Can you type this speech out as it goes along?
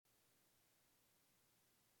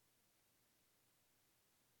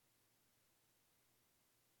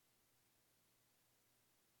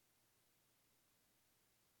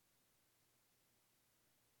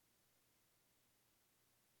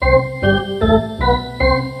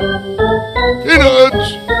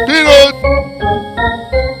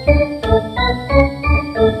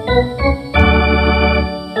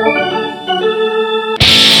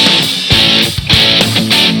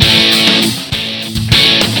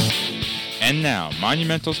And now,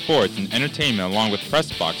 Monumental Sports and Entertainment along with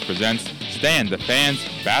PressBox presents Stan the Fans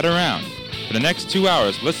Bat Around. For the next 2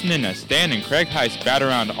 hours, listen in as Stan and Craig Heist bat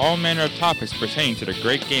around all manner of topics pertaining to the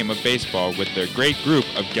great game of baseball with their great group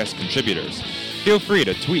of guest contributors. Feel free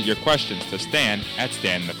to tweet your questions to Stan at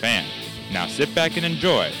Stan the Fan. Now sit back and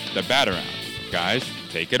enjoy the bat around. Guys,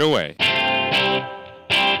 take it away.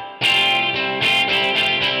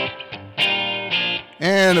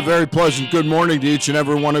 And a very pleasant good morning to each and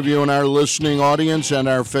every one of you in our listening audience and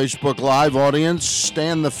our Facebook Live audience.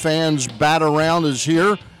 Stan the Fan's Bat Around is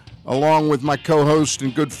here, along with my co-host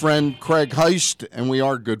and good friend Craig Heist, and we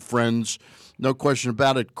are good friends, no question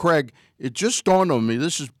about it. Craig, it just dawned on me,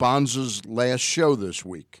 this is Bonza's last show this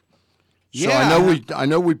week. So yeah. I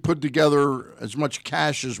know we put together as much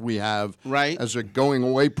cash as we have as a going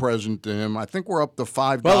away present to him. I think we're up to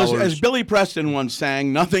 $5. Well, as Billy Preston once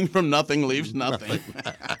sang, nothing from nothing leaves nothing.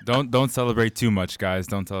 Don't celebrate too much, guys.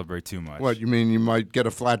 Don't celebrate too much. What, you mean you might get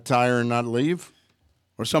a flat tire and not leave?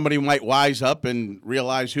 Or somebody might wise up and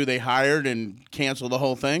realize who they hired and cancel the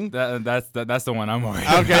whole thing? That's the one I'm worried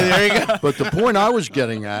about. Okay, there you go. But the point I was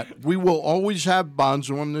getting at, we will always have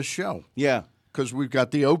Bonzo on this show. Yeah. Because we've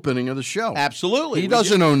got the opening of the show. Absolutely. He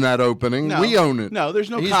doesn't own that opening. No. We own it. No, there's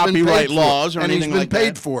no He's copyright laws or anything like that. And he's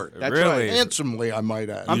been paid for it. That's Really? right. Handsomely, I might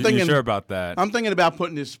add. You sure about that? I'm thinking about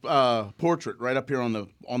putting his portrait right up here on the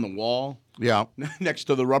wall. Yeah. Next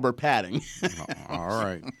to the rubber padding. All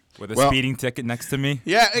right. With a speeding ticket next to me?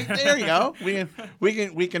 Yeah, there you go.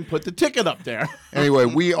 We can put the ticket up there. Anyway,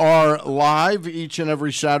 we are live each and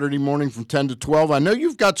every Saturday morning from 10 to 12. I know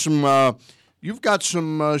you've got some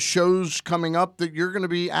shows coming up that you're going to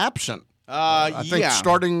be absent. I think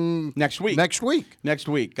starting next week. Next week.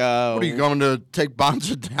 What are you going to take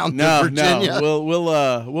Bonza down to Virginia? No.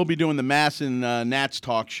 We'll be doing the Mass and Nats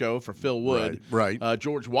talk show for Phil Wood. Right.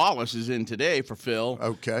 George Wallace is in today for Phil.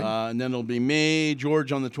 Okay. And then it'll be me,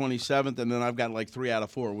 George on the 27th, and then I've got like 3 out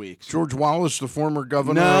of 4 weeks. George Wallace, the former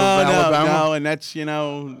governor of Alabama. No, and that's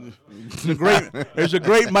there's a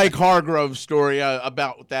great Mike Hargrove story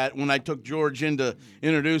about that when I took George in to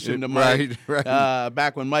introduce him to Mike. Right.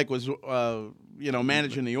 Back when Mike was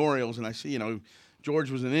managing the Orioles, and I see,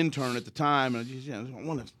 George was an intern at the time, and I just, I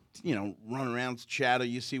want to, run around, chatter,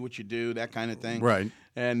 you see what you do, that kind of thing. Right.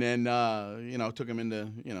 And then, took him into,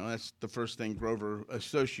 that's the first thing Grover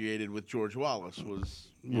associated with George Wallace was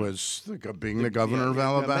being the governor of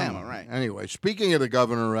Alabama. Right. Anyway, speaking of the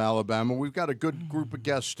governor of Alabama, we've got a good group of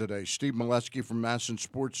guests today. Steve Molesky from MASN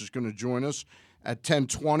Sports is going to join us at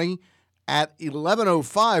 10:20. At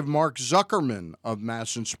 11:05, Mark Zuckerman of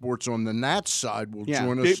MASN Sports on the Nats side will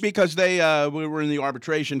join us. Because we were in the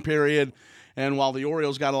arbitration period, and while the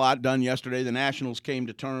Orioles got a lot done yesterday, the Nationals came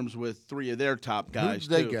to terms with 3 of their top guys.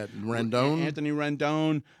 Who did they get? Rendon? Anthony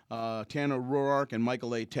Rendon, Tanner Roark, and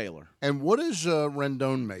Michael A. Taylor. And what is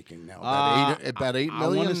Rendon making now? About $8 million? I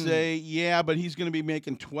want to say, but he's going to be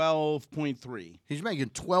making 12.3. He's making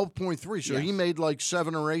 12.3, so he made like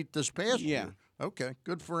 7 or 8 this past year. Okay,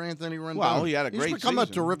 good for Anthony Rendon. Well, he had a great He's become season.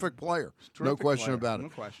 A terrific player. No question about it. No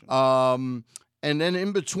question. And then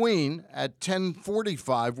in between, at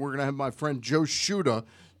 10:45, we're going to have my friend Joe Sciuta.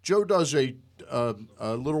 Joe does a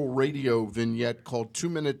little radio vignette called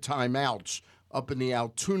 2-Minute Timeouts up in the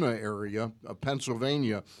Altoona area of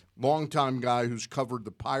Pennsylvania. Longtime guy who's covered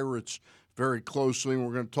the Pirates very closely. And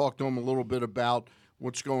we're going to talk to him a little bit about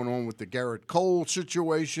what's going on with the Garrett Cole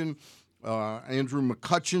situation, Andrew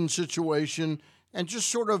McCutchen situation, and just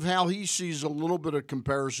sort of how he sees a little bit of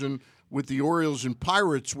comparison with the Orioles and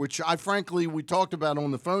Pirates, which we talked about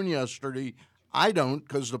on the phone yesterday. I don't,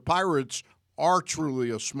 because the Pirates are truly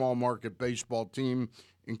a small market baseball team,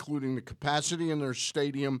 including the capacity in their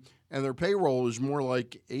stadium, and their payroll is more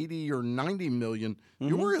like 80 or 90 million.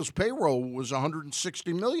 The Orioles' payroll was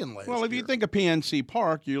 160 million last year. Well, if you think of PNC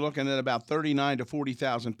Park, you're looking at about 39 to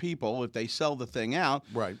 40,000 people if they sell the thing out.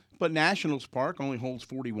 Right. But Nationals Park only holds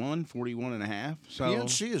 41 and a half. So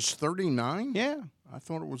PNC is 39? Yeah. I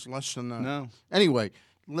thought it was less than that. No. Anyway,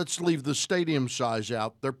 let's leave the stadium size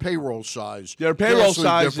out. Their payroll size. Their payroll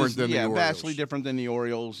size different is than the Orioles. Vastly different than the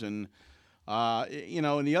Orioles. And,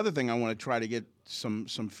 and the other thing I want to try to get some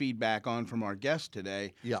feedback on from our guest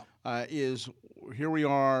today is here we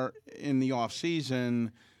are in the off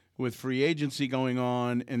season with free agency going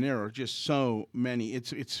on, and there are just so many.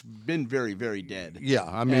 It's been very, very dead. Yeah,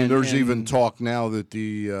 I mean, there's even talk now that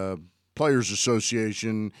the Players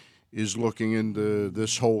Association is looking into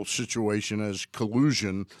this whole situation as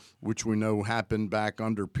collusion, which we know happened back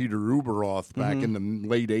under Peter Ueberroth back in the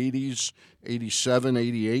late 80s, 87,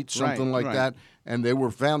 88, something like that. And they were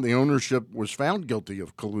found, the ownership was found guilty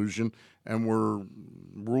of collusion and were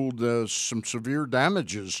ruled some severe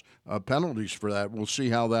damages, penalties for that. We'll see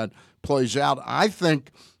how that plays out. I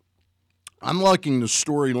think I'm liking the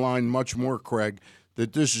storyline much more, Craig,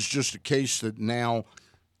 that this is just a case that now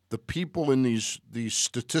the people in these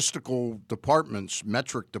statistical departments,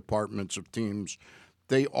 metric departments of teams,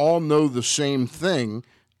 they all know the same thing,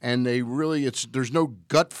 and there's no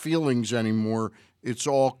gut feelings anymore. It's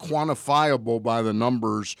all quantifiable by the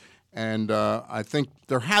numbers, and I think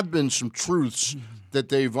there have been some truths that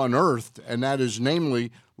they've unearthed, and that is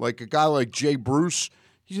namely, like a guy like Jay Bruce,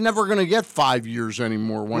 he's never going to get 5 years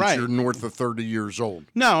anymore once you're north of 30 years old.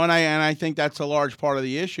 No, and I think that's a large part of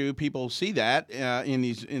the issue. People see that in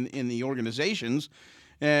the organizations,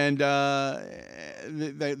 and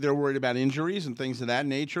they're worried about injuries and things of that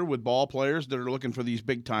nature with ball players that are looking for these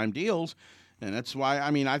big time deals, and that's why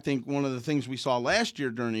I think one of the things we saw last year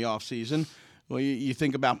during the offseason. Well, you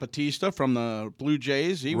think about Batista from the Blue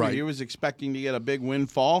Jays. He was expecting to get a big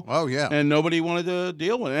windfall. Oh, yeah. And nobody wanted to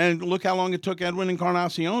deal with it. And look how long it took Edwin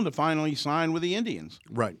Encarnacion to finally sign with the Indians.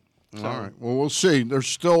 Right. So. All right. Well, we'll see. There's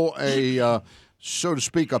still so to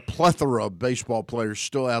speak, a plethora of baseball players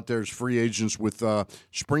still out there as free agents with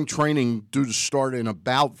spring training due to start in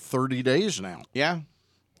about 30 days now. Yeah.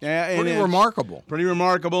 Pretty remarkable. Pretty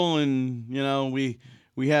remarkable. And,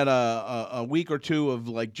 we had a week or two of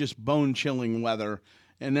like just bone-chilling weather,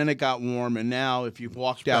 and then it got warm, and now if you've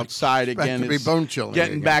walked outside again, it's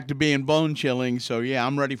getting back to being bone-chilling. So, yeah,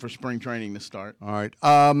 I'm ready for spring training to start. All right.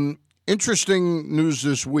 Interesting news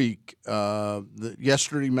this week.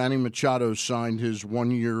 Yesterday, Manny Machado signed his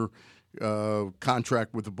one-year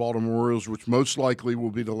contract with the Baltimore Orioles, which most likely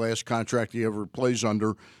will be the last contract he ever plays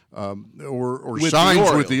under, or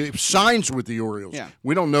signs with the Orioles. Yeah.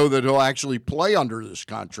 We don't know that he'll actually play under this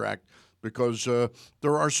contract because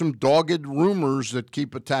there are some dogged rumors that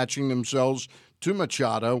keep attaching themselves to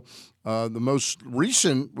Machado. The most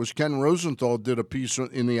recent was Ken Rosenthal did a piece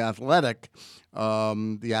in The Athletic,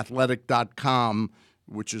 theathletic.com,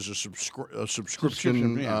 which is a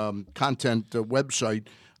subscription content website.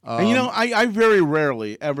 And I very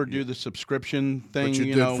rarely ever do the subscription thing. But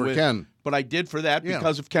you did for Ken. But I did for that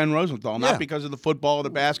because of Ken Rosenthal, not because of the football or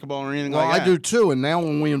the basketball or anything like that. Well, I do too. And now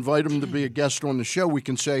when we invite him to be a guest on the show, we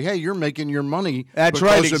can say, "Hey, you're making your money." That's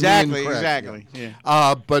because right. of me and Craig." Exactly.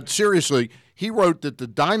 Yeah. But seriously, he wrote that the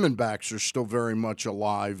Diamondbacks are still very much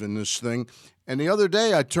alive in this thing. And the other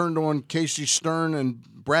day, I turned on Casey Stern and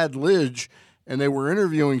Brad Lidge, and they were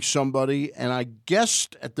interviewing somebody, and I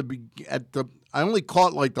guessed I only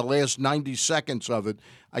caught like the last 90 seconds of it.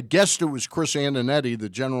 I guessed it was Chris Antonetti, the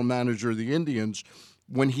general manager of the Indians.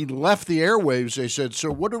 When he left the airwaves, they said, "So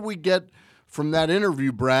what did we get from that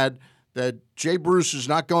interview, Brad, that Jay Bruce is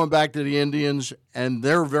not going back to the Indians and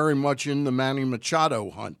they're very much in the Manny Machado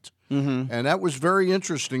hunt?" Mm-hmm. And that was very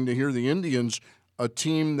interesting to hear the Indians, a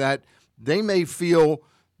team that they may feel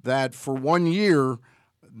that for 1 year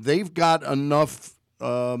they've got enough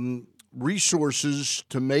resources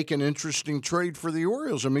to make an interesting trade for the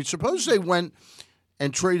Orioles. I mean, suppose they went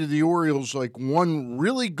and traded the Orioles like one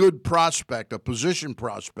really good prospect, a position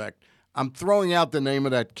prospect. I'm throwing out the name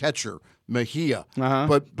of that catcher, Mejia,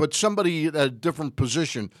 but somebody at a different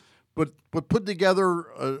position. But put together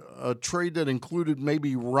a trade that included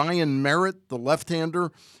maybe Ryan Merritt, the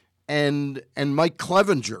left-hander, and Mike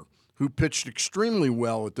Clevenger, who pitched extremely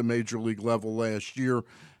well at the major league level last year.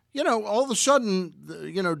 All of a sudden,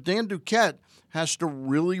 Dan Duquette has to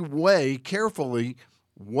really weigh carefully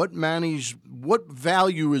what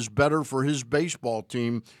value is better for his baseball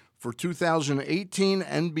team for 2018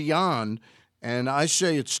 and beyond. And I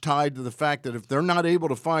say it's tied to the fact that if they're not able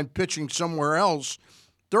to find pitching somewhere else,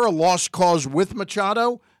 they're a lost cause with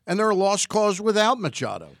Machado, and they're a lost cause without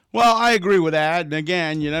Machado. Well, I agree with that. And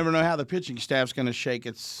again, you never know how the pitching staff's going to shake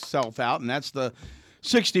itself out, and that's the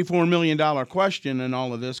 $64 million question in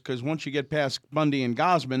all of this, because once you get past Bundy and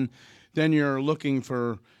Gausman, then you're looking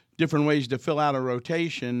for different ways to fill out a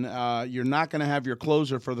rotation. You're not going to have your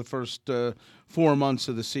closer for the first 4 months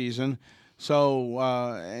of the season. So,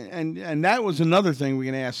 and that was another thing we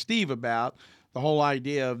can ask Steve about, the whole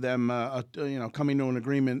idea of them, coming to an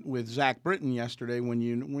agreement with Zach Britton yesterday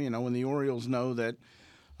when when the Orioles know that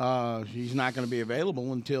he's not going to be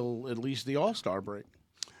available until at least the All-Star break.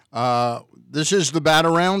 This is the Bat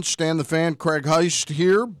Around. Stan the Fan, Craig Heist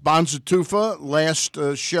here. Bonzatufa, last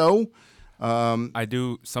show.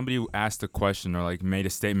 Somebody asked a question or made a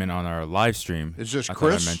statement on our live stream. Is this I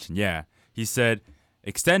Chris? I mentioned, yeah. He said,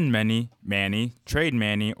 extend Manny, trade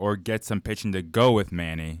Manny, or get some pitching to go with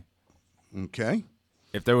Manny. Okay.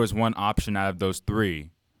 If there was one option out of those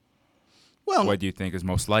three, well, what do you think is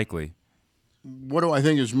most likely? What do I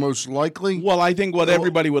think is most likely? Well, I think what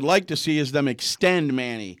everybody would like to see is them extend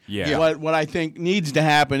Manny. Yeah. What I think needs to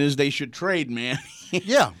happen is they should trade Manny.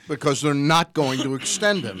 Yeah, because they're not going to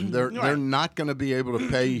extend him. They're not going to be able to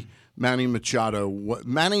pay Manny Machado.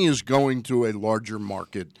 Manny is going to a larger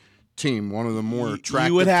market team, one of the more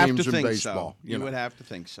attractive teams in baseball. You would have to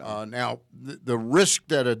think so. Now, the risk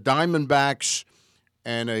that a Diamondbacks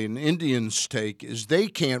and an Indians take is they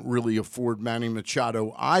can't really afford Manny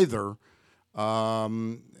Machado either.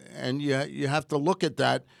 And you have to look at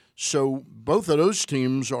that. So both of those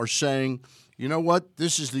teams are saying, you know what,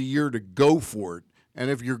 this is the year to go for it. And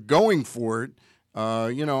if you're going for it,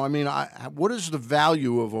 what is the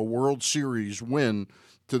value of a World Series win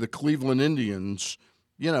to the Cleveland Indians?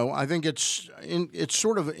 I think it's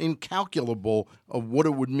sort of incalculable of what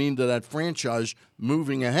it would mean to that franchise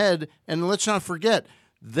moving ahead. And let's not forget,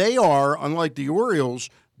 they are, unlike the Orioles,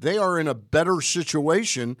 they are in a better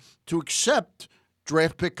situation to accept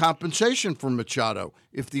draft pick compensation from Machado.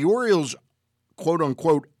 If the Orioles, quote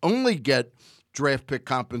unquote, only get draft pick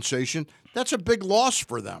compensation, that's a big loss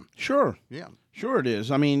for them. Sure. Yeah. Sure it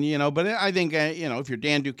is. I mean, but I think, if you're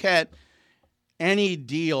Dan Duquette, any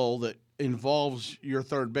deal that involves your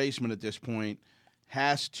third baseman at this point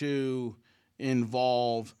has to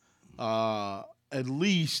involve at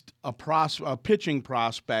least a pitching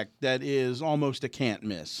prospect that is almost a can't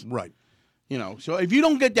miss. Right. So if you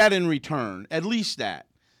don't get that in return, at least that,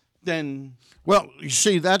 then... Well, you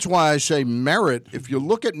see, that's why I say Merritt, if you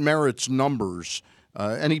look at Merritt's numbers,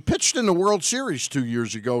 and he pitched in the World Series 2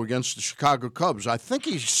 years ago against the Chicago Cubs. I think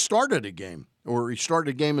he started a game, or he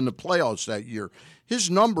started a game in the playoffs that year. His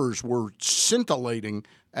numbers were scintillating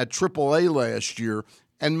at AAA last year.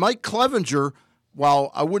 And Mike Clevenger,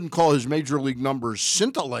 while I wouldn't call his major league numbers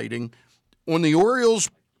scintillating, on the Orioles'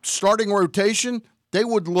 starting rotation, they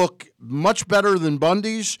would look much better than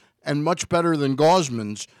Bundy's and much better than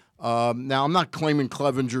Gausman's. Now, I'm not claiming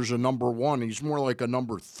Clevenger's a number one. He's more like a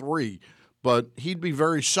number three, but he'd be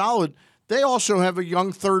very solid. They also have a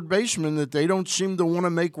young third baseman that they don't seem to want to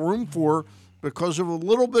make room for because of a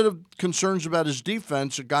little bit of concerns about his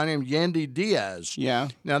defense, a guy named Yandy Diaz. Yeah.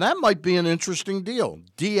 Now, that might be an interesting deal.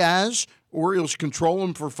 Diaz, Orioles control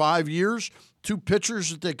him for 5 years, two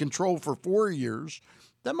pitchers that they control for 4 years.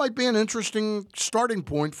 That might be an interesting starting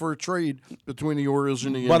point for a trade between the Orioles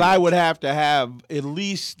and the Indians. But I would have to have at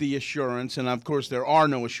least the assurance, and of course there are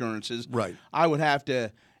no assurances. Right. I would have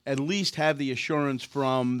to at least have the assurance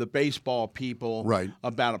from the baseball people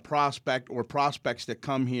about a prospect or prospects that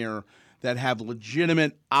come here that have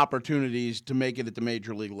legitimate opportunities to make it at the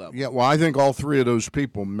major league level. Yeah, well, I think all three of those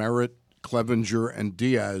people, Merritt, Clevenger, and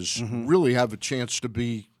Diaz, really have a chance to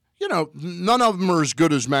be, none of them are as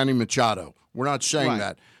good as Manny Machado. We're not saying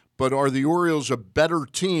that. But are the Orioles a better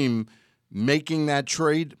team making that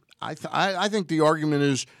trade? I think the argument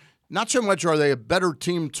is not so much are they a better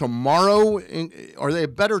team tomorrow, are they a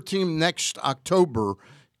better team next October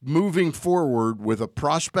moving forward with a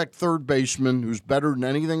prospect third baseman who's better than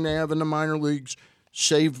anything they have in the minor leagues,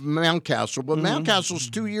 save Mountcastle. But Mountcastle's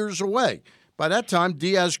 2 years away. By that time,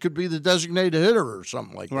 Diaz could be the designated hitter or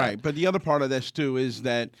something like that. Right, but the other part of this, too, is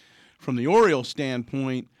that from the Orioles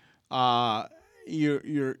standpoint, there's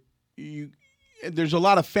a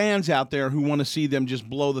lot of fans out there who want to see them just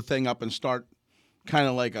blow the thing up and start kind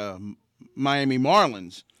of like a Miami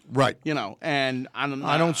Marlins. Right. And I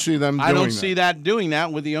don't see them doing I don't see that doing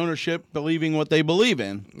that with the ownership believing what they believe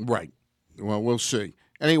in. Right. Well, we'll see.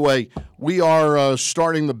 Anyway, we are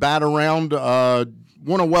starting the bat around.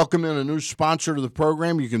 Want to welcome in a new sponsor to the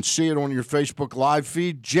program. You can see it on your Facebook Live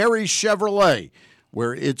feed, Jerry Chevrolet,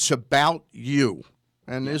 where it's about you.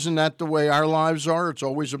 And isn't that the way our lives are? It's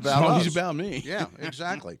always about us. It's always about me. Yeah,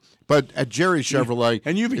 exactly. But at Jerry Chevrolet,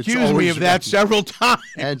 and you've accused me of that several times.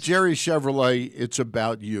 At Jerry Chevrolet, it's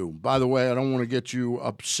about you. By the way, I don't want to get you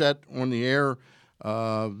upset on the air.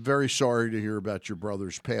 Very sorry to hear about your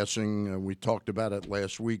brother's passing. We talked about it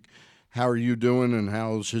last week. How are you doing, and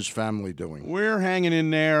how's his family doing? We're hanging in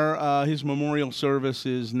there. His memorial service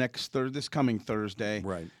is this coming Thursday,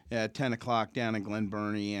 right, at 10 o'clock down in Glen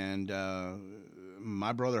Burnie, and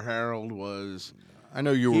my brother Harold was. I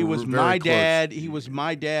know you were. He was very my close. dad. He was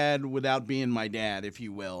my dad without being my dad, if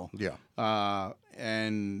you will. Yeah.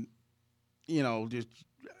 And just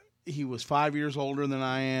he was 5 years older than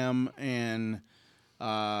I am, and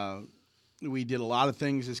we did a lot of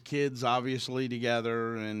things as kids, obviously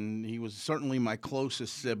together. And he was certainly my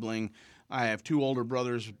closest sibling. I have two older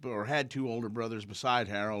brothers, or had two older brothers beside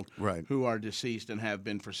Harold, Right. who are deceased and have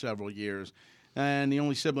been for several years. And the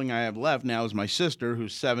only sibling I have left now is my sister,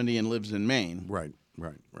 who's 70 and lives in Maine. Right.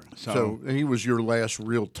 So he was your last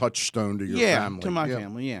real touchstone to your family. Yeah, to my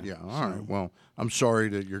family, yeah. Yeah, all right. Well, I'm sorry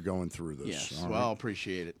that you're going through this. Yes, all well, right.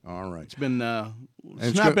 appreciate it. All right. It's been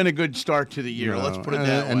it's not been a good start to the year. No, Let's put it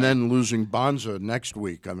that way. And then losing Bonza next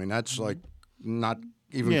week. I mean, that's like not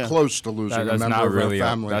even Yeah. close to losing a That's member not of really our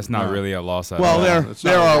family. that's not No. really a loss at Well, all. there it's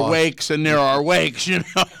not a are loss. wakes and there are wakes. You know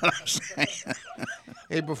what I'm saying?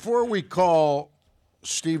 Hey, before we call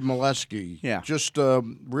Steve Molesky, Yeah. just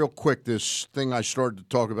real quick, this thing I started to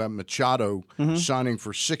talk about, Machado signing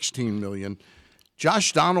for $16 million.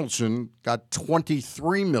 Josh Donaldson got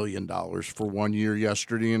 $23 million for 1 year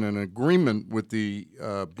yesterday in an agreement with the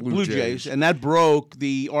Blue Jays. And that broke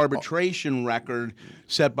the arbitration record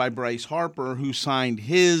set by Bryce Harper, who signed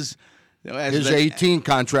his 18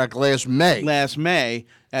 contract last May.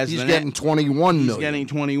 He's getting $21 million. He's getting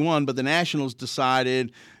 21, but the Nationals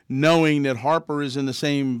decided, knowing that Harper is in the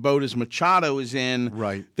same boat as Machado is in,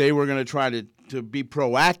 Right. they were going to try to be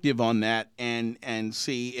proactive on that and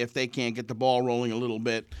see if they can't get the ball rolling a little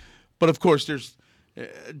bit. But, of course, there's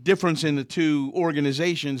a difference in the two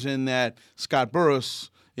organizations in that Scott Boras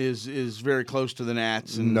is very close to the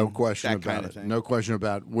Nats. And no question that about kind it. of thing. No question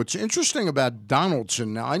about it. What's interesting about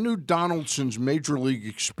Donaldson, now I knew Donaldson's major league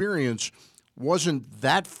experience wasn't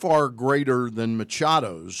that far greater than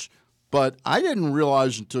Machado's, but I didn't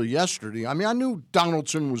realize until yesterday. I mean, I knew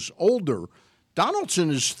Donaldson was older.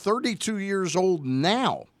 Donaldson is 32 years old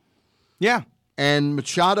now. Yeah. And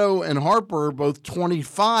Machado and Harper are both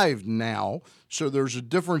 25 now, so there's a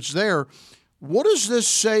difference there. What does this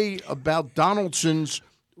say about Donaldson's,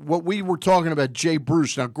 what we were talking about, Jay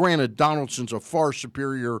Bruce? Now, granted, Donaldson's a far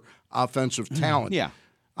superior offensive talent. Yeah.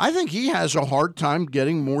 I think he has a hard time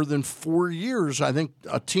getting more than 4 years. I think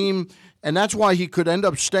a team, and that's why he could end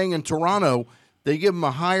up staying in Toronto. They give him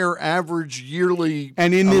a higher average yearly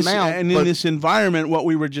And in amount. in this environment, what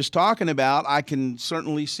we were just talking about, I can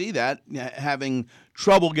certainly see that having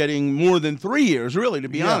trouble getting more than 3 years. Really, to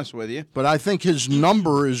be honest with you. But I think his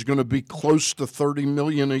number is going to be close to $30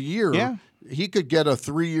 million a year. Yeah. He could get a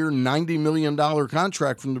 3-year, $90 million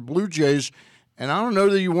contract from the Blue Jays, and I don't know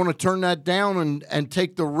that you want to turn that down and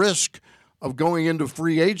take the risk of going into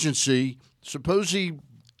free agency. Suppose he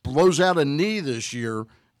blows out a knee this year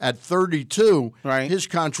at 32, right. His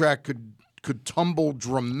contract could tumble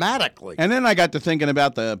dramatically. And then I got to thinking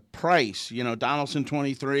about the price. You know, Donaldson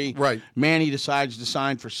 23. Right. Manny decides to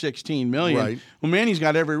sign for $16 million. Right. Well, Manny's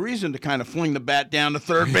got every reason to kind of fling the bat down to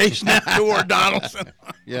third base now toward Donaldson.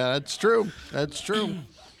 Yeah, that's true. That's true.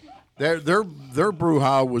 Their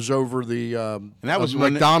brouhaha was over the and that was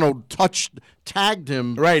when McDonald tagged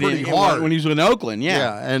him pretty hard when he was in Oakland.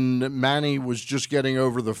 Yeah, and Manny was just getting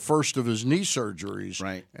over the first of his knee surgeries,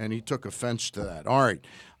 right? And he took offense to that. All right,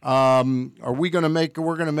 we're going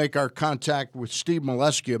to make our contact with Steve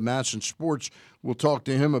Molesky of Masson Sports. We'll talk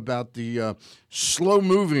to him about the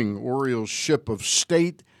slow-moving Orioles ship of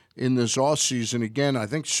state in this offseason. Again, I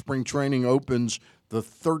think spring training opens the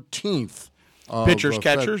 13th. Pitchers,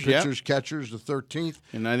 catchers, catchers, the 13th.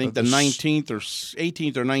 And I think the 19th or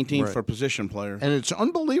 18th or 19th for position players. And it's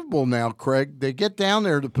unbelievable now, Craig. They get down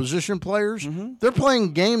there, the position players, they're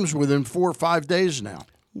playing games within 4 or 5 days now.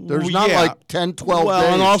 There's not like 10, 12 days.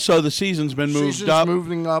 Well, and also the season's been moved up.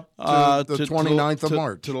 Moving up to the 29th of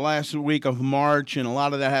March. To the last week of March, and a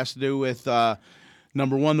lot of that has to do with,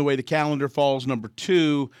 number one, the way the calendar falls. Number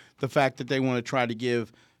two, the fact that they want to try to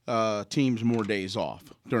give teams more days off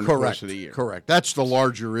during the course of the year. Correct. That's the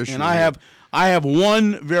larger issue. And I have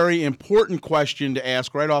one very important question to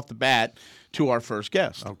ask right off the bat to our first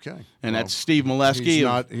guest. Okay. And that's Steve Molesky.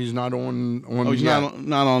 He's not on he's yet.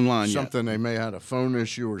 not online yet. Something, they may have had a phone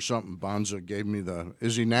issue or something. Bonza gave me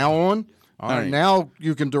is he now on? All right. Now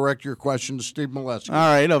you can direct your question to Steve Molesky.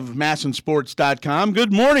 All right, of MassonSports.com.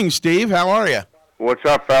 Good morning, Steve. How are you? What's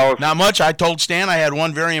up, fellas? Not much. I told Stan I had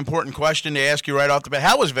one very important question to ask you right off the bat.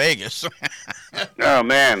 How was Vegas? Oh,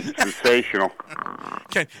 man, sensational.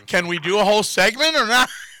 Can we do a whole segment or not?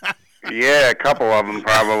 Yeah, a couple of them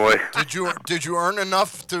probably. Did you earn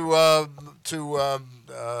enough to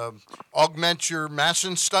augment your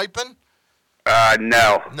Masson stipend?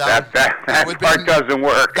 No. That part doesn't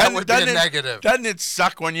work. That would be a negative. Doesn't it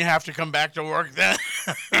suck when you have to come back to work then?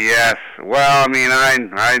 Yes. Well, I mean,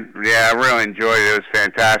 I really enjoyed it. It was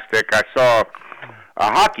fantastic. I saw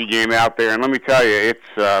a hockey game out there, and let me tell you,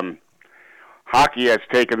 it's hockey has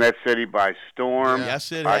taken that city by storm.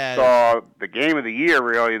 Yes, it has. I saw the game of the year,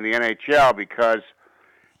 really, in the NHL because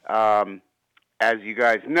as you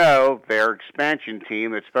guys know, their expansion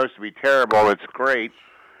team that's supposed to be terrible, it's great.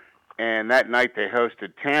 And that night they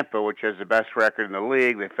hosted Tampa, which has the best record in the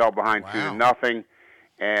league. They fell behind 2-0,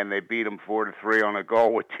 and they beat them 4-3 on a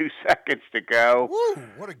goal with 2 seconds to go. Woo!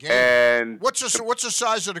 What a game! And what's the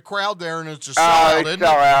size of the crowd there? And it's a sellout, they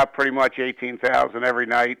sell out pretty much 18,000 every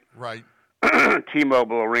night. Right.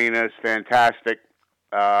 T-Mobile Arena is fantastic.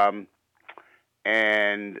 And,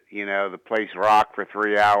 the place rocked for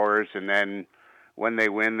 3 hours, and then when they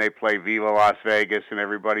win, they play Viva Las Vegas, and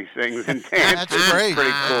everybody sings and dances. That's great. It's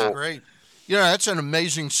pretty cool. That's great. That's an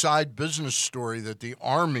amazing side business story that the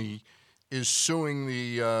Army is suing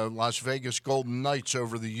the Las Vegas Golden Knights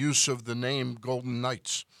over the use of the name Golden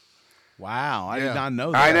Knights. Wow, I did not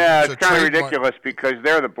know that. I know, it's kind of ridiculous because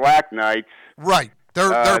they're the Black Knights. Right.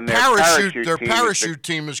 Their parachute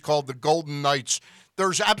team is called the Golden Knights.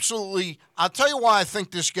 There's absolutely – I'll tell you why I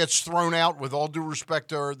think this gets thrown out, with all due respect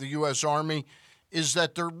to the U.S. Army, is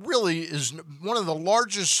that there really is one of the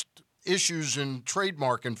largest issues in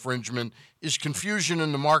trademark infringement is confusion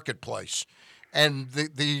in the marketplace. And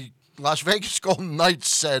the Las Vegas Golden Knights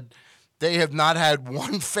said they have not had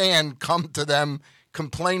one fan come to them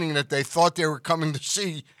complaining that they thought they were coming to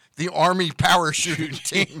see the Army parachute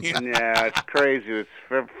team. Yeah, it's crazy.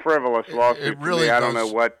 It's frivolous lawsuit. It really I don't know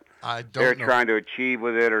what they're trying to achieve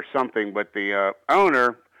with it or something. But the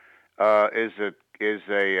owner is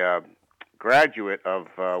a graduate of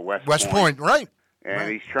West Point, right?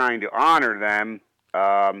 And he's trying to honor them.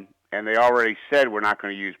 And they already said we're not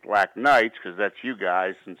going to use Black Knights because that's you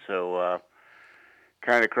guys, and so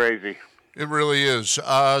kind of crazy. It really is.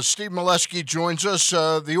 Steve Melewski joins us.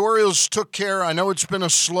 The Orioles took care. I know it's been a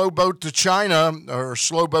slow boat to China or a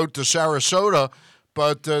slow boat to Sarasota,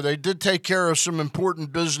 but they did take care of some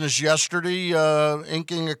important business yesterday,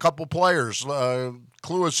 inking a couple players.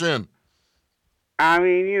 Clue us in. I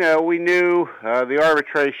mean, we knew the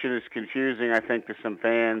arbitration is confusing, I think, to some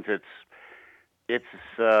fans. It's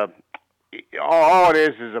all it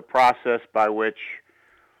is a process by which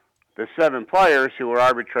the 7 players who are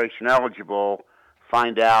arbitration eligible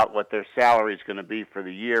find out what their salary is going to be for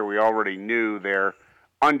the year. We already knew they're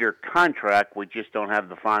under contract. We just don't have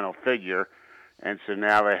the final figure. And so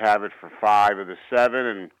now they have it for 5 of the 7.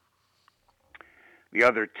 And the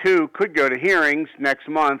other 2 could go to hearings next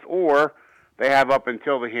month, or they have up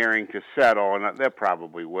until the hearing to settle, and they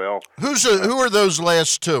probably will. Who are those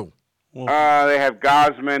last 2? Well, they have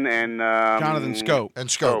Gosman and Jonathan Schoop. And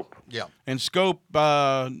Schoop, yeah. And Schoop,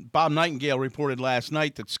 Bob Nightingale reported last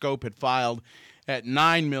night that Schoop had filed at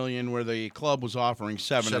 $9 million, where the club was offering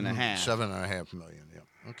 $7.5 million. $7.5 million, yeah.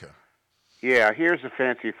 Okay. Yeah, here's a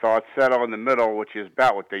fancy thought: settle in the middle, which is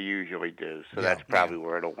about what they usually do. So that's probably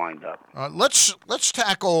where it'll wind up. Let's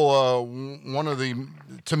tackle one of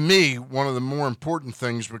the more important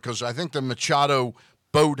things, because I think the Machado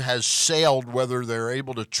boat has sailed, whether they're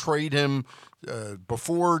able to trade him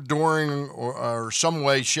before, during, or some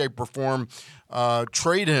way, shape, or form,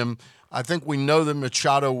 trade him. I think we know that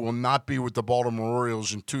Machado will not be with the Baltimore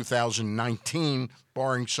Orioles in 2019,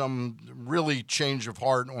 barring some really change of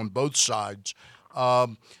heart on both sides.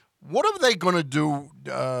 What are they going to do,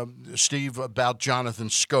 Steve, about Jonathan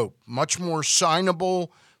Schoop? Much more signable,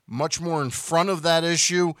 much more in front of that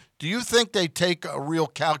issue. Do you think they take a real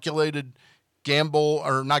calculated gamble,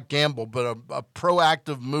 or not gamble, but a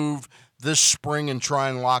proactive move this spring and try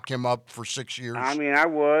and lock him up for 6 years? I mean, I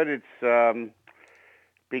would. It's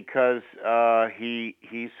because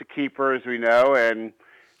he's a keeper, as we know, and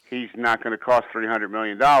he's not going to cost $300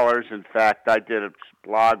 million. In fact, I did a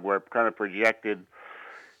blog where it kind of projected,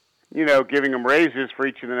 giving him raises for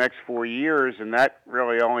each of the next 4 years, and that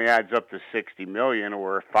really only adds up to $60 million,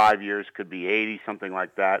 or 5 years could be 80, something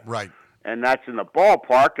like that. Right. And that's in the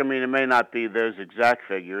ballpark. I mean, it may not be those exact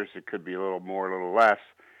figures. It could be a little more, a little less.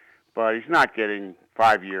 But he's not getting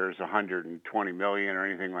 5 years, $120 million or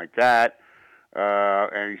anything like that.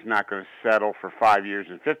 And he's not going to settle for 5 years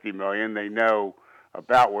and $50 million. They know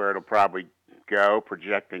about where it'll probably go,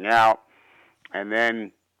 projecting out. And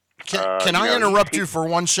then can I interrupt you for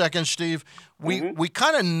 1 second, Steve? We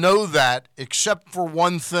kind of know that, except for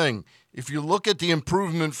one thing. If you look at the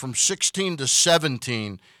improvement from 16 to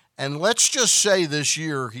 17, and let's just say this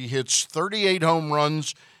year he hits 38 home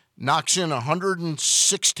runs, knocks in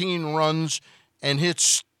 116 runs, and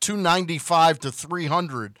hits 295 to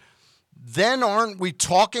 300, then aren't we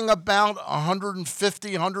talking about $150,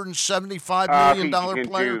 $175 million player? If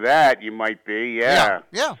you can do that, you might be, yeah.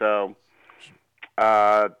 So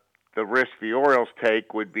the risk the Orioles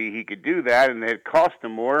take would be he could do that, and it cost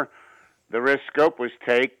him more. The risk Schoop was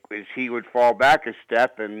take is he would fall back a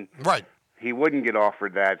step, and he wouldn't get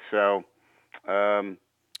offered that. So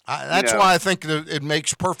That's why I think that it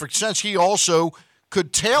makes perfect sense. He also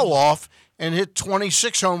could tail off and hit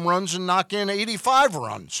 26 home runs and knock in 85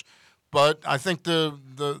 runs. But I think the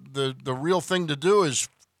real thing to do is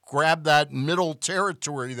grab that middle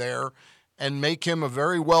territory there and make him a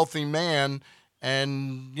very wealthy man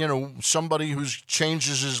and, somebody who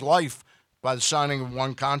changes his life by the signing of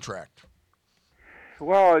one contract.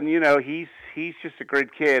 Well, and, he's just a great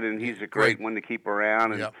kid, and he's a great one to keep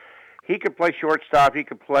around. And he could play shortstop. He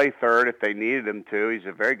could play third if they needed him to. He's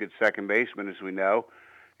a very good second baseman, as we know,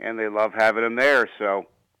 and they love having him there. So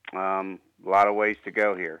a lot of ways to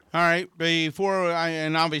go here. All right.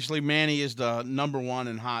 And obviously Manny is the number one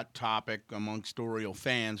and hot topic amongst Oriole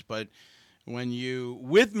fans, but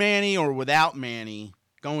with Manny or without Manny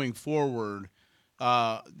going forward,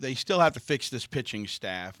 they still have to fix this pitching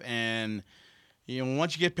staff. And,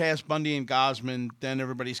 once you get past Bundy and Gausman, then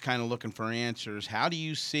everybody's kind of looking for answers. How do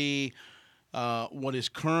you see what is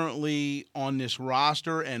currently on this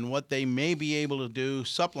roster and what they may be able to do,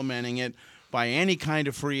 supplementing it by any kind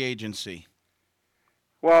of free agency?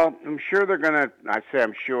 Well, I'm sure they're going to –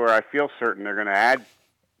 I feel certain they're going to add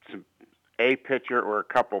a pitcher or a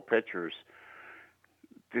couple pitchers.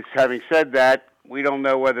 Just having said that, we don't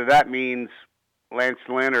know whether that means Lance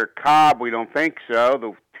Lynn or Cobb. We don't think so.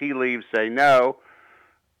 The tea leaves say no.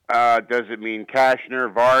 Does it mean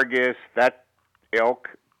Cashner, Vargas, that ilk?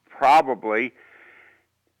 Probably.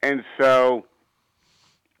 And so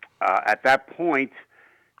at that point,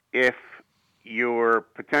 if you're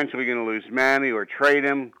potentially going to lose Manny or trade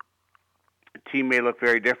him, the team may look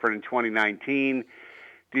very different in 2019.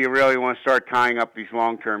 Do you really want to start tying up these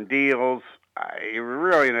long-term deals? You're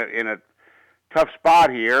really in a tough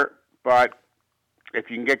spot here, but if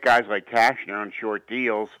you can get guys like Cashner on short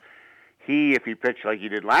deals, if he pitched like he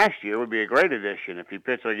did last year, would be a great addition. If he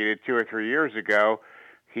pitched like he did 2 or 3 years ago,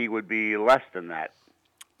 he would be less than that.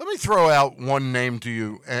 Let me throw out one name to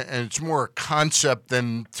you, and it's more a concept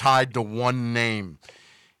than tied to one name.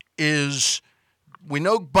 We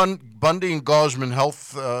know Bundy and Gausman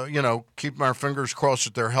health, keeping our fingers crossed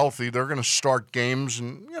that they're healthy. They're going to start games,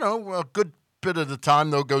 and, a good bit of the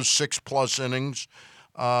time they'll go 6+ innings.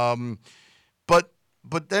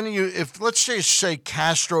 But then if let's say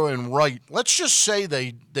Castro and Wright, let's just say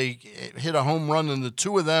they hit a home run and the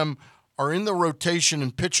two of them are in the rotation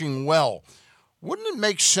and pitching well. Wouldn't it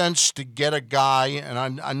make sense to get a guy,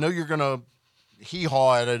 and I know you're going to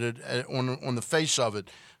hee-haw at it on the face of it,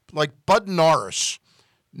 like Bud Norris,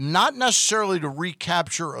 not necessarily to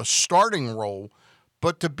recapture a starting role,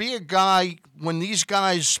 but to be a guy when these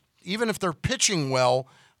guys, even if they're pitching well,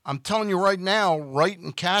 I'm telling you right now, Wright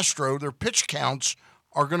and Castro, their pitch counts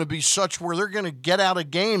are going to be such where they're going to get out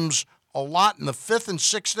of games a lot in the 5th and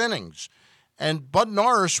 6th innings. And Bud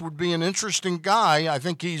Norris would be an interesting guy. I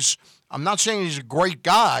think I'm not saying he's a great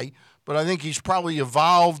guy, but I think he's probably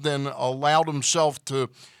evolved and allowed himself to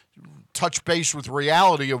touch base with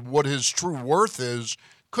reality of what his true worth is.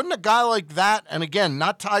 Couldn't a guy like that, and again,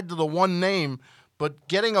 not tied to the one name, but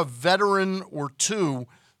getting a veteran or two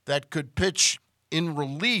that could pitch in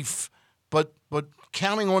relief, but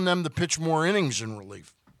counting on them to pitch more innings in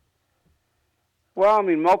relief? Well, I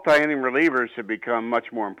mean, multi-inning relievers have become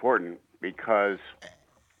much more important because...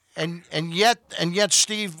 And yet,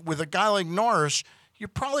 Steve, with a guy like Norris, you're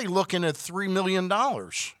probably looking at $3 million.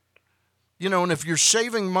 And if you're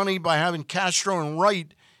saving money by having Castro and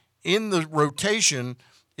Wright in the rotation,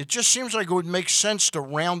 it just seems like it would make sense to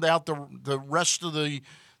round out the rest of the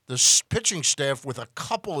pitching staff with a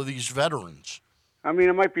couple of these veterans. I mean,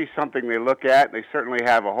 it might be something they look at. They certainly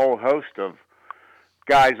have a whole host of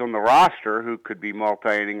guys on the roster who could be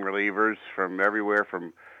multi-inning relievers from everywhere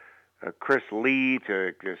from Chris Lee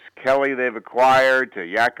to Kelly they've acquired to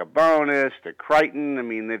Yacobonis to Crichton. I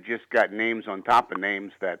mean, they've just got names on top of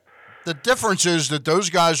names that... The difference is that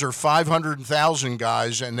those guys are 500,000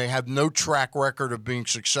 guys, and they have no track record of being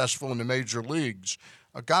successful in the major leagues.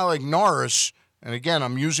 A guy like Norris, and again,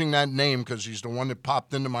 I'm using that name because he's the one that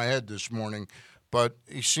popped into my head this morning, but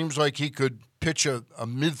he seems like he could pitch a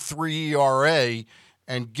mid-3 ERA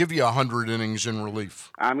and give you 100 innings in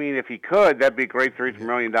relief. I mean, if he could, that'd be a great $3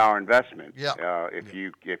 million investment. Yeah. If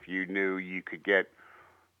you knew you could get,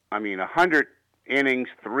 100 innings,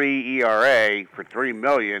 3 ERA for $3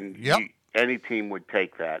 million. Yep. Any team would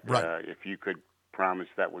take that. Right. If you could promise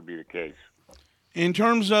that would be the case. In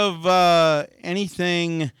terms of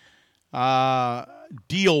anything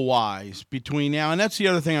deal-wise between now, and that's the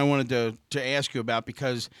other thing I wanted to ask you about,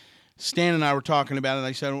 because Stan and I were talking about it.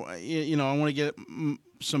 I said, I want to get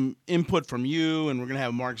some input from you, and we're going to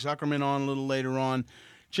have Mark Zuckerman on a little later on.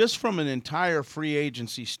 Just from an entire free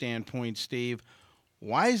agency standpoint, Steve,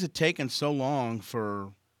 why is it taking so long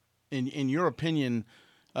for in your opinion,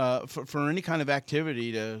 for any kind of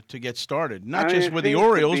activity to get started? Not just with the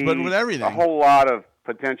Orioles, but with everything. A whole lot of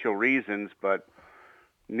potential reasons, but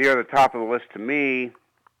near the top of the list to me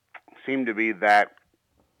seem to be that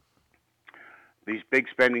these big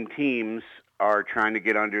spending teams are trying to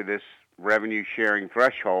get under this revenue sharing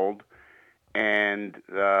threshold, and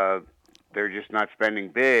they're just not spending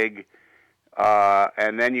big.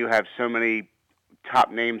 And then you have so many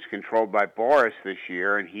top names controlled by Boris this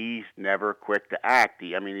year, and he's never quick to act.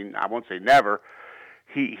 I won't say never.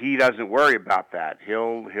 He doesn't worry about that.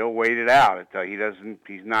 He'll wait it out.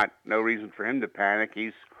 He's not no reason for him to panic.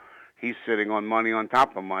 He's sitting on money on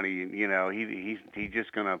top of money. You know, he's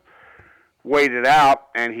just gonna wait it out,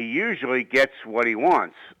 and he usually gets what he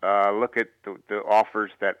wants. Look at the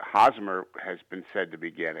offers that Hosmer has been said to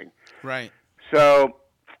be getting. Right. So,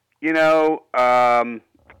 you know,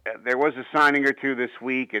 there was a signing or two this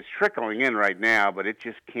week. It's trickling in right now, but it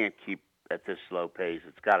just can't keep at this slow pace.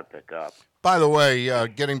 It's got to pick up. By the way,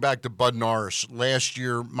 getting back to Bud Norris, last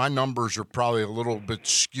year my numbers are probably a little bit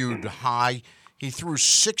skewed high. He threw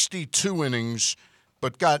 62 innings,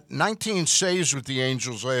 but got 19 saves with the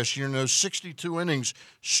Angels last year. In those 62 innings,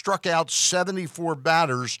 struck out 74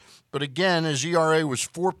 batters. But again, his ERA was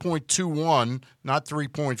 4.21, not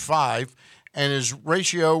 3.5, and his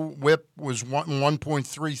ratio whip was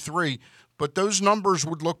 1.33. But those numbers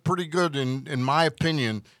would look pretty good, in my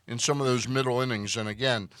opinion, in some of those middle innings. And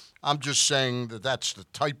again, I'm just saying that that's the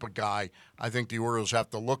type of guy I think the Orioles have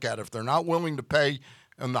to look at. If they're not willing to pay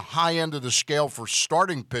on the high end of the scale for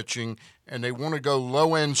starting pitching and they want to go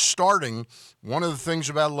low-end starting, one of the things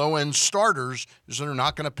about low-end starters is they're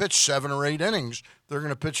not going to pitch 7 or 8 innings. They're going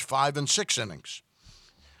to pitch 5 and 6 innings.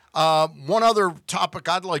 One other topic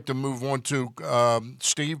I'd like to move on to,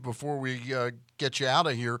 Steve, before we get you out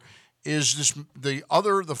of here, is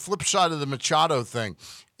the flip side of the Machado thing.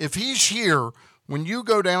 If he's here, when you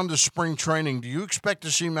go down to spring training, do you expect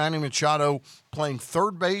to see Manny Machado playing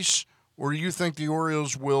third base, or do you think the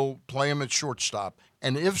Orioles will play him at shortstop?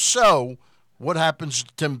 And if so, what happens to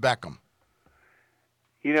Tim Beckham?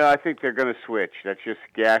 You know, I think they're going to switch. That's just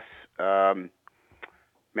a guess.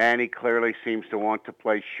 Manny clearly seems to want to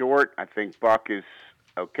play short. I think Buck is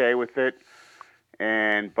okay with it.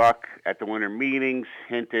 And Buck at the winter meetings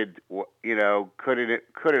hinted, you know, could it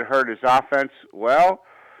hurt his offense? Well,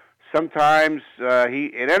 sometimes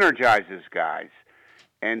it energizes guys,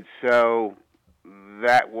 and so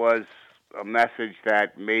that was a message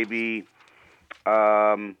that maybe, you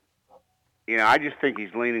know, I just think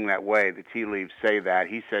he's leaning that way. The tea leaves say that.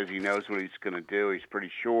 He says he knows what he's going to do. He's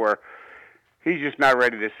pretty sure. He's just not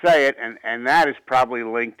ready to say it, and that is probably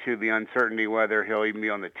linked to the uncertainty whether he'll even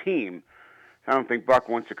be on the team. I don't think Buck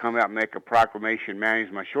wants to come out and make a proclamation,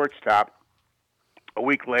 Manny's my shortstop. A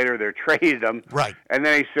week later, they're traded him. Right. And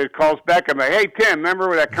then he calls Beckham, hey, Tim,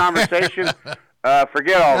 remember that conversation?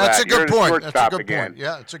 Forget all that. That's a good point. That's a good again. point.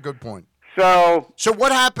 Yeah, it's a good point. So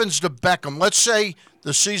what happens to Beckham? Let's say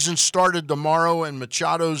the season started tomorrow and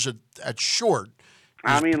Machado's at short.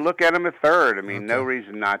 I mean, look at him at third. I mean, no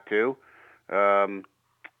reason not to.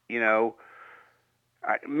 You know,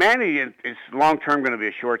 Manny is long-term going to be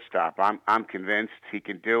a shortstop. I'm convinced he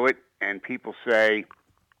can do it, and people say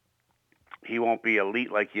he won't be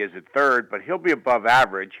elite like he is at third, but he'll be above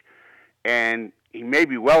average, and he may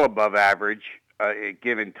be well above average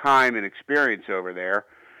given time and experience over there.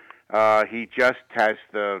 He just has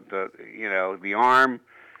the arm,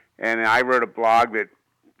 and I wrote a blog that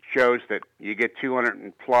shows that you get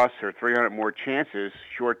 200 plus or 300 more chances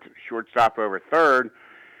shortstop over third.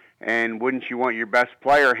 And wouldn't you want your best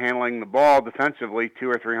player handling the ball defensively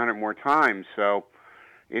 200 or 300 more times? So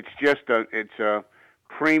it's a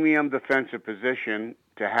premium defensive position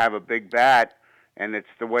to have a big bat, and it's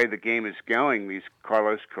the way the game is going. These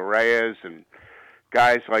Carlos Correas and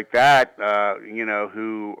guys like that,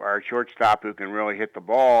 who are shortstop who can really hit the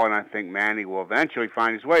ball, and I think Manny will eventually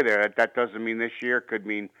find his way there. That doesn't mean this year, could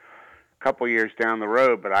mean a couple years down the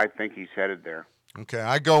road, but I think he's headed there. Okay,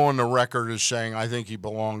 I go on the record as saying I think he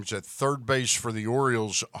belongs at third base for the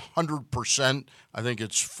Orioles 100%. I think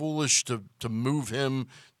it's foolish to move him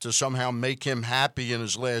to somehow make him happy in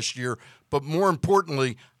his last year. But more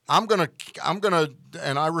importantly, I'm gonna,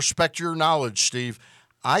 and I respect your knowledge, Steve.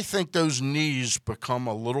 I think those knees become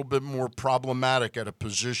a little bit more problematic at a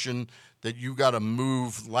position that you got to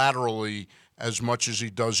move laterally as much as he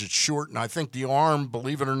does at short. And I think the arm,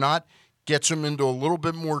 believe it or not, gets him into a little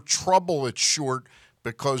bit more trouble at short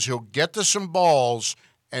because he'll get to some balls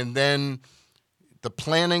and then the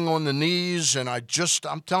planning on the knees, and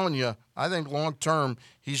I'm telling you, I think long term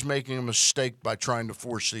he's making a mistake by trying to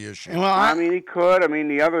force the issue. Well, I mean, he could. I mean,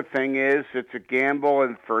 the other thing is it's a gamble,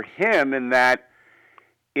 and for him, in that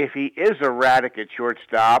if he is erratic at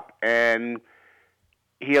shortstop and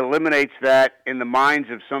he eliminates that in the minds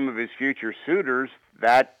of some of his future suitors,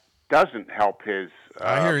 that doesn't help his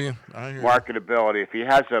I hear you. marketability. If he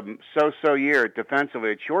has a so-so year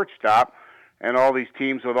defensively at shortstop, and all these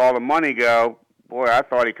teams with all the money go, boy, I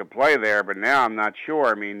thought he could play there, but now I'm not sure.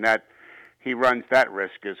 I mean, that he runs that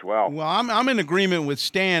risk as well. Well, I'm in agreement with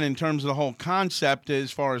Stan in terms of the whole concept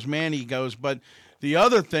as far as Manny goes, but the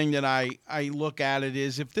other thing that I look at it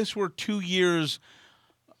is if this were 2 years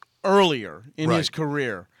earlier in his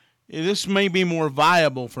career, this may be more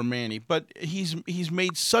viable for Manny, but he's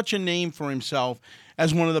made such a name for himself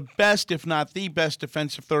as one of the best, if not the best,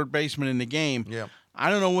 defensive third baseman in the game. Yeah. I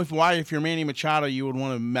don't know if you're Manny Machado, you would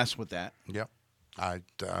want to mess with that. Yep. I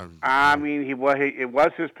mean, it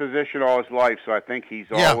was his position all his life, so I think he's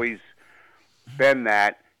always been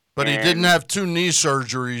that. But he didn't have 2 knee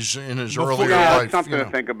surgeries in his earlier life. That's something to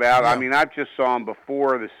think about. I mean, I've just saw him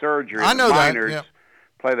before the surgery. I know minors, that.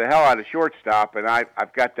 Play the hell out of shortstop, and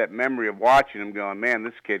I've got that memory of watching him going, man,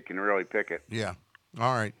 this kid can really pick it. Yeah.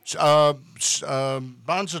 All right. Bonza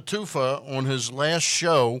Tufa, on his last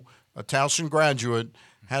show, a Towson graduate,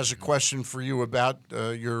 has a question for you about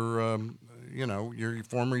your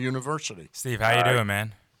former university. Steve, how you doing,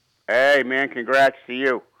 man? Hey, man, congrats to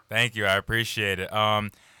you. Thank you. I appreciate it. I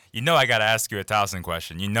got to ask you a Towson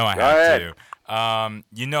question. I have to.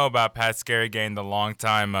 You know about Pat Scarry getting the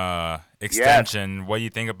long-time extension. Yes. What do you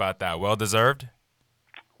think about that? Well-deserved?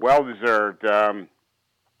 Well-deserved.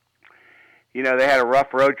 They had a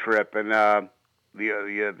rough road trip, and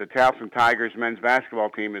the Towson Tigers men's basketball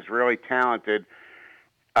team is really talented.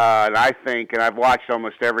 And I think, and I've watched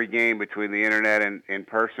almost every game between the internet and in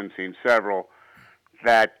person, seen several,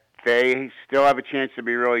 that they still have a chance to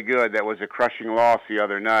be really good. That was a crushing loss the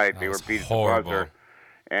other night. They were beat at the buzzer.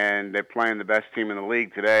 And they're playing the best team in the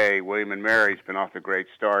league today. William & Mary's been off to a great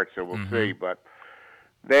start, so we'll see. But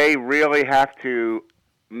they really have to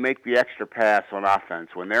make the extra pass on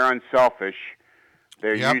offense. When they're unselfish,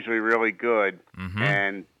 they're usually really good.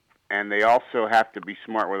 And they also have to be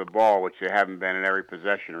smart with the ball, which they haven't been in every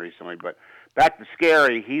possession recently. But back to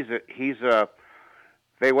Scarry,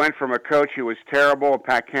 they went from a coach who was terrible,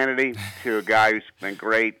 Pat Kennedy, to a guy who's been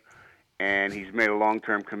great. And he's made a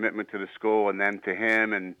long-term commitment to the school and then to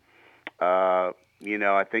him. And, I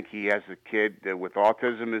think he has a kid with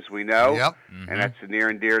autism, as we know. Yep. And that's near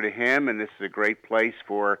and dear to him. And this is a great place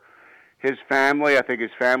for his family. I think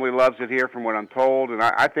his family loves it here from what I'm told. And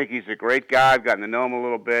I think he's a great guy. I've gotten to know him a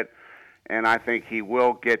little bit. And I think he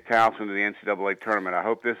will get Towson to the NCAA tournament. I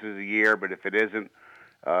hope this is a year, but if it isn't,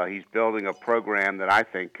 he's building a program that I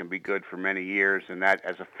think can be good for many years, and that,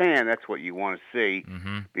 as a fan, that's what you want to see.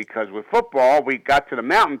 Because with football, we got to the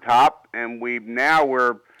mountaintop, and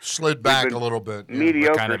we're slid back a little bit.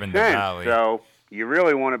 Mediocre kind of in the valley. So you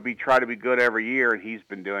really want to try to be good every year, and he's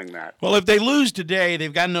been doing that. Well, if they lose today,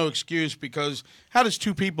 they've got no excuse, because how does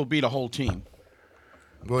 2 people beat a whole team?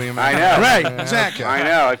 William, I know. Right, exactly. I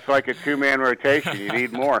know. It's like a 2-man rotation. You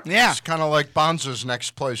need more. Yeah. It's kind of like Bonza's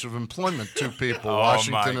next place of employment, 2 people,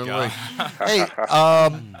 Washington and God. Lee. Hey,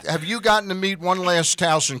 have you gotten to meet, one last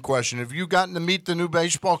Towson question, have you gotten to meet the new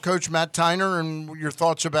baseball coach, Matt Tyner, and your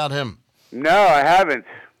thoughts about him? No, I haven't.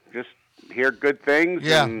 Just hear good things.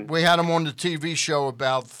 Yeah, we had him on the TV show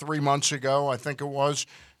about 3 months ago, I think it was.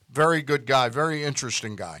 Very good guy, very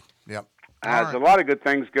interesting guy. Yep. There's a lot of good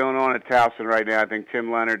things going on at Towson right now. I think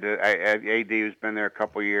Tim Leonard, AD, who's been there a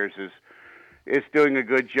couple of years, is doing a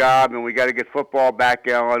good job, and we got to get football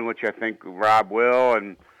back on, which I think Rob will.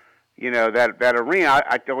 And that arena,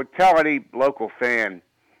 I would tell any local fan,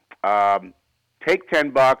 take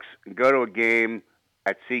 $10 and go to a game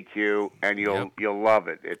at CQ, and you'll love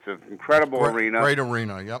it. It's an incredible arena. Great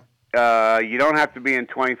arena. Yep. You don't have to be in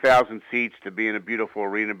 20,000 seats to be in a beautiful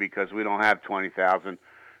arena, because we don't have 20,000.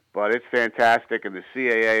 But it's fantastic, and the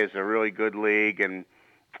CAA is a really good league. And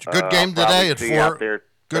it's a good game today at 4.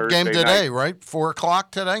 Good game today, night. Right? 4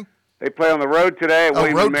 o'clock today. They play on the road today at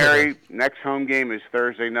William & Mary. Today. Next home game is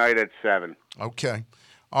Thursday night at 7. Okay.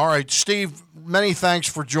 All right, Steve, many thanks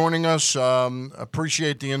for joining us.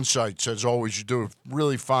 Appreciate the insights. As always, you do a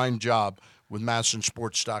really fine job with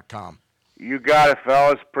MASNsports.com. You got it,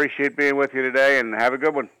 fellas. Appreciate being with you today, and have a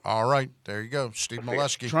good one. All right. There you go. Steve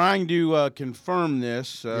Molesky. Trying to confirm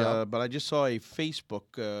this, but I just saw a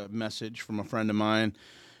Facebook message from a friend of mine.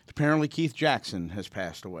 Apparently Keith Jackson has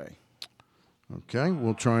passed away. Okay,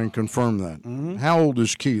 we'll try and confirm that. Mm-hmm. How old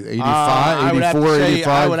is Keith? 85, 84, 85?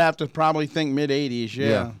 I would have to probably think mid-80s,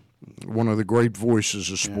 yeah. One of the great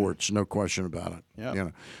voices of sports, no question about it. Yep. You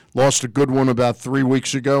know, lost a good one about 3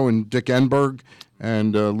 weeks ago in Dick Enberg,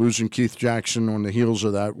 and losing Keith Jackson on the heels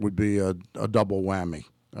of that would be a double whammy.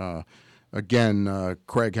 Again,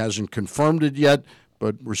 Craig hasn't confirmed it yet,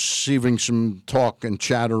 but receiving some talk and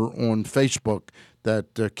chatter on Facebook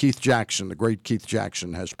that Keith Jackson, the great Keith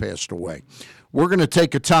Jackson, has passed away. We're going to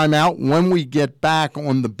take a timeout. When we get back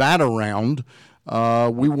on the Bat-A-Round,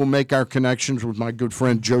 we will make our connections with my good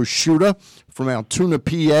friend Joe Sciuta from Altoona,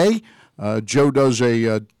 PA. Joe does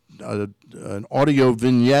an audio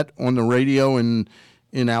vignette on the radio in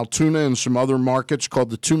Altoona and some other markets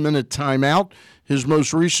called the 2-Minute Timeout.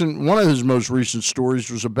 One of his most recent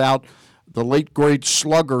stories was about the late great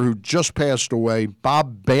slugger who just passed away,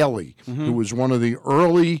 Bob Bailey, who was one of the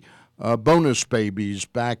early bonus babies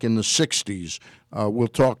back in the 60s. We'll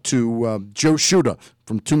talk to Joe Sciuta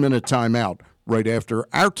from 2-Minute Timeout right after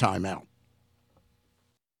our timeout.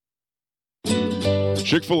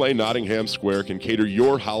 Chick-fil-A Nottingham Square can cater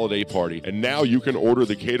your holiday party, and now you can order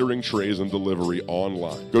the catering trays and delivery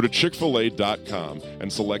online. Go to chickfil-a.com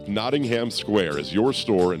and select Nottingham Square as your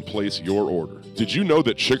store and place your order. Did you know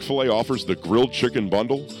that Chick-fil-A offers the Grilled Chicken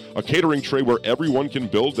Bundle, a catering tray where everyone can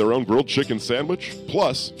build their own grilled chicken sandwich?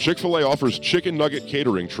 Plus, Chick-fil-A offers chicken nugget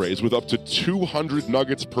catering trays with up to 200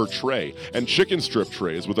 nuggets per tray and chicken strip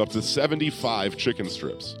trays with up to 75 chicken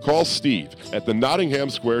strips. Call Steve at the Nottingham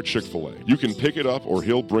Square Chick-fil-A. You can pick it up or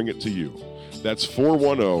he'll bring it to you. That's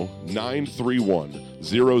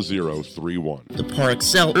 410-931-0031. The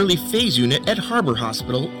Parexel Early Phase Unit at Harbor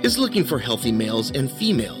Hospital is looking for healthy males and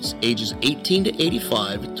females ages 18 to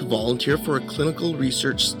 85 to volunteer for a clinical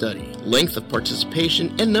research study. Length of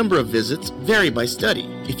participation and number of visits vary by study.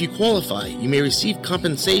 If you qualify, you may receive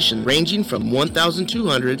compensation ranging from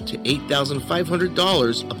 $1,200 to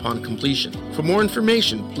 $8,500 upon completion. For more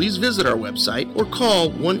information, please visit our website or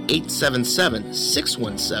call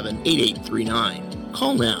 1-877-617-8839.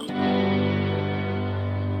 Call now.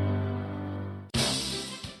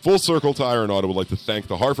 Full Circle Tire and Auto would like to thank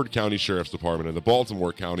the Harford County Sheriff's Department and the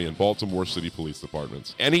Baltimore County and Baltimore City Police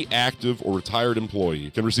Departments. Any active or retired employee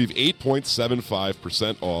can receive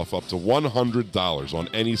 8.75% off up to $100 on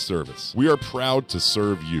any service. We are proud to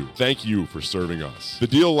serve you. Thank you for serving us. The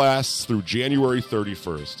deal lasts through January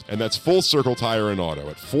 31st, and that's Full Circle Tire and Auto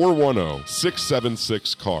at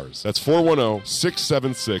 410-676-CARS. That's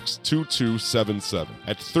 410-676-2277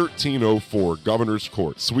 at 1304 Governor's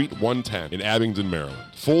Court, Suite 110 in Abingdon, Maryland.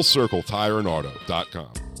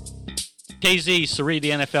 FullCircleTireAndAuto.com. KZ, Sari,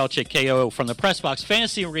 the NFL chick, KO from the PressBox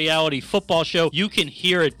Fantasy and Reality Football Show. You can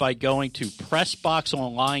hear it by going to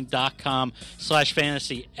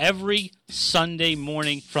PressBoxOnline.com/fantasy every Sunday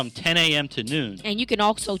morning from 10 a.m. to noon. And you can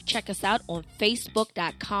also check us out on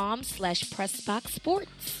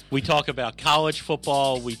Facebook.com/PressBoxSports. We talk about college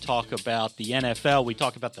football. We talk about the NFL. We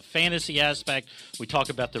talk about the fantasy aspect. We talk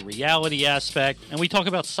about the reality aspect. And we talk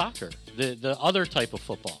about soccer, the other type of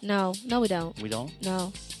football. No, we don't. We don't?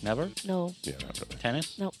 No. Never? No. Yeah, not really.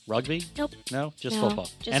 Tennis? Nope. Rugby? Nope. No, just No, football.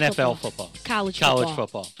 just NFL football. College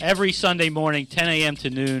football. Every Sunday morning, 10 a.m. to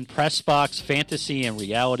noon, PressBox Fantasy and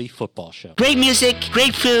Reality Football Show. Great music,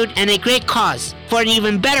 great food, and a great cause. For an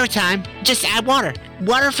even better time, just add water.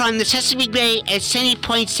 Water from the Chesapeake Bay at Sandy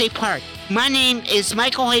Point State Park. My name is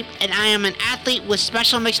Michael Hoyt, and I am an athlete with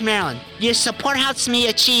Special Mix Maryland. Your support helps me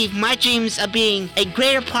achieve my dreams of being a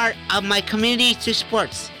greater part of my community through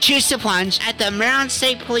sports. Choose to plunge at the Maryland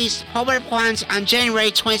State Police Hobart Plunge on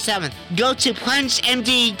January 27th. Go to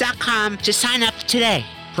plungemd.com to sign up today.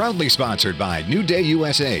 Proudly sponsored by New Day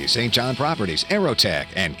USA, St. John Properties, Aerotech,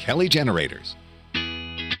 and Kelly Generators.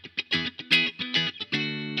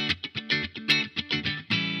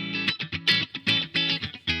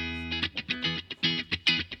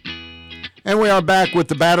 And we are back with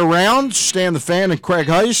the Bat-A-Round. Stan the Fan and Craig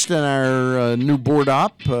Heist, and our new board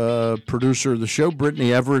op, producer of the show,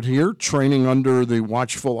 Brittany Everett here, training under the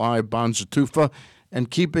watchful eye of Bonzatufa and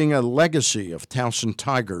keeping a legacy of Towson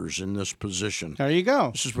Tigers in this position. There you go.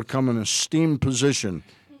 This has become an esteemed position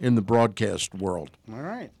in the broadcast world. All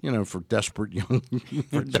right. You know, for desperate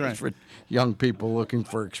young people looking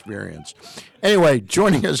for experience. Anyway,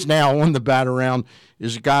 joining us now on the Bat-A-Round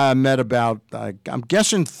is a guy I met about, I'm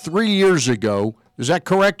guessing 3 years ago. Is that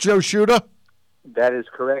correct, Joe Sciuta? That is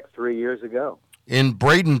correct, 3 years ago. In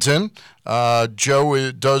Bradenton.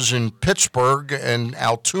 Joe does in Pittsburgh and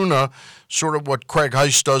Altoona, sort of what Craig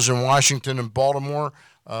Heist does in Washington and Baltimore.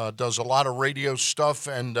 Does a lot of radio stuff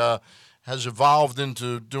and has evolved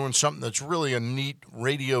into doing something that's really a neat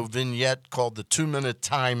radio vignette called the 2-Minute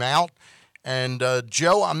Timeout. And,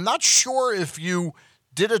 Joe, I'm not sure if you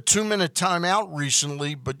did a 2-minute timeout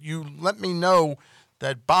recently, but you let me know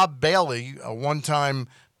that Bob Bailey, a one-time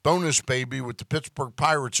bonus baby with the Pittsburgh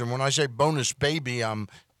Pirates, and when I say bonus baby, I'm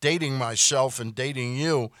dating myself and dating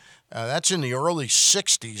you. That's in the early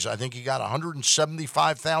 60s. I think he got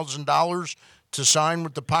 $175,000 to sign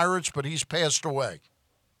with the Pirates, but he's passed away.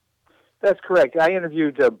 That's correct. I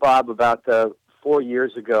interviewed Bob about 4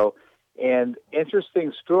 years ago, and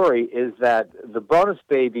interesting story is that the bonus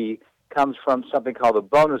baby comes from something called the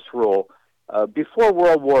bonus rule. Before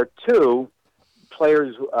World War II,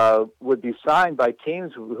 players would be signed by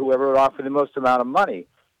teams, whoever would offer the most amount of money.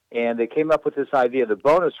 And they came up with this idea, the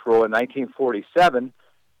bonus rule, in 1947,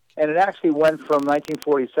 and it actually went from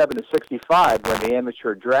 1947 to 65 when the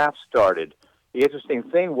amateur draft started. The interesting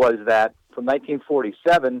thing was that from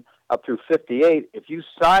 1947 up through 58, if you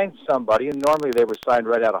signed somebody, and normally they were signed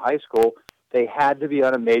right out of high school, they had to be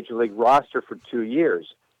on a major league roster for 2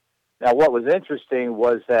 years. Now, what was interesting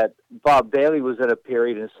was that Bob Bailey was in a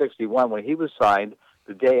period in 61 when he was signed,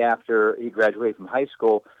 the day after he graduated from high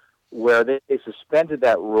school, where they suspended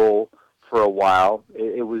that rule for a while.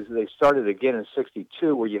 They started again in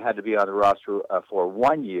 62, where you had to be on the roster for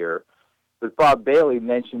 1 year. But Bob Bailey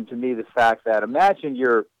mentioned to me the fact that imagine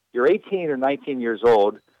you're 18 or 19 years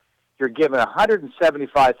old, you're given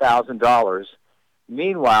 $175,000.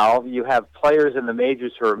 Meanwhile, you have players in the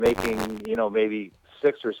majors who are making, maybe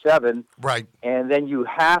 6 or 7, right? And then you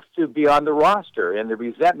have to be on the roster, and the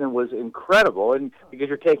resentment was incredible, and because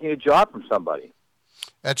you're taking a job from somebody.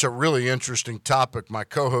 That's a really interesting topic. My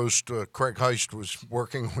co-host, Craig Heist, was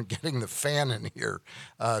working on getting the fan in here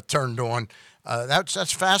turned on.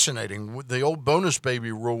 That's fascinating. With the old bonus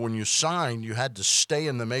baby rule, when you signed, you had to stay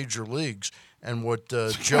in the major leagues. And what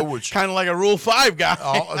Joe was... kind of like a Rule 5 guy.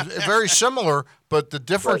 Very similar, but the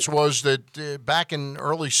difference was that back in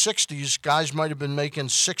early 60s, guys might have been making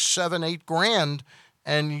 $6, $7, $8 grand,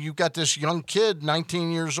 and you got this young kid,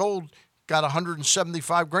 19 years old, got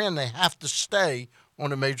 $175,000. They have to stay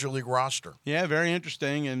on a major league roster. Yeah, very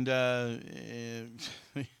interesting. And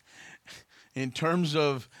in terms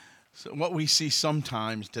of what we see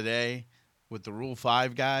sometimes today with the Rule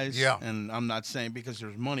 5 guys, and I'm not saying because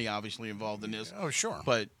there's money obviously involved in this. Oh, sure.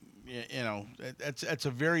 But that's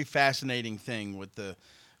a very fascinating thing with the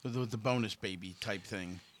bonus baby type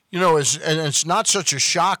thing. And it's not such a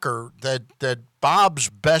shocker that Bob's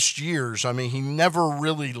best years, I mean, he never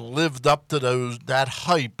really lived up to that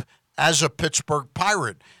hype as a Pittsburgh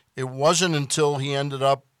Pirate. It wasn't until he ended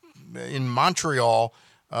up in Montreal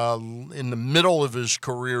in the middle of his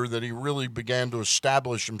career that he really began to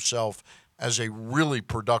establish himself as a really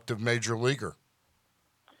productive major leaguer.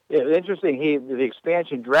 Yeah, interesting. The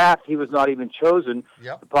expansion draft, he was not even chosen.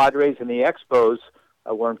 Yep. The Padres and the Expos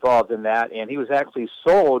were involved in that, and he was actually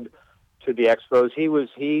sold to the Expos.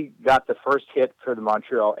 He got the first hit for the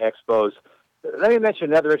Montreal Expos. Let me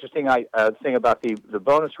mention another interesting thing about the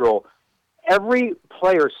bonus rule. Every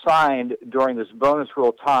player signed during this bonus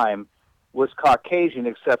rule time was Caucasian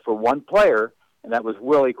except for one player, and that was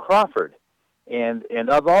Willie Crawford. And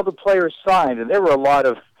of all the players signed, and there were a lot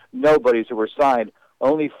of nobodies who were signed,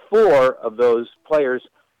 only 4 of those players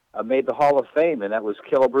made the Hall of Fame, and that was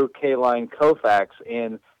Killebrew, Kaline, Koufax,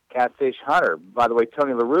 and Catfish Hunter. By the way,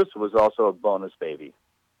 Tony La Russa was also a bonus baby.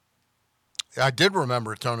 I did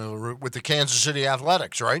remember Tony La Russa with the Kansas City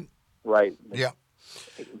Athletics, right? Right. Yeah.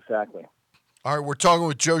 Exactly. All right, we're talking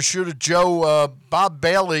with Joe Sciutto. Joe, Bob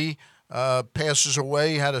Bailey passes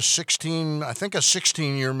away, had a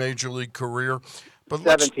 16-year major league career.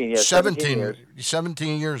 But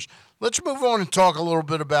 17 years. Let's move on and talk a little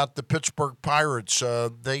bit about the Pittsburgh Pirates.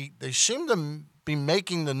 They seem to be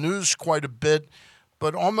making the news quite a bit,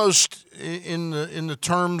 but almost in the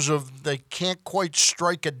terms of they can't quite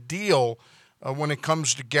strike a deal when it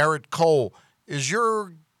comes to Garrett Cole. Is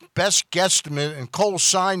your best guesstimate, and Cole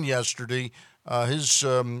signed yesterday, his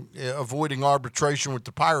avoiding arbitration with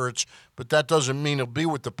the Pirates, but that doesn't mean he'll be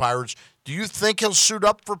with the Pirates. Do you think he'll suit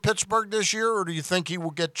up for Pittsburgh this year, or do you think he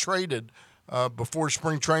will get traded before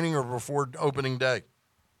spring training or before opening day?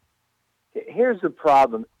 Here's the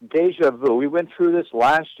problem. Deja vu. We went through this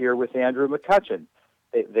last year with Andrew McCutchen.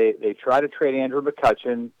 They try to trade Andrew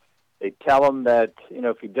McCutchen. They tell him that,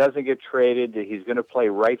 if he doesn't get traded, that he's going to play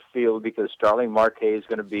right field because Starling Marte is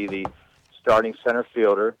going to be the starting center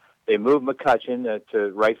fielder. They move McCutchen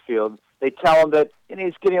to right field. They tell him that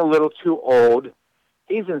he's getting a little too old.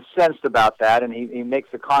 He's incensed about that, and he makes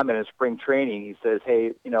a comment in spring training. He says,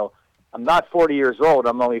 hey, I'm not 40 years old.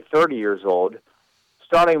 I'm only 30 years old.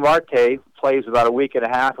 Starling Marte plays about a week and a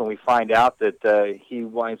half, and we find out that he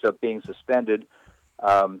winds up being suspended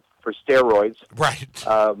for steroids. Right.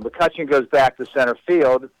 McCutchen goes back to center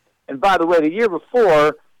field. And by the way, the year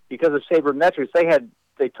before, because of sabermetrics,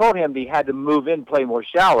 they told him he had to move in, play more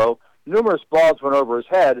shallow. Numerous balls went over his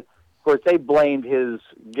head. Of course, they blamed his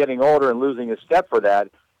getting older and losing his step for that.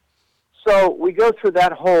 So we go through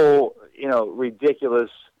that whole, ridiculous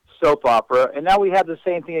soap opera, and now we have the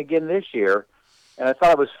same thing again this year. And I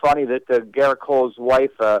thought it was funny that Garrett Cole's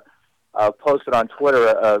wife posted on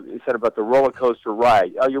Twitter, he said about the roller coaster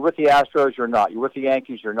ride. Oh, you're with the Astros, you're not. You're with the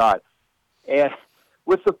Yankees, you're not. And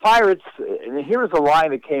with the Pirates, and here's a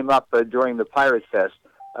line that came up during the Pirate Fest.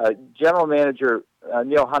 General Manager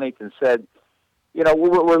Neil Huntington said,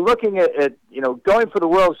 we're looking at going for the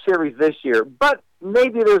World Series this year, but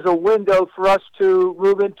maybe there's a window for us to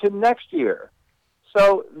move into next year.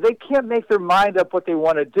 So they can't make their mind up what they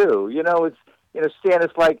want to do. Stan,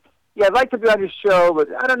 it's like, yeah, I'd like to be on your show, but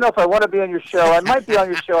I don't know if I want to be on your show. I might be on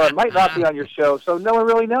your show. I might not be on your show. So no one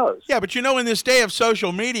really knows. Yeah, but in this day of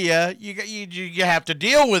social media, you have to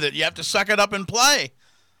deal with it. You have to suck it up and play.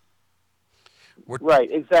 Right,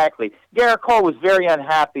 exactly. Garrett Cole was very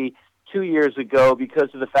unhappy 2 years ago because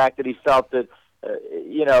of the fact that he felt that,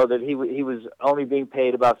 that he was only being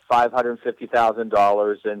paid about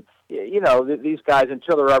 $550,000, and these guys,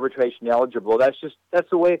 until they're arbitration eligible, that's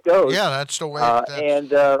the way it goes. Yeah, that's the way.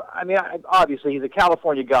 Obviously he's a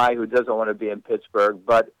California guy who doesn't want to be in Pittsburgh,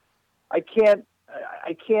 but I can't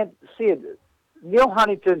see it. Neil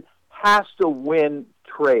Huntington has to win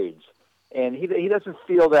trades, and he doesn't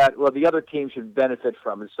feel that the other team should benefit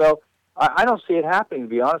from it. So I don't see it happening, to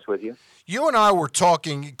be honest with you. You and I were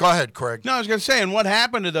talking. Go ahead, Craig. No, I was going to say, and what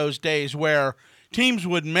happened to those days where teams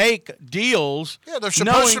would make deals? Yeah, they're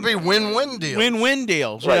supposed to be win-win deals. Win-win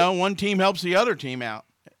deals. Right. One team helps the other team out.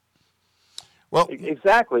 Well,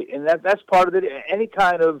 exactly, and that's part of it. Any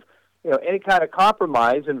kind of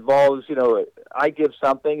compromise involves, I give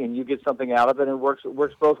something and you get something out of it, and it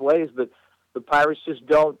works both ways. But the Pirates just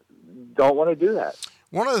don't want to do that.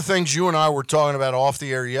 One of the things you and I were talking about off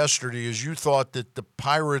the air yesterday is you thought that the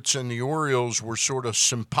Pirates and the Orioles were sort of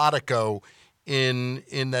simpatico in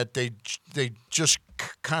that they just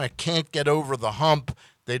kind of can't get over the hump.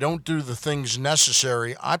 They don't do the things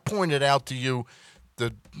necessary. I pointed out to you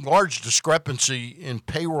the large discrepancy in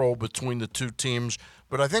payroll between the two teams,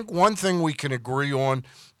 but I think one thing we can agree on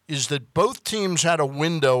is that both teams had a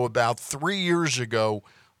window about 3 years ago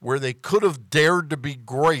where they could have dared to be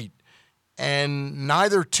great, and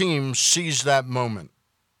neither team seized that moment.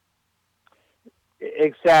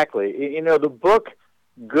 Exactly. The book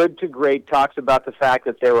Good to Great talks about the fact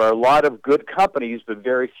that there are a lot of good companies, but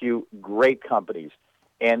very few great companies.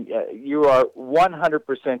 And you are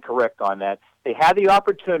 100% correct on that. They had the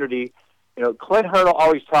opportunity. Clint Hurdle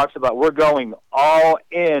always talks about we're going all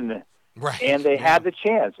in. Right. And they had the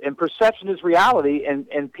chance. And perception is reality.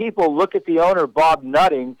 And people look at the owner, Bob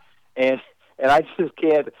Nutting, and I just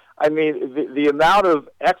can't. I mean, the amount of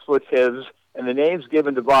expletives and the names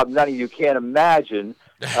given to Bob Nutting, you can't imagine,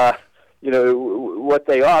 what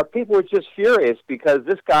they are. People are just furious because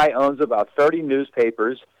this guy owns about 30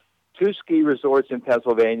 newspapers, 2 ski resorts in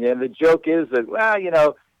Pennsylvania, and the joke is that,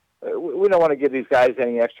 we don't want to give these guys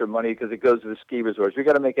any extra money because it goes to the ski resorts. We've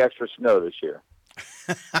got to make extra snow this year.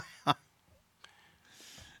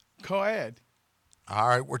 Go ahead. All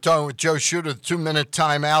right, we're talking with Joe Sciutto, 2-minute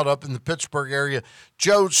timeout up in the Pittsburgh area.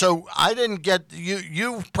 Joe, so I didn't get you.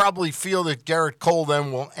 You probably feel that Garrett Cole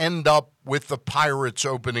then will end up with the Pirates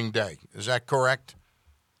opening day. Is that correct?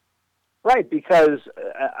 Right, because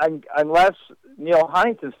unless Neil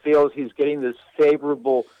Huntington feels he's getting this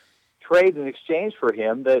favorable trade in exchange for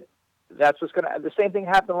him, that's what's going to. The same thing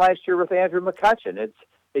happened last year with Andrew McCutchen.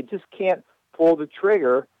 They just can't pull the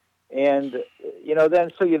trigger. And,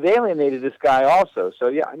 then so you've alienated this guy also. So,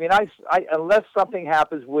 yeah, I mean, I unless something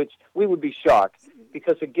happens, which we would be shocked,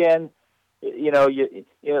 because, again,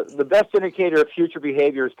 the best indicator of future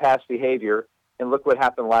behavior is past behavior. And look what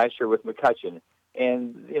happened last year with McCutchen.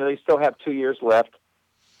 And, they still have 2 years left.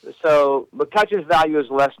 So McCutchen's value is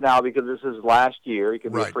less now because this is last year. He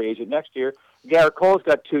could be a free agent next year. Garrett Cole's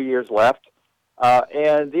got 2 years left.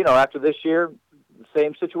 And, after this year,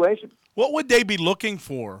 same situation. What would they be looking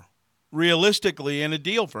for, realistically, in a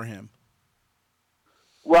deal for him?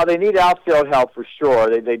 Well, they need outfield help for sure.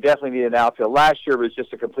 They definitely need an outfield. Last year was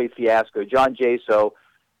just a complete fiasco. John Jaso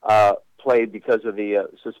played because of the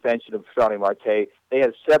suspension of Starling Marte. They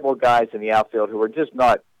had several guys in the outfield who were just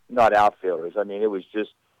not outfielders. I mean, it was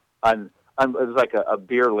just it was like a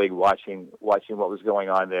beer league watching what was going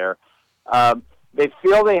on there. They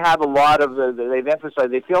feel they have a lot of they've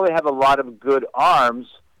emphasized. They feel they have a lot of good arms.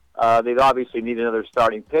 They'd obviously need another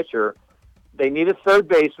starting pitcher, They need a third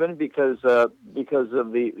baseman because of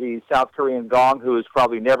the South Korean Gong, who is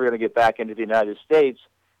probably never going to get back into the United States.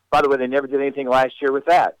 By the way, they never did anything last year with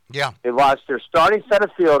that. Yeah. They lost their starting center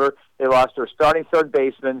fielder. They lost their starting third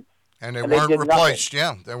baseman. And they weren't replaced.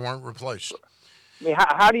 Yeah, they weren't replaced. I mean,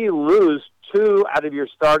 how do you lose 2 out of your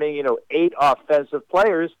starting, 8 offensive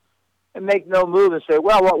players and make no move and say,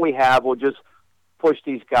 well, what we have, we'll just push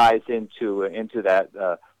these guys into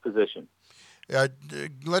that position?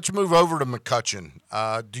 Let's move over to McCutchen.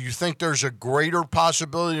 Do you think there's a greater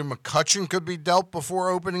possibility McCutchen could be dealt before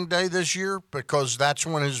opening day this year because that's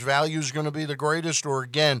when his value is going to be the greatest? Or,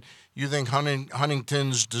 again, you think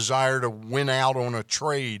Huntington's desire to win out on a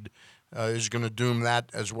trade is going to doom that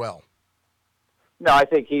as well? No, I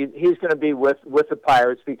think he's going to be with the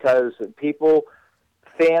Pirates because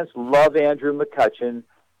fans love Andrew McCutchen.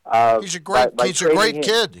 He's a great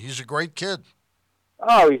kid. He's a great kid.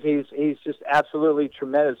 Oh, he's just absolutely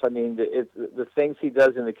tremendous. I mean, the things he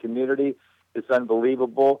does in the community is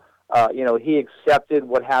unbelievable. He accepted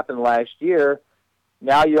what happened last year.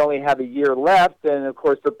 Now you only have a year left, and of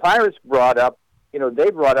course the Pirates brought up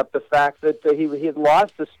the fact that he had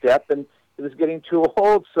lost a step and he was getting too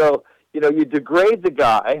old. So you degrade the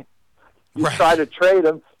guy, you try to trade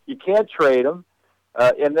him, you can't trade him,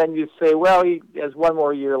 and then you say, well, he has one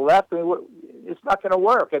more year left. I mean, it's not going to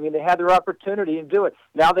work. I mean, they had their opportunity and do it.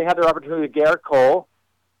 Now they have their opportunity with Garrett Cole.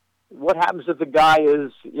 What happens if the guy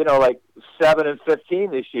is, like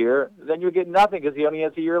 7-15 this year? Then you get nothing because he only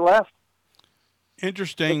has a year left.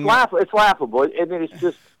 Interesting. It's laughable. I mean, it's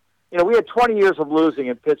just, we had 20 years of losing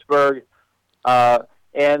in Pittsburgh,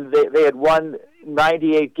 and they had won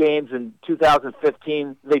 98 games in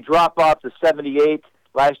 2015. They drop off to 78.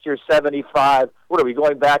 Last year, 75. What are we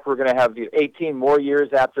going back? We're going to have 18 more years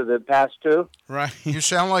after the past 2. Right. You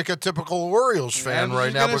sound like a typical Orioles fan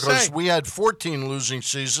right now because we had 14 losing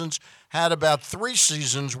seasons, had about 3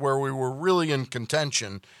 seasons where we were really in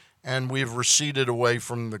contention, and we've receded away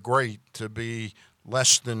from the great to be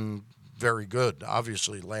less than very good.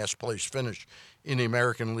 Obviously, last place finish in the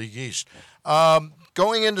American League East.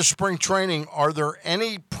 Going into spring training, are there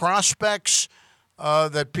any prospects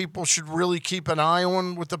that people should really keep an eye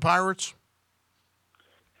on with the Pirates?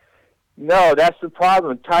 No, that's the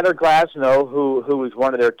problem. Tyler Glasnow, who was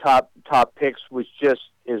one of their top picks,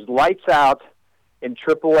 is lights out in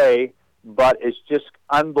AAA, but it's just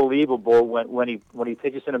unbelievable when he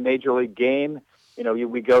pitches in a major league game.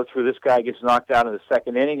 We go through, this guy gets knocked out in the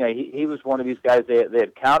second inning. He was one of these guys they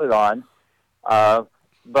had counted on.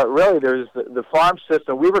 But really, there's the farm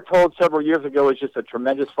system. We were told several years ago it's just a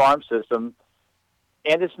tremendous farm system.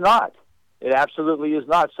 And it's not. It absolutely is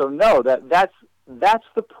not. So no, that's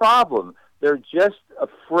the problem. They're just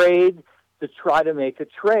afraid to try to make a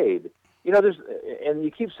trade. And you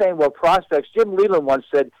keep saying, well, prospects. Jim Leland once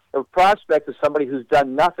said a prospect is somebody who's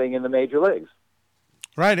done nothing in the major leagues.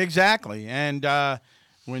 Right, exactly. And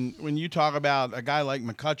when you talk about a guy like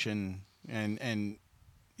McCutchen, and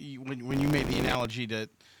when you made the analogy that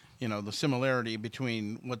the similarity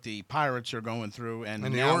between what the Pirates are going through and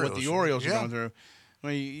now what the Orioles are going through. I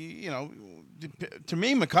mean, to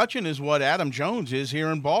me, McCutchen is what Adam Jones is here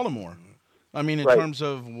in Baltimore. I mean, in terms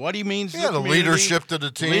of what he means to the community. Leadership to the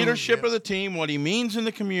team. Leadership of the team, what he means in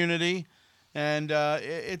the community. And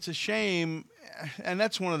it's a shame, and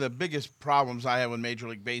that's one of the biggest problems I have with Major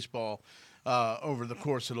League Baseball over the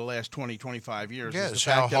course of the last 20, 25 years. Yes,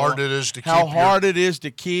 how hard it is to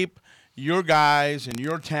keep your guys and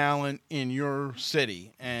your talent in your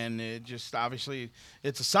city. And it just, obviously,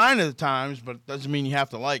 it's a sign of the times, but it doesn't mean you have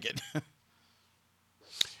to like it.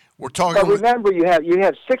 We're talking. But remember, you have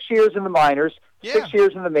 6 years in the minors, 6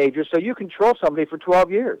 years in the majors, so you control somebody for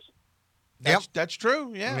 12 years. That's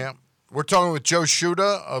true, yeah. We're talking with Joe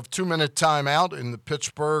Sciuta of 2 Minute Timeout in the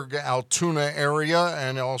Pittsburgh, Altoona area,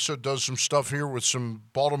 and also does some stuff here with some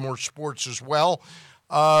Baltimore sports as well.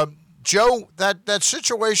 Joe, that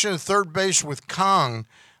situation at third base with Kong,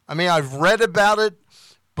 I mean, I've read about it,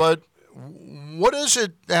 but what is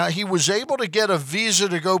it? He was able to get a visa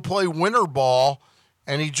to go play winter ball,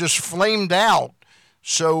 and he just flamed out.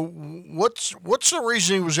 So what's the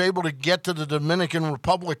reason he was able to get to the Dominican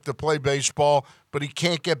Republic to play baseball, but he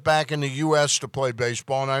can't get back in the U.S. to play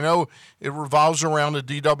baseball? And I know it revolves around the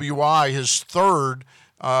DWI, his third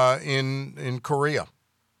in Korea.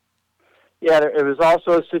 Yeah, it was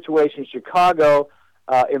also a situation in Chicago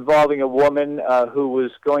involving a woman who was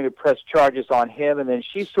going to press charges on him, and then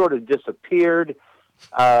she sort of disappeared,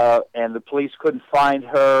 and the police couldn't find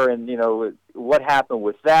her, and, what happened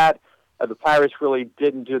with that? The Pirates really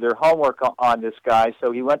didn't do their homework on this guy,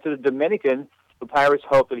 so he went to the Dominican. The Pirates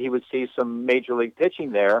hoped that he would see some major league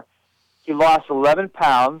pitching there. He lost 11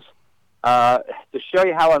 pounds, to show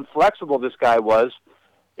you how inflexible this guy was,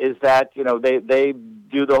 is that, they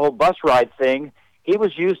do the whole bus ride thing. He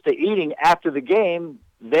was used to eating after the game.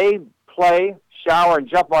 They play, shower, and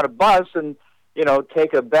jump on a bus and,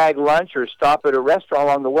 take a bag lunch or stop at a restaurant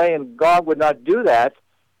along the way, and Gog would not do that.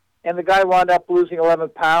 And the guy wound up losing 11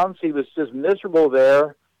 pounds. He was just miserable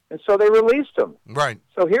there, and so they released him. Right.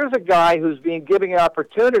 So here's a guy who's being given an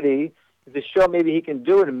opportunity to show maybe he can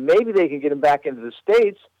do it, and maybe they can get him back into the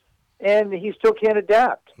States, and he still can't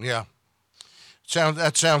adapt. Yeah.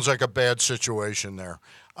 That sounds like a bad situation there.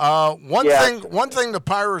 One thing the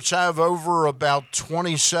Pirates have over about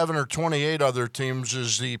 27 or 28 other teams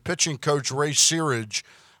is the pitching coach Ray Searage,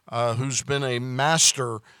 who's been a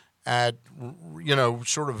master at,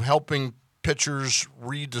 sort of helping pitchers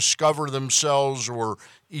rediscover themselves or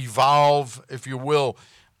evolve, if you will.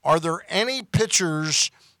 Are there any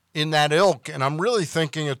pitchers in that ilk, and I'm really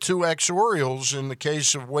thinking of two ex-Orioles in the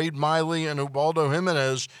case of Wade Miley and Ubaldo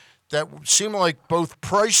Jimenez, that seem like both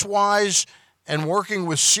price-wise and working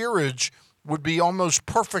with Searage would be almost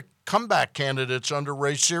perfect comeback candidates under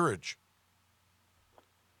Ray Searage?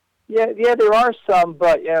 Yeah, there are some,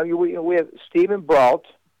 but we have Stephen Brault,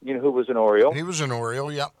 who was an Oriole. He was an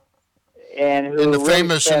Oriole, yep. And who in the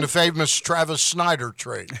really famous Travis Snyder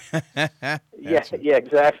trade. yeah,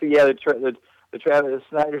 exactly. Yeah, the Travis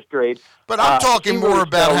Snyder trade. But I'm talking more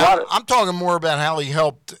about how he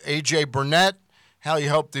helped A.J. Burnett, how he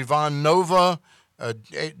helped Ivan Nova,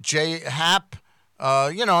 Jay Happ.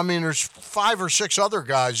 There's 5 or 6 other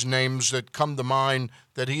guys' names that come to mind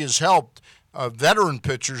that he has helped. Veteran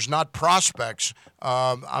pitchers, not prospects.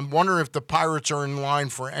 I'm wondering if the Pirates are in line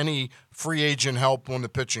for any free agent help on the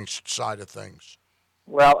pitching side of things.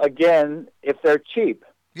 Well, again, if they're cheap.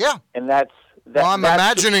 Yeah. And that's the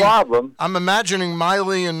problem. I'm imagining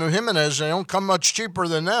Miley and Jimenez, they don't come much cheaper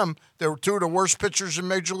than them. They were 2 of the worst pitchers in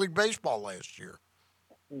Major League Baseball last year.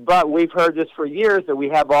 But we've heard this for years, that we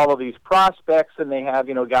have all of these prospects, and they have,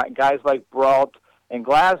 guys like Brault and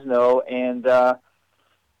Glasnow, and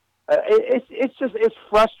it's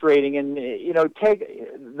frustrating. And, take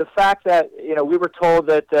the fact that, we were told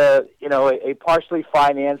that, a partially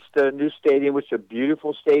financed new stadium, which is a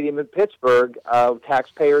beautiful stadium in Pittsburgh,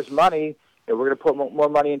 taxpayers' money, and we're going to put more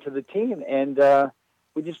money into the team. And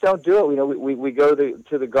we just don't do it. We go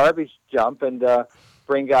to the garbage dump and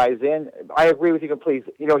bring guys in. I agree with you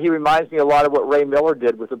completely. He reminds me a lot of what Ray Miller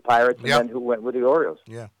did with the Pirates, and then who went with the Orioles.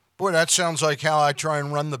 Yeah. Boy, that sounds like how I try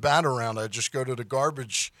and run the bat around. I just go to the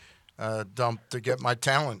garbage dump to get my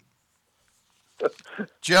talent.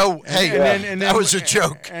 Joe, hey, that was a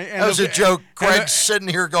joke. That was a joke. Craig's sitting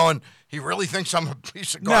here going, he really thinks I'm a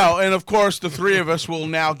piece of garbage. No, and of course the three of us will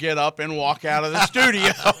now get up and walk out of the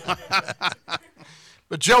studio.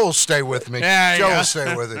 But Joe will stay with me. Joe will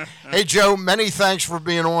stay with it. Hey, Joe, many thanks for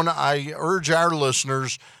being on. I urge our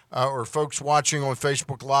listeners or folks watching on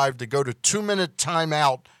Facebook Live to go to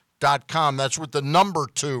 2minutetimeout.com. That's with the number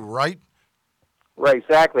 2, right? Right,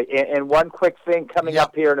 exactly. And one quick thing coming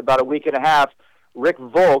up here in about a week and a half, Rick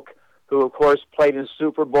Volk, who, of course, played in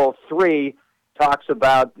Super Bowl III, talks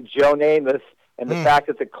about Joe Namath and the fact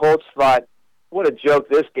that the Colts thought, what a joke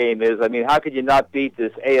this game is. I mean, how could you not beat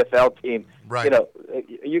this AFL team? Right. Are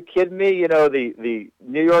you kidding me? The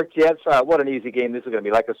New York Jets, what an easy game this is going to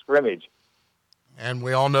be, like a scrimmage. And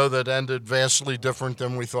we all know that ended vastly different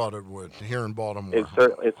than we thought it would here in Baltimore. It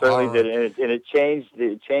certainly did, and it changed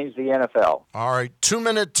the NFL. All right,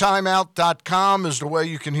 2minutetimeout.com is the way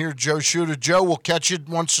you can hear Joe Sciutto. Joe, we'll catch you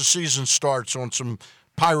once the season starts on some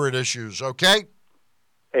Pirate issues, okay?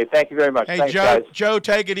 Hey, thank you very much. Hey, Thanks, Joe, guys. Joe,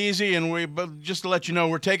 take it easy, and but just to let you know,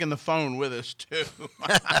 we're taking the phone with us too.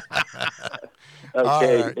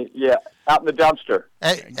 Okay, right. Yeah, out in the dumpster.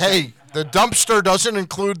 Hey, the dumpster doesn't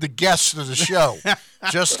include the guests of the show,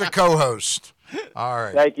 just the co-host. All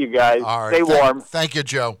right. Thank you, guys. All right. Stay warm. Thank you,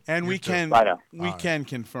 Joe. And You we too. can Bye now. can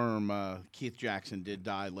confirm Keith Jackson did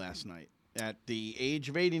die last night at the age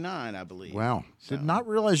of 89, I believe. Wow. Did not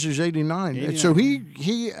realize he's 89. 89. So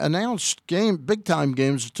he announced big-time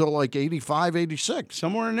games until like 85, 86.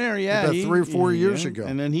 Somewhere in there, yeah. About 3 or 4 years ago.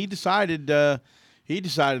 And then he decided to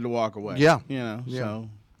walk away. Yeah. So.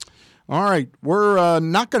 All right. We're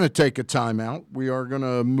not going to take a timeout. We are going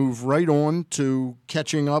to move right on to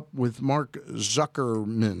catching up with Mark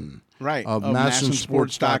Zuckerman. Right. Of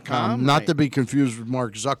MassonSports.com. Not to be confused with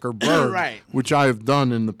Mark Zuckerberg, Right. which I have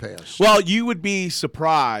done in the past. Well, you would be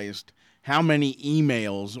surprised how many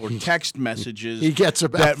emails or text messages he gets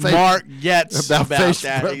about Mark gets about Facebook,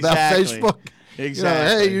 that. about Facebook.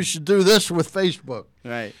 Exactly. Hey, you should do this with Facebook.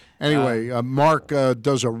 Right. Anyway, Mark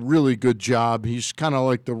does a really good job. He's kind of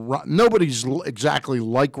like nobody's exactly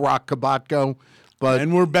like Rock Kabatko,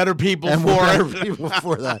 and we're better people and for we're it. better people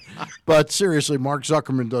for that. But seriously, Mark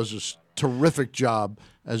Zuckerman does a terrific job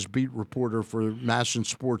as beat reporter for MASN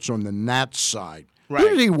Sports on the Nats side. Right. Who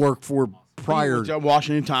did he work for prior? He was at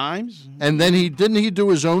Washington Times. And then didn't he do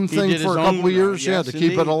his own thing for a couple of years? Yes, to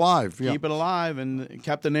keep it alive. Yeah. Keep it alive, and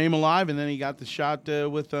kept the name alive, and then he got the shot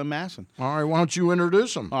with MASN. All right, why don't you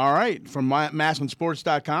introduce him? All right, from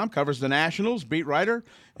MASNsports.com, covers the Nationals, beat writer,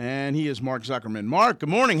 and he is Mark Zuckerman. Mark, good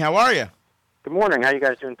morning. How are you? Good morning. How are you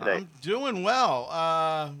guys doing today? I'm doing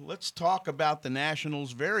well. Let's talk about the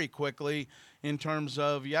Nationals very quickly in terms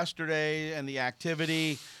of yesterday and the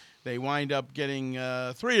activity. They wind up getting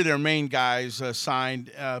three of their main guys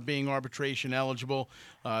signed, being arbitration eligible.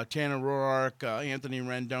 Tanner Roark, Anthony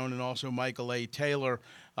Rendon, and also Michael A. Taylor.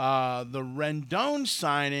 The Rendon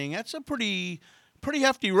signing, that's a pretty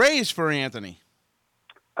hefty raise for Anthony.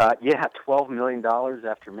 Yeah, $12 million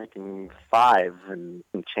after making $5 and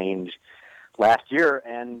change last year,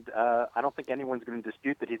 and I don't think anyone's going to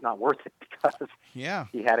dispute that he's not worth it because he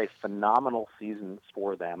had a phenomenal season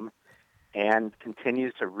for them and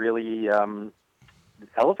continues to really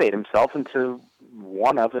elevate himself into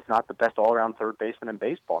one of, if not the best all-around third baseman in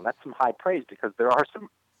baseball. And that's some high praise because there are some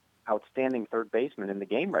outstanding third basemen in the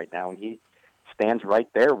game right now, and he stands right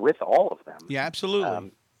there with all of them. Yeah,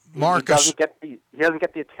 absolutely. Marcus, he doesn't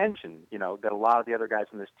get the attention, that a lot of the other guys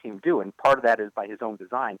on this team do, and part of that is by his own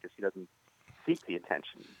design because he doesn't seek the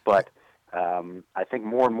attention. But I think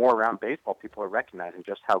more and more around baseball, people are recognizing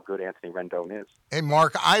just how good Anthony Rendon is. Hey,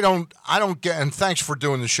 Mark, I don't get, and thanks for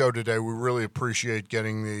doing the show today. We really appreciate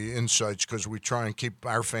getting the insights because we try and keep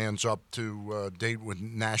our fans up to date with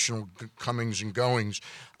national comings and goings.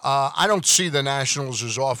 I don't see the Nationals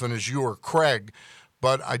as often as you or Craig,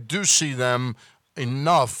 but I do see them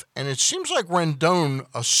enough, and it seems like Rendon,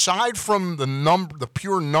 aside from the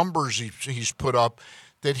pure numbers he's put up,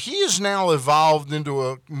 that he has now evolved into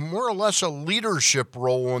a more or less a leadership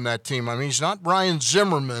role on that team. I mean, he's not Ryan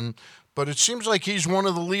Zimmerman, but it seems like he's one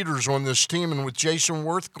of the leaders on this team, and with Jason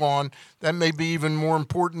Worth gone, that may be even more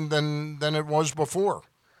important than it was before.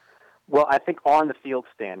 Well, I think on the field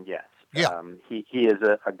stand, yes. Yeah. He is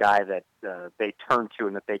a guy that they turn to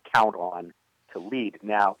and that they count on to lead.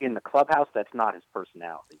 Now, in the clubhouse, that's not his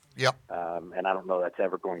personality. Yep. And I don't know that's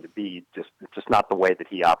ever going to be. It's just not the way that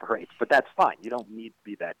he operates. But that's fine. You don't need to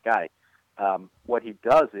be that guy. What he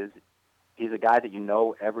does is he's a guy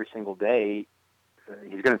that every single day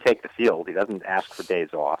he's going to take the field. He doesn't ask for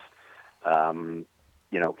days off.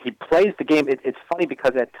 He plays the game. It's funny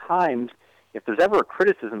because at times, if there's ever a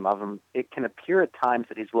criticism of him, it can appear at times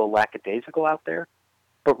that he's a little lackadaisical out there.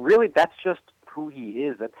 But really, that's just who he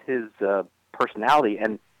is. That's his personality,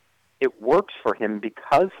 and it works for him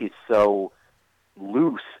because he's so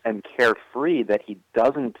loose and carefree that he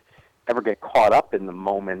doesn't ever get caught up in the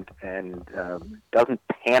moment and doesn't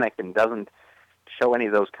panic and doesn't show any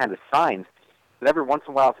of those kind of signs. But every once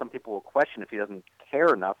in a while, some people will question if he doesn't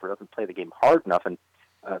care enough or doesn't play the game hard enough, and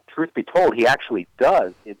truth be told, he actually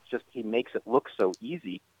does. It's just he makes it look so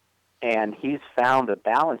easy, and he's found a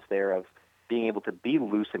balance there of being able to be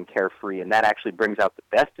loose and carefree, and that actually brings out the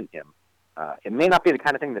best in him. It may not be the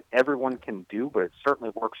kind of thing that everyone can do, but it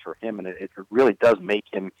certainly works for him, and it really does make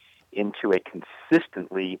him into a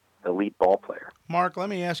consistently elite ball player. Mark, let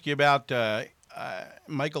me ask you about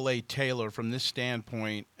Michael A. Taylor from this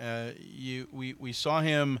standpoint. We saw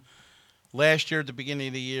him last year at the beginning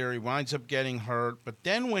of the year. He winds up getting hurt, but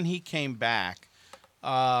then when he came back,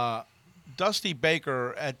 Dusty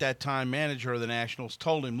Baker, at that time manager of the Nationals,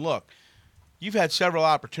 told him, look, you've had several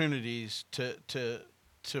opportunities to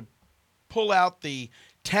pull out the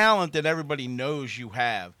talent that everybody knows you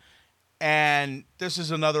have. And this is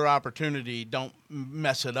another opportunity. Don't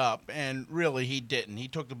mess it up. And really, he didn't. He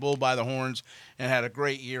took the bull by the horns and had a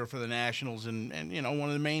great year for the Nationals. And one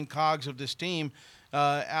of the main cogs of this team,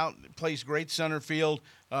 plays great center field,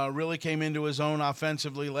 really came into his own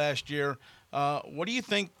offensively last year. What do you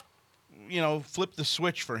think, flipped the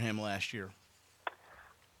switch for him last year?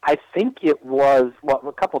 I think it was,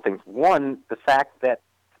 a couple of things. One, the fact that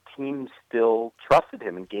team still trusted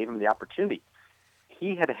him and gave him the opportunity.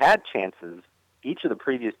 He had chances each of the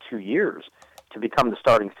previous 2 years to become the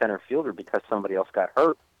starting center fielder because somebody else got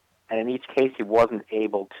hurt, and in each case he wasn't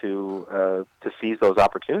able to seize those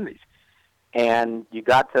opportunities. And you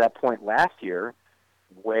got to that point last year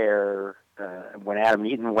where when Adam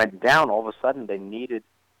Eaton went down, all of a sudden they needed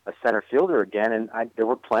a center fielder again, and there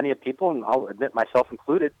were plenty of people, and I'll admit myself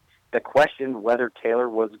included, that questioned whether Taylor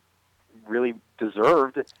was really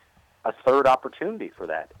deserved a third opportunity for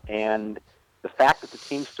that. And the fact that the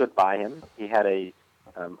team stood by him, he had a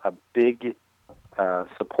big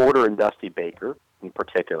supporter in Dusty Baker in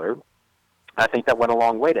particular, I think that went a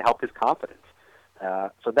long way to help his confidence.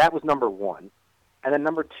 So that was number one. And then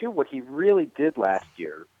number two, what he really did last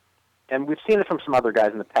year, and we've seen it from some other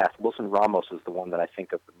guys in the past, Wilson Ramos is the one that I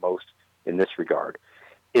think of the most in this regard,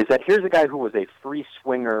 is that here's a guy who was a free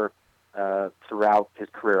swinger throughout his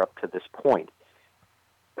career up to this point.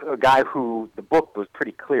 A guy who, the book was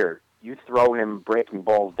pretty clear, you throw him breaking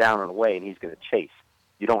balls down and away and he's going to chase.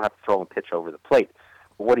 You don't have to throw him pitch over the plate.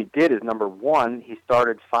 But what he did is, number one, he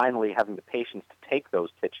started finally having the patience to take those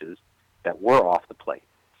pitches that were off the plate.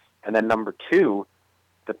 And then number two,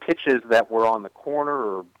 the pitches that were on the corner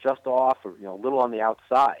or just off or a little on the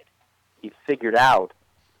outside, he figured out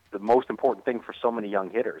the most important thing for so many young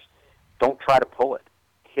hitters. Don't try to pull it.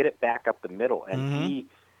 Hit it back up the middle. And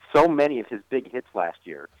so many of his big hits last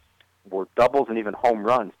year were doubles and even home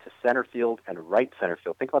runs to center field and right center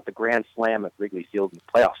field. Think about the grand slam at Wrigley Field in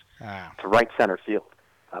the playoffs to right center field.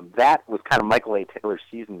 That was kind of Michael A. Taylor's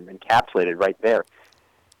season encapsulated right there.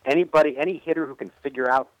 Any hitter who can figure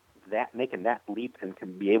out that, making that leap and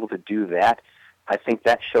can be able to do that, I think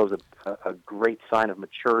that shows a great sign of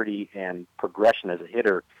maturity and progression as a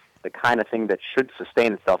hitter, the kind of thing that should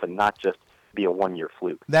sustain itself and not just be a one-year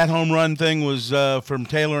fluke. That home run thing was from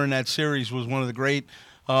Taylor in that series was one of the great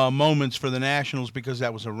moments for the Nationals because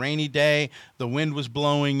that was a rainy day, the wind was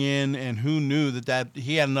blowing in, and who knew that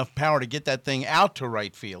he had enough power to get that thing out to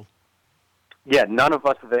right field. Yeah, none of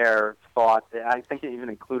us there thought, I think it even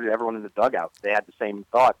included everyone in the dugout. They had the same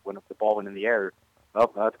thought when the ball went in the air.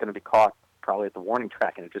 Oh, that's going to be caught probably at the warning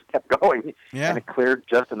track, and it just kept going. Yeah. And it cleared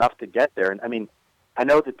just enough to get there. And I mean, I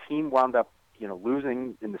know the team wound up,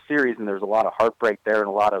 losing in the series, and there's a lot of heartbreak there and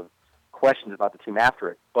a lot of questions about the team after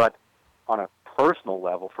it. But on a personal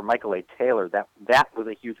level, for Michael A. Taylor, that was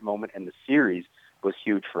a huge moment, and the series was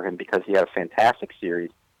huge for him because he had a fantastic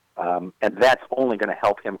series. And that's only going to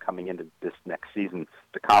help him coming into this next season,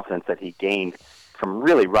 the confidence that he gained from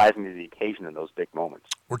really rising to the occasion in those big moments.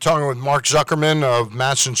 We're talking with Mark Zuckerman of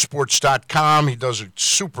MASNsports.com. He does a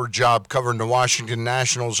super job covering the Washington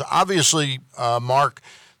Nationals. Obviously, Mark,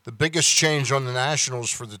 the biggest change on the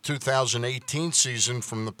Nationals for the 2018 season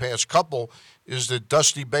from the past couple is that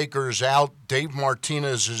Dusty Baker is out, Dave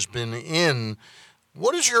Martinez has been in.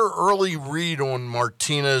 What is your early read on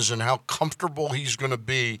Martinez and how comfortable he's going to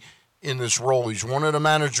be in this role? He's wanted a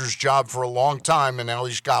manager's job for a long time, and now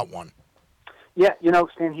he's got one. Yeah,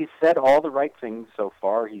 Stan, he's said all the right things so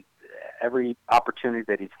far. Every opportunity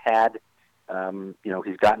that he's had,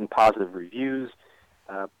 he's gotten positive reviews.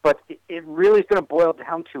 But it really is going to boil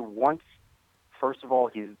down to once, first of all,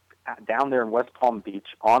 he's down there in West Palm Beach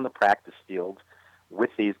on the practice field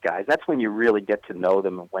with these guys. That's when you really get to know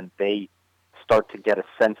them and when they start to get a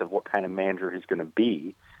sense of what kind of manager he's going to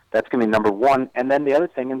be. That's going to be number one. And then the other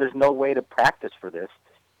thing, and there's no way to practice for this,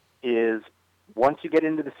 is once you get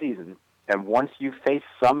into the season and once you face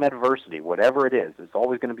some adversity, whatever it is, there's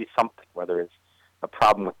always going to be something, whether it's a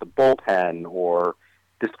problem with the bullpen or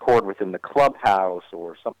discord within the clubhouse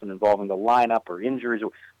or something involving the lineup or injuries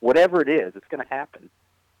or whatever it is, it's going to happen.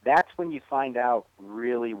 That's when you find out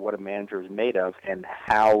really what a manager is made of and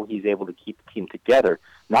how he's able to keep the team together,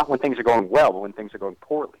 not when things are going well, but when things are going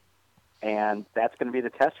poorly. And that's going to be the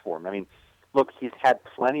test for him. I mean, look, he's had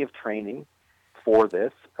plenty of training for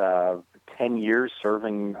this, 10 years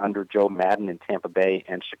serving under Joe Madden in Tampa Bay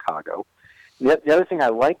and Chicago. The other thing I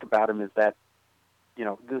like about him is that,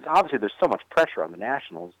 there's so much pressure on the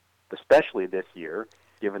Nationals, especially this year,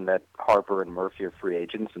 given that Harper and Murphy are free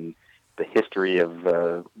agents and the history of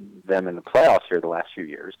them in the playoffs here the last few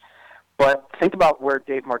years. But think about where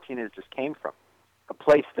Dave Martinez just came from, a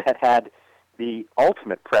place that had the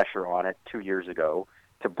ultimate pressure on it 2 years ago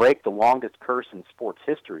to break the longest curse in sports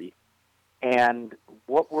history. And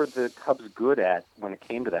what were the Cubs good at when it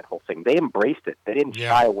came to that whole thing? They embraced it. They didn't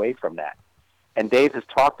shy away from that. And Dave has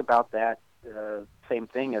talked about that same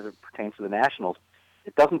thing as it pertains to the Nationals.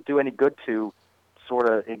 It doesn't do any good to sort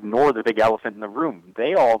of ignore the big elephant in the room.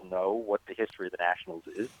 They all know what the history of the Nationals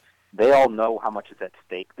is. They all know how much is at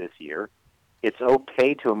stake this year. It's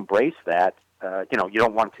okay to embrace that. You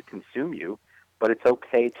don't want it to consume you, but it's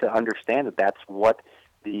okay to understand that that's what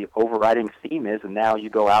the overriding theme is, and now you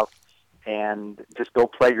go out and just go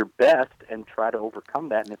play your best and try to overcome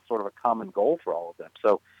that, and it's sort of a common goal for all of them.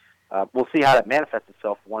 So we'll see how that manifests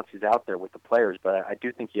itself once he's out there with the players, but I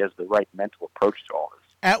do think he has the right mental approach to all this.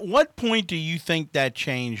 At what point do you think that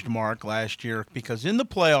changed, Mark, last year? Because in the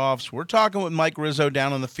playoffs, we're talking with Mike Rizzo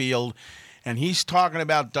down on the field, and he's talking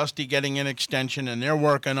about Dusty getting an extension, and they're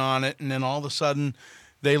working on it, and then all of a sudden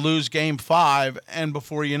they lose Game 5, and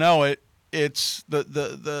before you know it, it's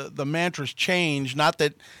the mantra's changed. Not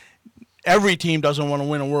that every team doesn't want to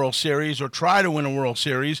win a World Series or try to win a World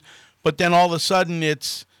Series, but then all of a sudden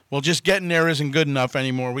it's, well, just getting there isn't good enough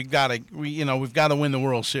anymore. We've got to win the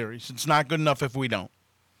World Series. It's not good enough if we don't.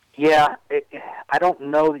 Yeah, I don't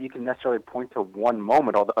know that you can necessarily point to one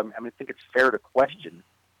moment, although I think it's fair to question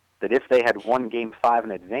that if they had won Game 5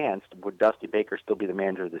 in advance, would Dusty Baker still be the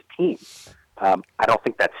manager of this team? I don't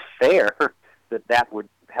think that's fair that would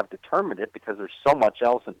have determined it, because there's so much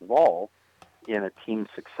else involved in a team's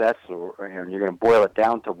success, or you're going to boil it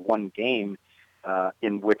down to one game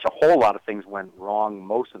in which a whole lot of things went wrong,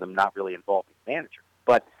 most of them not really involving the manager.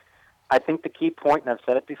 But I think the key point, and I've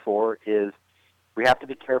said it before, is we have to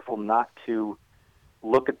be careful not to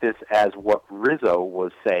look at this as what Rizzo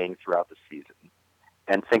was saying throughout the season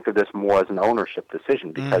and think of this more as an ownership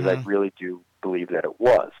decision, because I really do believe that it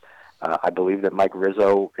was. I believe that Mike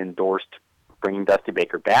Rizzo endorsed bringing Dusty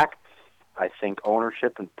Baker back. I think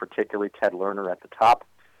ownership, and particularly Ted Lerner at the top,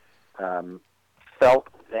 felt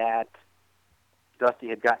that Dusty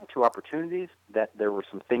had gotten 2 opportunities, that there were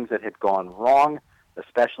some things that had gone wrong,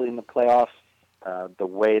 especially in the playoffs, the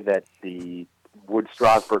way that the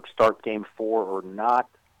Wood-Strasburg start Game 4 or not,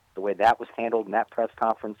 the way that was handled in that press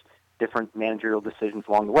conference, different managerial decisions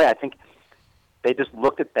along the way. I think they just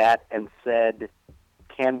looked at that and said,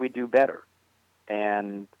 can we do better?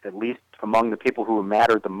 And at least among the people who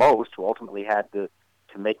mattered the most, who ultimately had to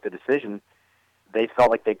make the decision, they felt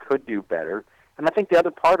like they could do better. And I think the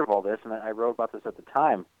other part of all this, and I wrote about this at the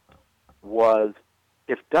time, was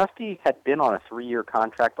if Dusty had been on a 3-year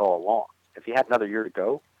contract all along, if he had another year to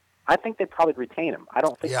go, I think they'd probably retain him. I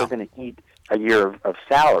don't think they're going to eat a year of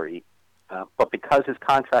salary, but because his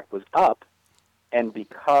contract was up, and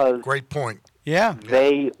because great point,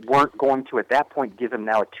 they weren't going to at that point give him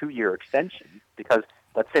now a 2-year extension, because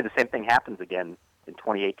let's say the same thing happens again in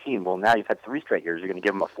 2018. Well, now you've had 3 straight years. You're going to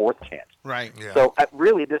give him a 4th chance. Right. Yeah. So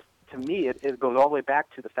really, this to me, it goes all the way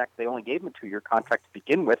back to the fact they only gave him a 2-year contract to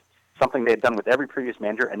begin with, something they had done with every previous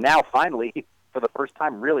manager, and now finally, for the first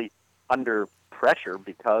time, really under pressure,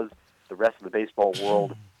 because the rest of the baseball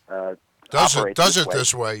world does it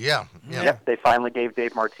this way. Yeah. Yep, they finally gave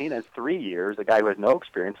Dave Martinez 3 years, a guy who has no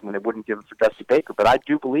experience, when they wouldn't give him for Dusty Baker. But I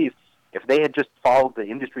do believe if they had just followed the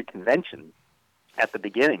industry convention at the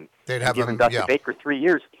beginning, they'd have given Dusty Baker 3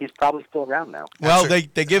 years, he's probably still around now. Well, they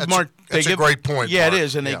give that's a great point. Yeah, Mark. it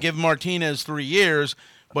is, and they give Martinez 3 years,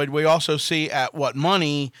 but we also see at what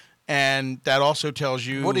money, and that also tells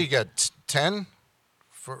you what do you get, 10,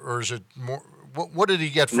 or is it more? What did he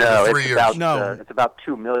get for the 3 years? It's about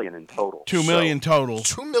 $2 million in total. $2 million total.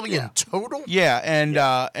 $2 million total? Yeah,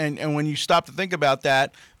 and when you stop to think about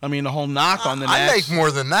that, I mean, the whole knock on the Nats. I make more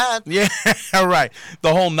than that. Yeah, right.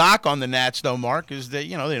 The whole knock on the Nats, though, Mark, is that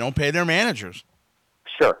they don't pay their managers.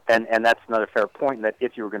 Sure, and that's another fair point. That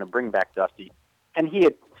if you were going to bring back Dusty, and he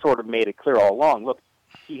had sort of made it clear all along. Look,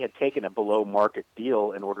 he had taken a below market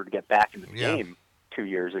deal in order to get back in the game 2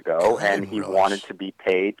 years ago, and he wanted to be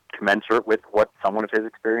paid commensurate with what someone of his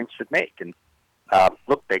experience should make. And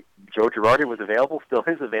look, Joe Girardi was available, still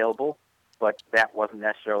is available, but that wasn't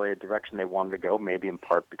necessarily a direction they wanted to go, maybe in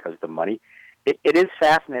part because of the money. It is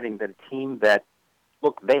fascinating that a team that,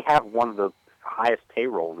 look, they have one of the highest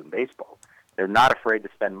payrolls in baseball. They're not afraid to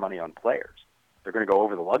spend money on players. They're going to go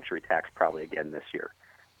over the luxury tax probably again this year.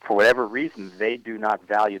 For whatever reason, they do not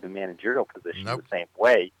value the managerial position the same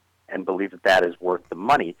way, and believe that is worth the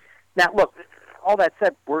money. Now, look, all that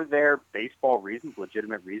said, were there baseball reasons,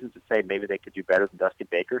 legitimate reasons to say maybe they could do better than Dusty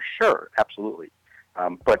Baker? Sure, absolutely.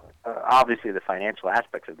 But obviously the financial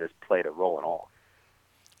aspects of this played a role in all.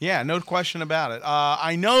 Yeah, no question about it.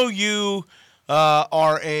 I know you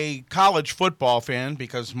are a college football fan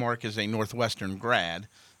because Mark is a Northwestern grad,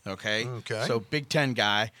 okay? So Big Ten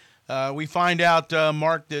guy. We find out,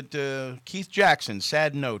 Mark, that Keith Jackson,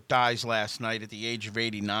 sad note, dies last night at the age of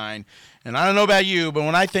 89. And I don't know about you, but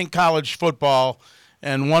when I think college football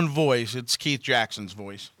and one voice, it's Keith Jackson's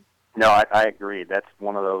voice. No, I agree. That's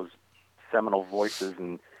one of those seminal voices,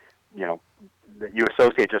 and that you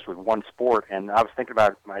associate just with one sport. And I was thinking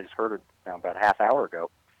about it, I just heard it about a half hour ago.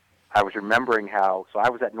 I was remembering so I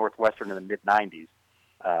was at Northwestern in the mid-'90s.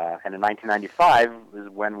 And in 1995 is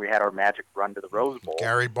when we had our magic run to the Rose Bowl.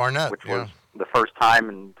 Gary Barnett, which was the first time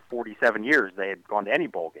in 47 years they had gone to any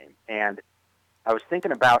bowl game. And I was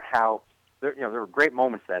thinking about how there were great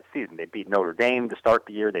moments that season. They beat Notre Dame to start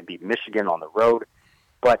the year. They beat Michigan on the road.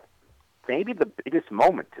 But maybe the biggest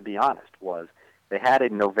moment, to be honest, was they had a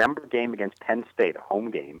November game against Penn State, a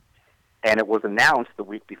home game, and it was announced the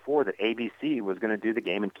week before that ABC was going to do the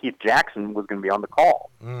game, and Keith Jackson was going to be on the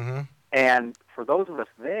call. Mm-hmm. And for those of us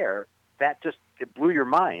there, it blew your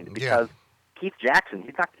mind, because Keith Jackson,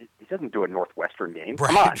 he doesn't do a Northwestern game.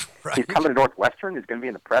 Come on. He's coming to Northwestern, he's going to be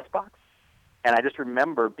in the press box. And I just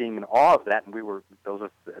remember being in awe of that. And those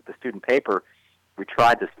at the student paper, we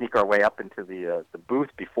tried to sneak our way up into the booth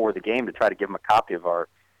before the game to try to give them a copy of our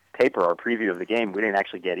paper, our preview of the game. We didn't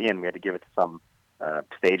actually get in. We had to give it to some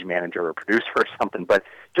stage manager or producer or something. But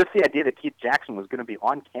just the idea that Keith Jackson was going to be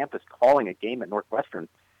on campus calling a game at Northwestern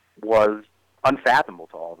was unfathomable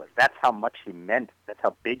to all of us. That's how much he meant. That's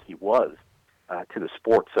how big he was to the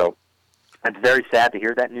sport. So it's very sad to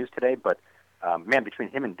hear that news today. But, man, between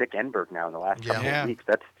him and Dick Enberg now in the last couple of weeks,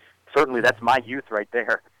 that's my youth right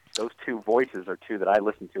there. Those two voices are two that I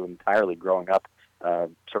listened to entirely growing up,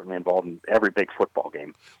 certainly involved in every big football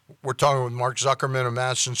game. We're talking with Mark Zuckerman of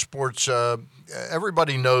Madison Sports.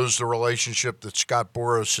 Everybody knows the relationship that Scott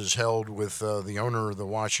Boras has held with the owner of the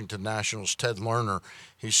Washington Nationals, Ted Lerner.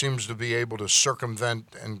 He seems to be able to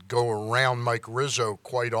circumvent and go around Mike Rizzo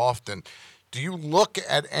quite often. Do you look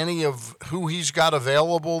at any of who he's got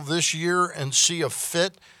available this year and see a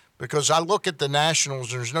fit? Because I look at the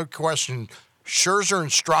Nationals, and there's no question Scherzer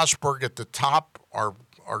and Strasburg at the top are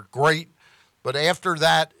great. But after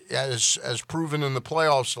that, as proven in the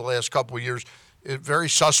playoffs the last couple of years, very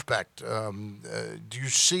suspect. Do you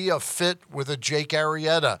see a fit with a Jake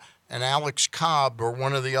Arrieta and Alex Cobb or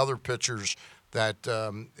one of the other pitchers that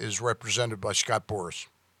is represented by Scott Boras?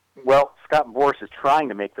 Well, Scott Boras is trying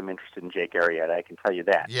to make them interested in Jake Arrieta, I can tell you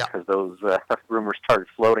that. Yeah. Because those rumors started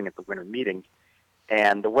floating at the winter meetings.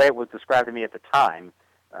 And the way it was described to me at the time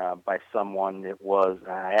by someone,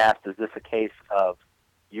 I asked, is this a case of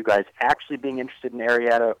you guys actually being interested in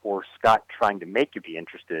Arrieta or Scott trying to make you be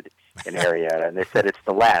interested in Arrieta? And they said it's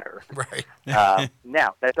the latter. Right.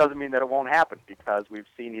 Now, that doesn't mean that it won't happen because we've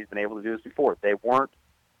seen he's been able to do this before. They weren't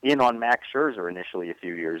in on Max Scherzer initially a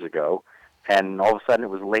few years ago, and all of a sudden it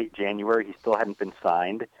was late January. He still hadn't been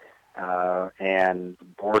signed, and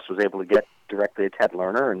Boras was able to get directly to Ted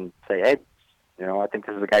Lerner and say, hey, I think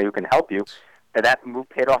this is a guy who can help you. And that move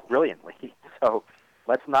paid off brilliantly. So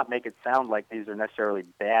let's not make it sound like these are necessarily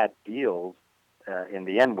bad deals in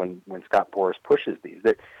the end when Scott Boras pushes these.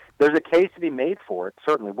 There's a case to be made for it,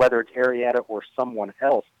 certainly, whether it's Arrieta or someone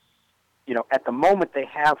else. At the moment they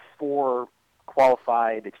have 4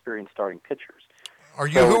 qualified, experienced starting pitchers. Are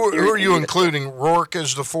you who are you including? Rourke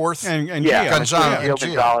as the 4th? And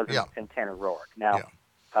Gonzalez and Tanner Rourke. Now,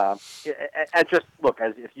 just look,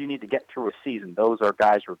 as if you need to get through a season, those are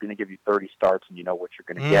guys who are going to give you 30 starts, and you know what you're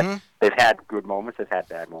going to get. They've had good moments, they've had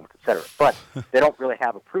bad moments, etc. But they don't really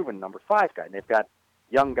have a proven number 5 guy. And they've got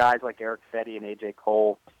young guys like Eric Fetty and A.J.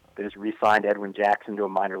 Cole. They just re-signed Edwin Jackson to a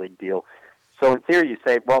minor league deal. So in theory, you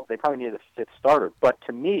say, well, they probably need a 5th starter. But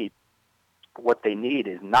to me, what they need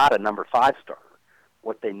is not a number 5 starter.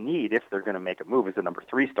 What they need, if they're going to make a move, is a number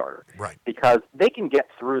 3 starter. Right. Because they can get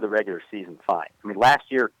through the regular season fine. I mean, last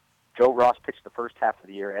year, Joe Ross pitched the first half of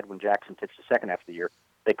the year. Edwin Jackson pitched the second half of the year.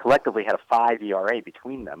 They collectively had a 5 ERA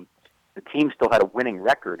between them. The team still had a winning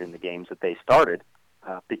record in the games that they started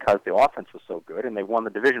because the offense was so good, and they won the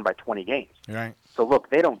division by 20 games. Right. So, look,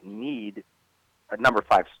 they don't need a number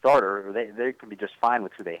 5 starter. They can be just fine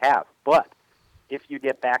with who they have. But if you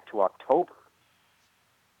get back to October,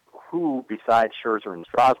 who besides Scherzer and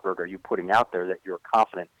Strasburg are you putting out there that you're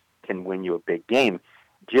confident can win you a big game?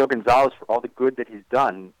 Gio Gonzalez, for all the good that he's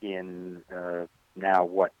done in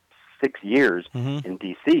now, 6 years in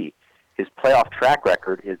D.C., his playoff track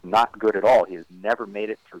record is not good at all. He has never made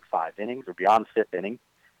it through 5 innings or beyond 5th inning.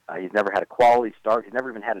 He's never had a quality start. He's never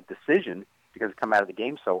even had a decision because he come out of the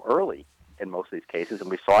game so early in most of these cases, and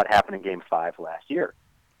we saw it happen in Game 5 last year.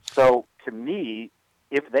 So, to me,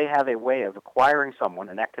 if they have a way of acquiring someone,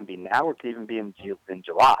 and that can be now or it can even be in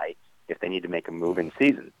July if they need to make a move in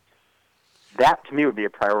season, that to me would be a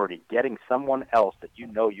priority, getting someone else that you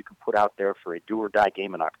can put out there for a do-or-die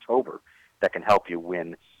game in October that can help you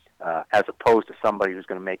win, as opposed to somebody who's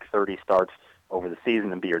going to make 30 starts over the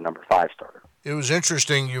season and be your number 5 starter. It was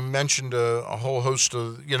interesting. You mentioned a whole host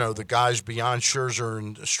of, the guys beyond Scherzer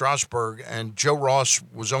and Strasburg, and Joe Ross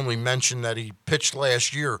was only mentioned that he pitched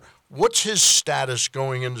last year. What's his status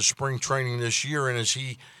going into spring training this year, and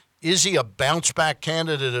is he a bounce-back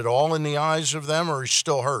candidate at all in the eyes of them, or is he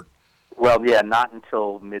still hurt? Well, yeah, not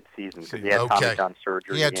until mid-season because he had Tommy John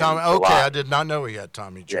surgery. Yeah, I did not know he had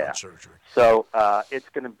Tommy John surgery. So it's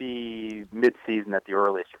going to be mid-season at the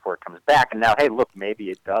earliest before it comes back. And now, hey, look, maybe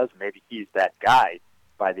it does. Maybe he's that guy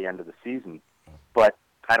by the end of the season. But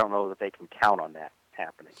I don't know that they can count on that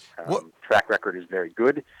happening. Track record is very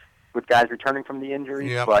good with guys returning from the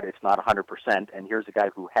injury, but it's not 100%. And here's a guy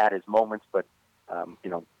who had his moments, but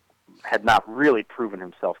had not really proven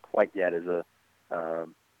himself quite yet as a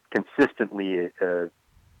consistently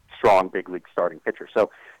strong big league starting pitcher.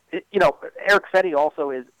 So, Eric Fetty also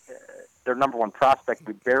is their number one prospect.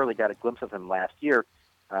 We barely got a glimpse of him last year.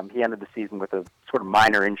 He ended the season with a sort of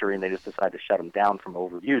minor injury, and they just decided to shut him down from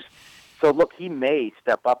overuse. So, look, he may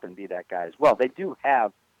step up and be that guy as well. They do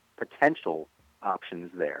have potential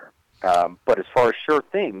options there. But as far as sure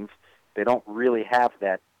things, they don't really have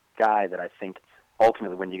that guy that I think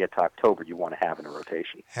ultimately when you get to October you want to have in a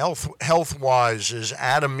rotation. Health-wise, is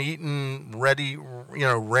Adam Eaton ready,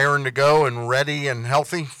 raring to go and ready and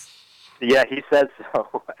healthy? Yeah, he said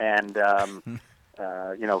so. And,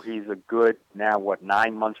 he's a good,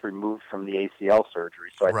 9 months removed from the ACL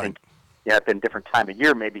surgery. So I think, at a different time of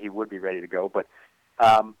year, maybe he would be ready to go. But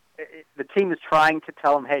the team is trying to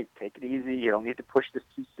tell him, hey, take it easy. You don't need to push this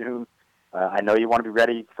too soon. I know you want to be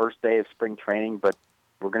ready first day of spring training, but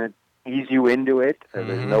we're going to ease you into it.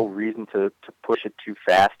 There's no reason to push it too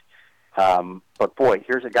fast. But, boy,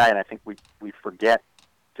 here's a guy, and I think we forget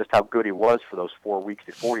just how good he was for those 4 weeks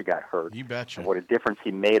before he got hurt. You betcha. And what a difference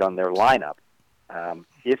he made on their lineup.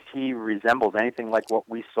 If he resembles anything like what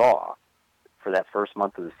we saw for that first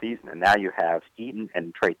month of the season, and now you have Eaton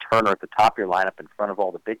and Trey Turner at the top of your lineup in front of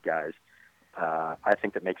all the big guys, I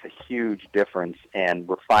think that makes a huge difference, and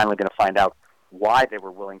we're finally going to find out why they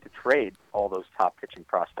were willing to trade all those top pitching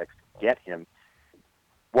prospects to get him.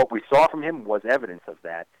 What we saw from him was evidence of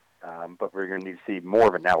that, but we're going to need to see more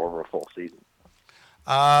of it now over a full season.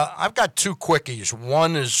 I've got two quickies.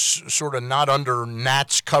 One is sort of not under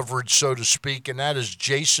Nats coverage, so to speak, and that is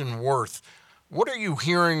Jason Worth. What are you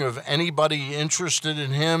hearing of anybody interested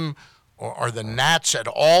in him? Or are the Nats at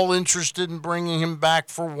all interested in bringing him back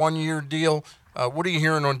for a one-year deal? What are you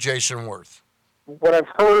hearing on Jason Worth? What I've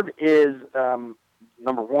heard is,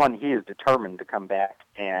 number one, he is determined to come back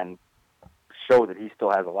and show that he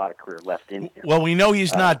still has a lot of career left in him. Well, we know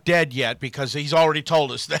he's not dead yet because he's already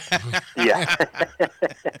told us that. Yeah.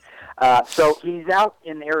 So he's out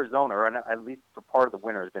in Arizona, or at least for part of the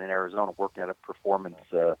winter has been in Arizona working at a performance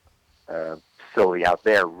facility out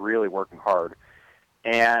there, really working hard.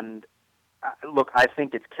 And look, I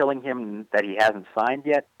think it's killing him that he hasn't signed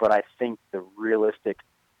yet, but I think the realistic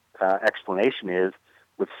explanation is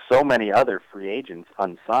with so many other free agents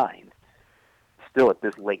unsigned, still at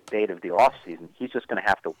this late date of the offseason, he's just going to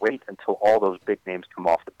have to wait until all those big names come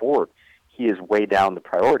off the board. He is way down the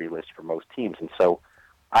priority list for most teams, and so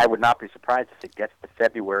I would not be surprised if it gets to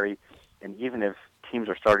February, and even if teams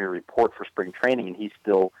are starting to report for spring training and he's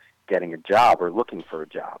still getting a job or looking for a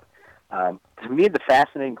job. To me, the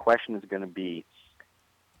fascinating question is going to be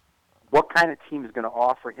what kind of team is going to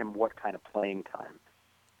offer him what kind of playing time.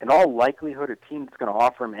 In all likelihood, a team that's going to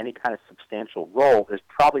offer him any kind of substantial role is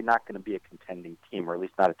probably not going to be a contending team, or at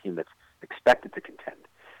least not a team that's expected to contend.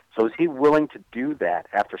 So is he willing to do that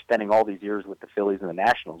after spending all these years with the Phillies and the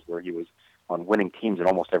Nationals, where he was on winning teams in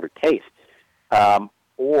almost every case?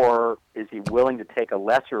 Or is he willing to take a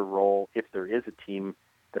lesser role if there is a team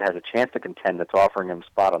that has a chance to contend that's offering him a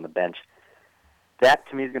spot on the bench? That,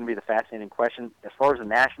 to me, is going to be the fascinating question. As far as the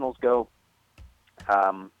Nationals go,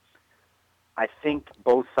 I think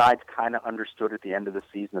both sides kind of understood at the end of the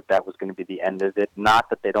season that that was going to be the end of it. Not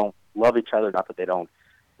that they don't love each other, not that they don't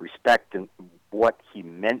respect what he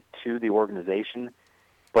meant to the organization,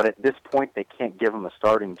 but at this point they can't give him a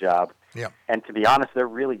starting job. Yeah. And to be honest, they're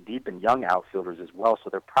really deep in young outfielders as well, so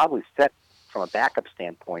they're probably set from a backup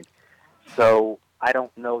standpoint. So I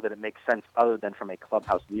don't know that it makes sense other than from a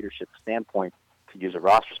clubhouse leadership standpoint to use a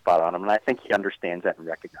roster spot on him, and I think he understands that and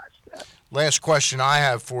recognizes that. Last question I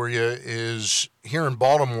have for you is, here in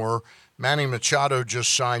Baltimore, Manny Machado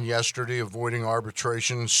just signed yesterday, avoiding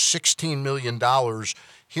arbitration, $16 million.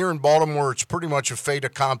 Here in Baltimore, it's pretty much a fait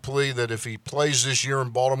accompli that if he plays this year in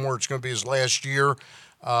Baltimore, it's going to be his last year.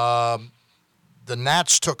 The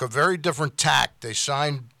Nats took a very different tack. They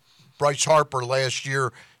signed Bryce Harper last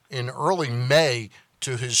year in early May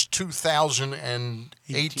to his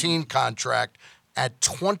 2018 contract at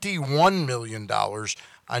 $21 million.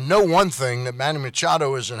 I know one thing, that Manny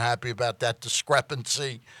Machado isn't happy about that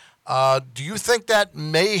discrepancy. Do you think that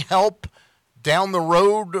may help down the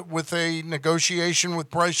road with a negotiation with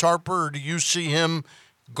Bryce Harper, or do you see him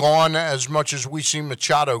gone as much as we see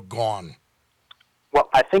Machado gone? Well,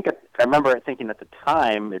 I remember thinking at the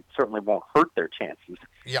time it certainly won't hurt their chances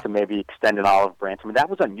to maybe extend an olive branch. I mean, that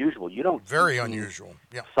was unusual. You don't very unusual.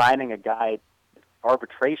 Yeah, signing a guy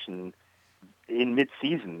arbitration in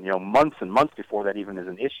mid-season, months and months before that even is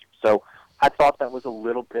an issue. So I thought that was a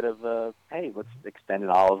little bit of a, hey, let's extend an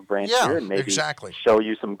olive branch here and maybe show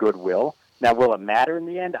you some goodwill. Now, will it matter in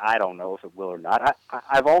the end? I don't know if it will or not.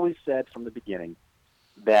 I've always said from the beginning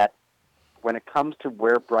that when it comes to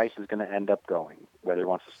where Bryce is going to end up going, whether he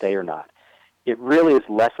wants to stay or not, it really is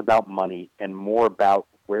less about money and more about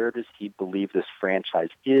where does he believe this franchise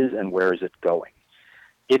is and where is it going?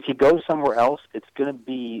 If he goes somewhere else, it's going to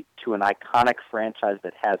be to an iconic franchise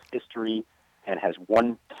that has history and has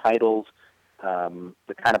won titles,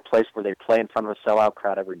 the kind of place where they play in front of a sellout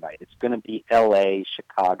crowd every night. It's going to be L.A.,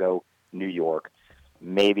 Chicago, New York,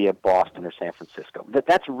 maybe a Boston or San Francisco.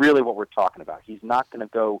 That's really what we're talking about. He's not going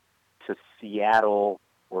to go to Seattle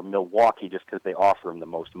or Milwaukee just because they offer him the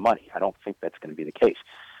most money. I don't think that's going to be the case.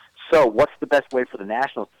 So what's the best way for the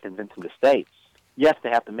Nationals to convince him to stay? Yes, they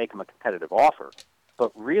have to make him a competitive offer,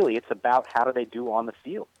 but really it's about how do they do on the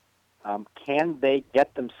field. Can they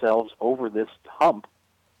get themselves over this hump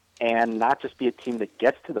and not just be a team that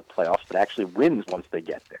gets to the playoffs, but actually wins once they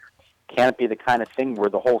get there? Can it be the kind of thing where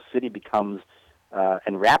the whole city becomes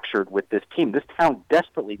enraptured with this team? This town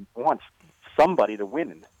desperately wants somebody to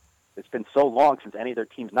win. It's been so long since any of their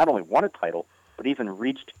teams not only won a title, but even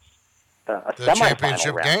reached a the semifinal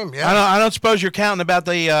championship round. game. Yeah, I don't suppose you're counting about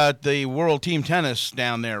the World Team Tennis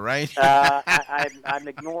down there, right? I'm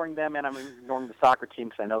ignoring them, and I'm ignoring the soccer team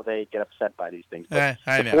because I know they get upset by these things. But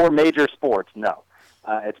I the know. 4 major sports, no.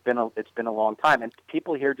 It's been a long time, and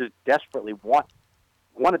people here just desperately want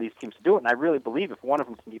one of these teams to do it. And I really believe if one of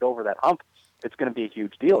them can get over that hump, it's going to be a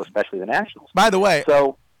huge deal, especially the Nationals. By the way,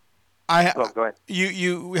 so go ahead.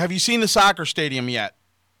 You have you seen the soccer stadium yet?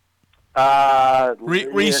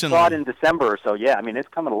 Recently, I saw it in December or so. Yeah, I mean it's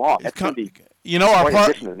coming along. It's going to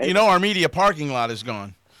be. Our media parking lot is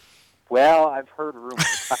gone. Well, I've heard rumors.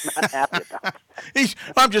 I'm not happy about it.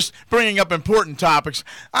 I'm just bringing up important topics.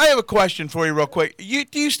 I have a question for you real quick.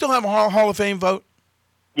 Do you still have a Hall of Fame vote?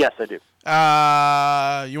 Yes, I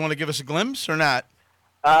do. You want to give us a glimpse or not?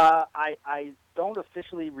 I don't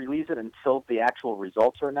officially release it until the actual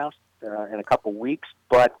results are announced in a couple weeks,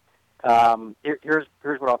 but here's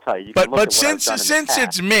what I'll tell you. But since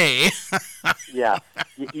it's me, yeah,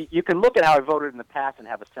 you can look at how I voted in the past and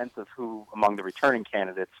have a sense of who among the returning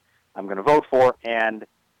candidates I'm going to vote for, and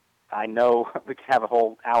I know we can have a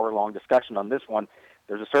whole hour-long discussion on this one.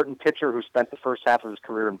 There's a certain pitcher who spent the first half of his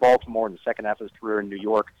career in Baltimore and the second half of his career in New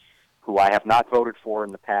York, who I have not voted for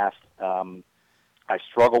in the past. I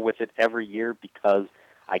struggle with it every year because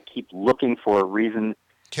I keep looking for a reason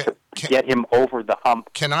to get him over the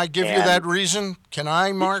hump. Can I give you that reason? Can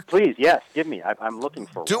I, Mark? Please, yes, give me. I'm looking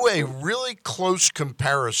for Do one. a really close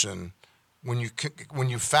comparison when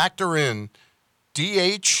you factor in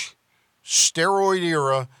DH, steroid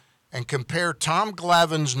era, and compare Tom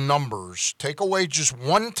Glavine's numbers. Take away just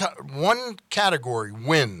one category,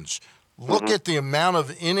 wins. Look at the amount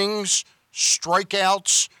of innings,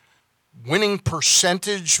 strikeouts, winning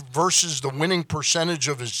percentage versus the winning percentage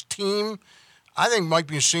of his team. I think Mike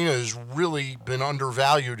Mussina has really been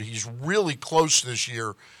undervalued. He's really close this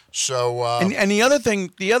year. So and the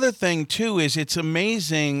other thing too is it's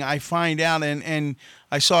amazing. I find out, and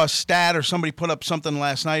I saw a stat or somebody put up something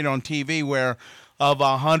last night on TV where of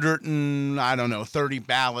 130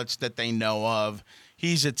 ballots that they know of,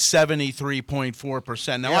 he's at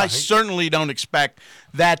 73.4%. Now, I certainly don't expect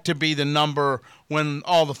that to be the number when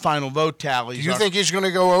all the final vote tallies. Do you think he's going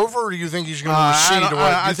to go over, or do you think he's going to recede?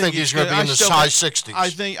 I think he's going to be in the high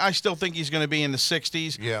 60s. I still think he's going to be in the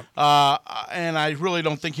 60s. Yeah. And I really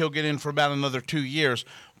don't think he'll get in for about another 2 years.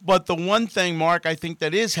 But the one thing, Mark, I think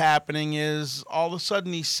that is happening is all of a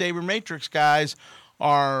sudden these sabermetrics guys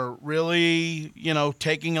are really,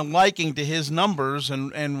 taking a liking to his numbers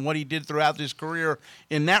and what he did throughout his career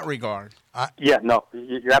in that regard. Yeah, no,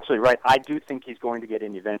 you're absolutely right. I do think he's going to get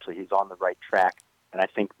in eventually. He's on the right track. And I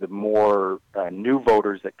think the more new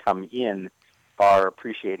voters that come in are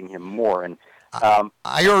appreciating him more. And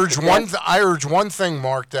I urge one thing,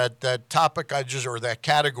 Mark, that topic that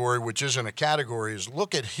category, which isn't a category, is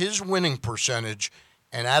look at his winning percentage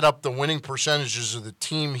and add up the winning percentages of the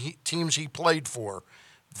teams he played for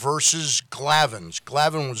versus Glavine's.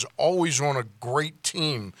 Glavine was always on a great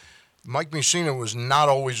team. Mike Mussina was not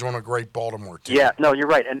always on a great Baltimore team. Yeah, no, you're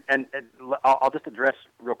right. And I'll just address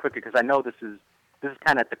real quickly because I know this is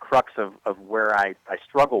kind of at the crux of where I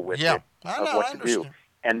struggle with what to do.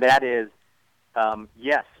 And that is,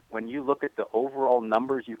 yes, when you look at the overall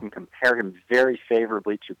numbers, you can compare him very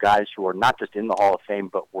favorably to guys who are not just in the Hall of Fame,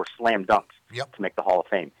 but were slam dunks to make the Hall of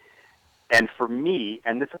Fame. And for me,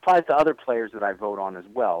 and this applies to other players that I vote on as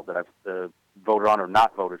well, that I've voted on or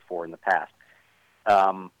not voted for in the past,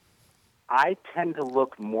 I tend to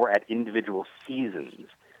look more at individual seasons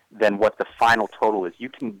than what the final total is. You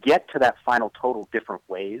can get to that final total different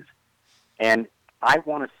ways, and I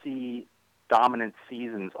want to see dominant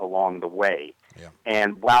seasons along the way. Yeah.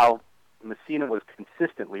 And while Mussina was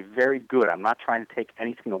consistently very good, I'm not trying to take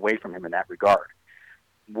anything away from him in that regard.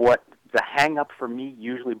 What the hang-up for me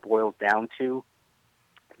usually boils down to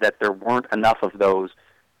that there weren't enough of those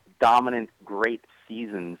dominant, great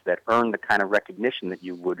seasons that earned the kind of recognition that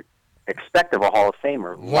you would expect of a Hall of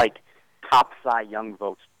Famer, like top Cy Young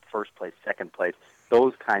votes, first place, second place,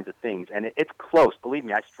 those kinds of things. And it's close. Believe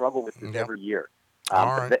me, I struggle with this every year. All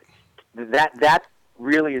right. That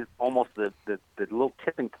really is almost the little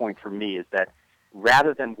tipping point for me, is that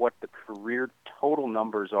rather than what the career total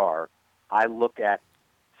numbers are, I look at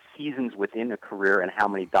seasons within a career and how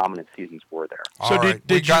many dominant seasons were there. So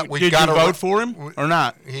did you vote for him or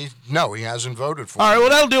not? No, he hasn't voted for him. All right, well,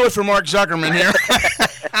 that'll do it for Mark Zuckerman here.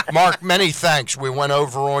 Mark, many thanks. We went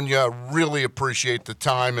over on you. Really appreciate the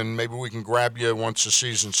time, and maybe we can grab you once the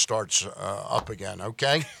season starts up again,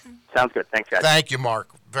 okay? Sounds good. Thanks, guys. Thank you, Mark,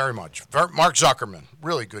 very much. Mark Zuckerman,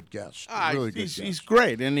 really good guest. Really good guest. He's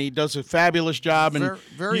great, and he does a fabulous job. And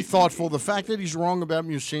very thoughtful. The fact that he's wrong about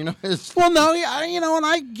Musina is... Well, no, and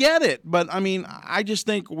I get it. But, I mean, I just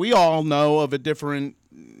think we all know of a different,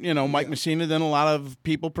 Mike Musina than a lot of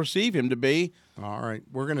people perceive him to be. All right.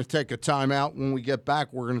 We're going to take a timeout. When we get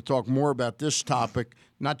back, we're going to talk more about this topic,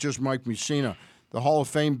 not just Mike Musina. The Hall of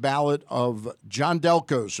Fame ballot of John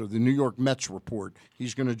Delcos of the New York Mets report.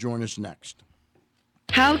 He's going to join us next.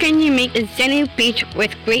 How can you make a scenic beach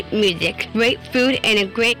with great music, great food, and a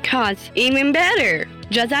great cause even better?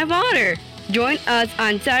 Just have water. Join us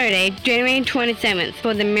on Saturday, January 27th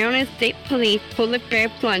for the Maryland State Police Polar Bear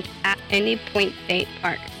Plunge at Indian Point State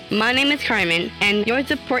Park. My name is Carmen, and your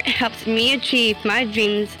support helps me achieve my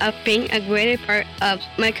dreams of being a greater part of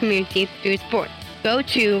my community through sports. Go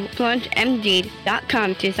to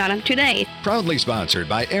plungemd.com to sign up today. Proudly sponsored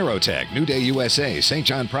by Aerotech, New Day USA, St.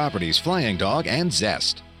 John Properties, Flying Dog, and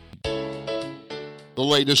Zest. The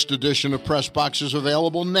latest edition of Press Box is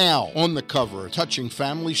available now. On the cover, a touching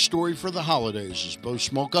family story for the holidays as Bo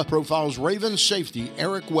Smolka profiles Ravens safety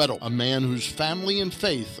Eric Weddle, a man whose family and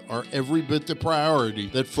faith are every bit the priority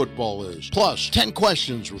that football is. Plus, 10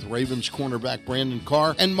 questions with Ravens cornerback Brandon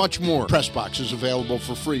Carr and much more. Press Box is available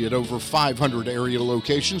for free at over 500 area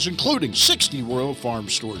locations, including 60 Royal Farm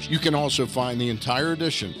stores. You can also find the entire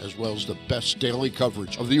edition, as well as the best daily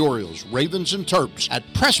coverage of the Orioles, Ravens, and Terps at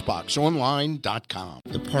PressBoxOnline.com.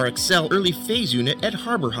 The Par Excel Early Phase Unit at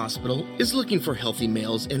Harbor Hospital is looking for healthy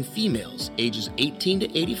males and females ages 18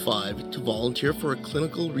 to 85 to volunteer for a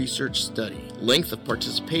clinical research study. Length of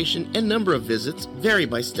participation and number of visits vary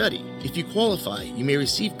by study. If you qualify, you may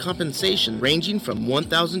receive compensation ranging from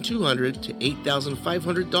 $1,200 to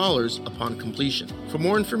 $8,500 upon completion. For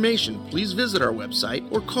more information, please visit our website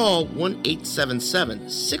or call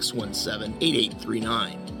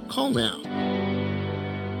 1-877-617-8839. Call now.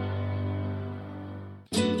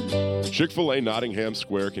 Chick-fil-A Nottingham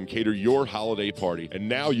Square can cater your holiday party, and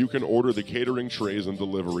now you can order the catering trays and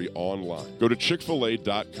delivery online. Go to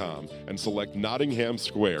Chick-fil-A.com and select Nottingham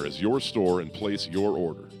Square as your store and place your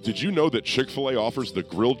order. Did you know that Chick-fil-A offers the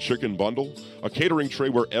Grilled Chicken Bundle? A catering tray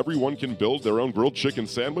where everyone can build their own grilled chicken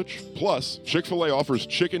sandwich? Plus, Chick-fil-A offers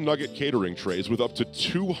chicken nugget catering trays with up to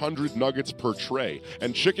 200 nuggets per tray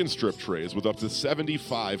and chicken strip trays with up to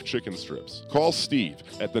 75 chicken strips. Call Steve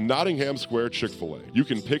at the Nottingham Square Chick-fil-A. You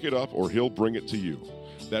can pick it up or he'll bring it to you.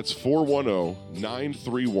 That's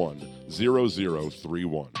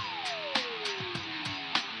 410-931-0031.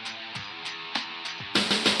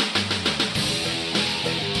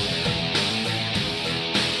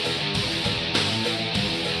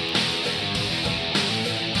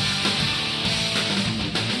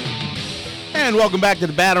 And welcome back to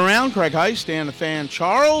the Bat Around. Craig Heist, Stan the Fan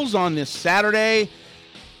Charles on this Saturday,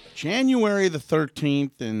 January the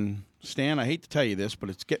 13th. And Stan, I hate to tell you this, but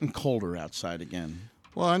it's getting colder outside again.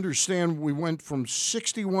 Well, I understand we went from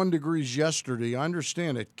 61 degrees yesterday. I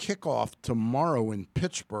understand at kickoff tomorrow in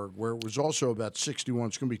Pittsburgh, where it was also about 61,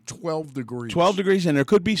 it's going to be 12 degrees. 12 degrees, and there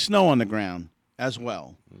could be snow on the ground as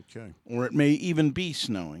well. Okay. Or it may even be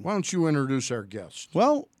snowing. Why don't you introduce our guest?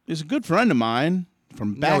 Well, he's a good friend of mine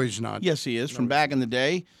from back. No, he's not. Yes, he is, from back in the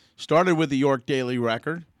day. Started with the York Daily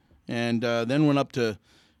Record, and then went up to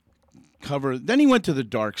cover. Then he went to the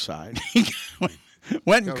dark side.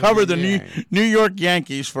 Went and covered the New York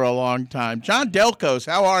Yankees for a long time. John Delcos,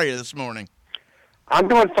 how are you this morning? I'm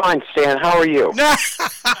doing fine, Stan. How are you?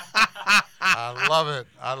 I love it.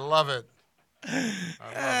 I love it.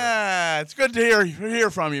 It's good to hear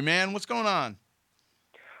from you, man. What's going on?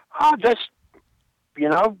 Oh, just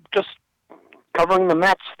covering the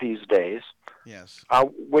Mets these days. Yes.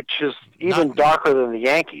 Which is even darker than the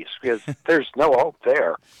Yankees because there's no hope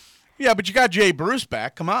there. Yeah, but you got Jay Bruce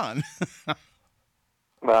back. Come on.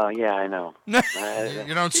 Well, yeah, I know. You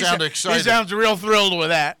don't sound excited. He sounds real thrilled with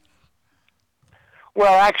that.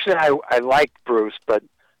 Well, actually, I like Bruce, but,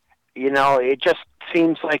 it just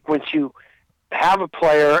seems like once you have a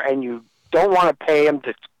player and you don't want to pay him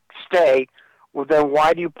to stay, well, then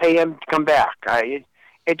why do you pay him to come back?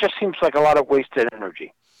 It just seems like a lot of wasted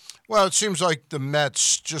energy. Well, it seems like the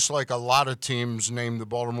Mets, just like a lot of teams named the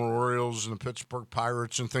Baltimore Orioles and the Pittsburgh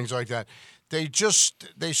Pirates and things like that, they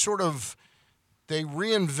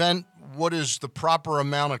reinvent what is the proper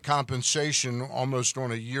amount of compensation almost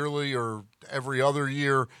on a yearly or every other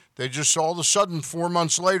year. They just all of a sudden 4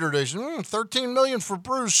 months later they say $13 million for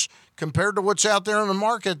Bruce compared to what's out there in the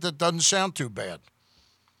market. That doesn't sound too bad.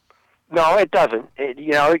 No, it doesn't.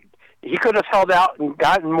 He could have held out and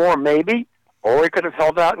gotten more, maybe, or he could have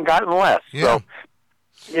held out and gotten less. Yeah. So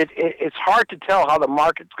it's hard to tell how the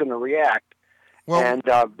market's going to react. Well,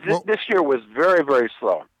 this year was very, very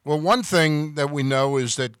slow. Well, one thing that we know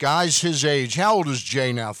is that guys his age, how old is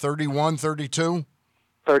Jay now, 31, 32?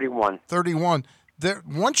 31. 31.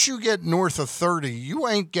 Once you get north of 30, you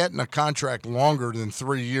ain't getting a contract longer than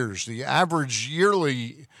 3 years. The average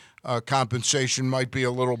yearly compensation might be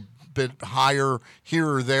a little bit higher here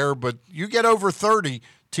or there, but you get over 30,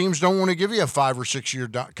 teams don't want to give you a 5 or 6 year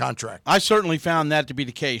contract. I certainly found that to be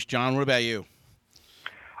the case. John, what about you?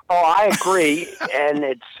 Oh, I agree, and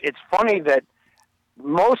it's funny that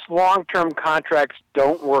most long-term contracts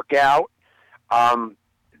don't work out. The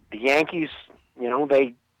Yankees,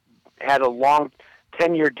 they had a long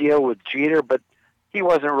 10-year deal with Jeter, but he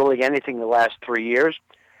wasn't really anything the last 3 years.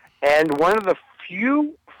 And one of the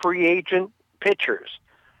few free agent pitchers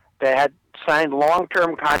that had signed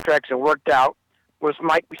long-term contracts and worked out was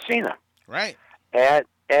Mike Mussina. Right. And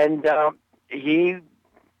he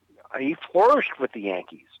flourished with the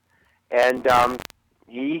Yankees. And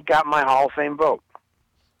he got my Hall of Fame vote.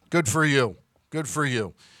 Good for you. Good for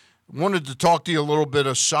you. Wanted to talk to you a little bit,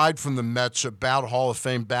 aside from the Mets, about Hall of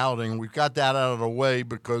Fame balloting. We've got that out of the way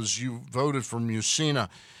because you voted for Mussina.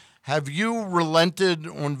 Have you relented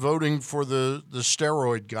on voting for the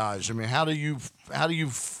steroid guys? I mean, how does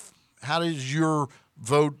your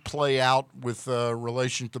vote play out with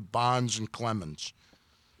relation to Bonds and Clemens?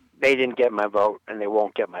 They didn't get my vote, and they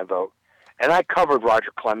won't get my vote. And I covered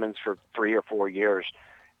Roger Clemens for 3 or 4 years,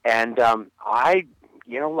 and like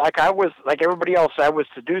everybody else, I was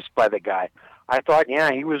seduced by the guy. I thought,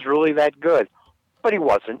 he was really that good, but he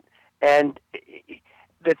wasn't. And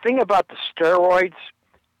the thing about the steroids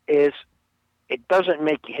is it doesn't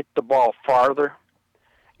make you hit the ball farther.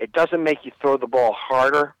 It doesn't make you throw the ball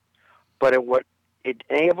harder. But what it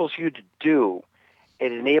enables you to do,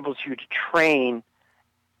 it enables you to train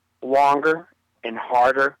longer and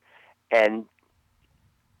harder. And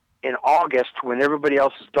in August, when everybody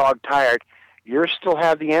else is dog-tired, you still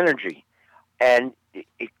have the energy. And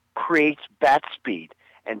it creates bat speed.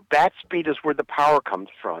 And bat speed is where the power comes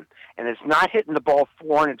from. And it's not hitting the ball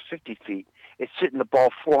 450 feet. It's hitting the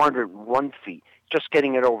ball 401 feet, just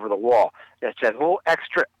getting it over the wall. That's that little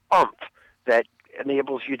extra oomph that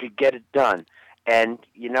enables you to get it done. And,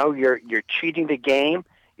 you're cheating the game.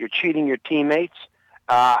 You're cheating your teammates.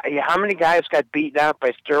 How many guys got beaten out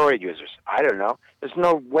by steroid users? I don't know. There's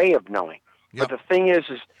no way of knowing. Yep. But the thing is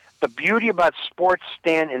the beauty about sports,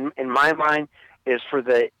 Stan, in my mind, is for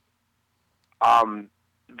the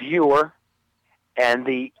viewer and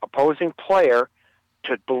the opposing player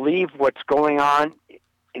to believe what's going on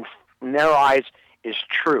in their eyes is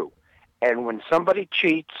true. And when somebody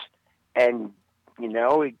cheats and,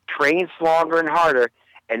 he trains longer and harder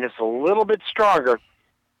and it's a little bit stronger,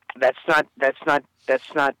 that's not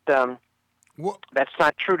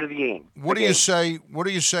true to the game. What do you say? What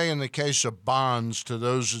do you say in the case of Bonds to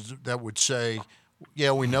those that would say,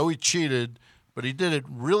 "Yeah, we know he cheated, but he did it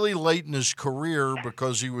really late in his career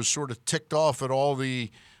because he was sort of ticked off at all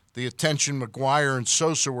the attention McGwire and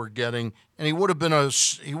Sosa were getting, and he would have been a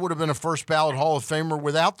first ballot Hall of Famer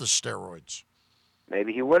without the steroids."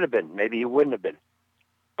 Maybe he would have been. Maybe he wouldn't have been.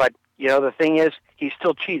 But the thing is, he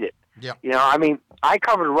still cheated. Yeah. I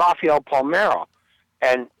covered Rafael Palmeiro.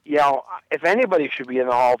 And, if anybody should be in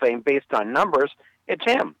the Hall of Fame based on numbers, it's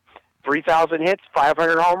him. 3,000 hits,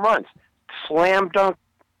 500 home runs. Slam dunk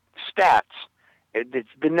stats. It's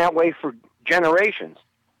been that way for generations.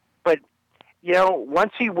 But,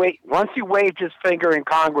 once he waved his finger in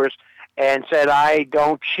Congress and said, "I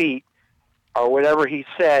don't cheat," or whatever he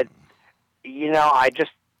said, I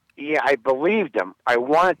believed him. I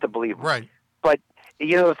wanted to believe him. Right. But,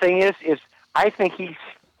 the thing is I think he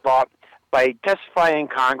thought by testifying in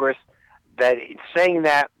Congress that saying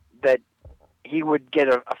that he would get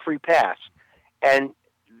a free pass. And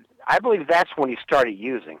I believe that's when he started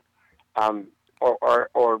using,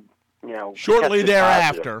 shortly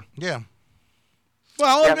thereafter. Yeah.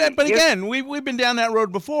 Well, but again, we've been down that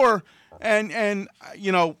road before. And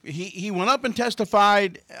he went up and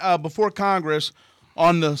testified before Congress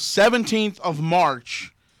on the 17th of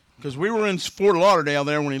March, because we were in Fort Lauderdale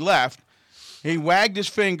there when he left. He wagged his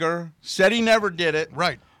finger, said he never did it.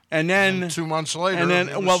 Right. And then 2 months later. And then,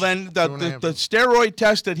 the steroid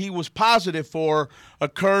test that he was positive for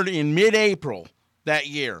occurred in mid-April that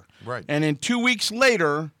year. Right. And then 2 weeks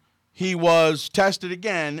later, he was tested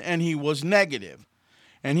again, and he was negative.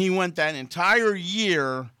 And he went that entire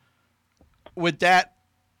year with that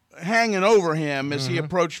hanging over him as he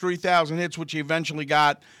approached 3,000 hits, which he eventually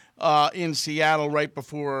got in Seattle right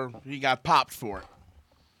before he got popped for it.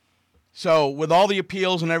 So with all the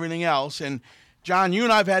appeals and everything else, and John, you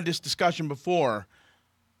and I have had this discussion before,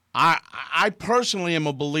 I personally am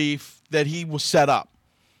a belief that he was set up.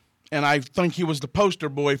 And I think he was the poster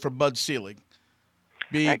boy for Bud Selig.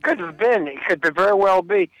 It could have been. It could very well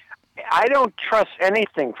be. I don't trust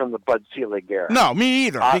anything from the Bud Selig era. No, me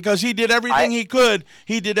either, because he did everything he could.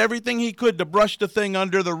 He did everything he could to brush the thing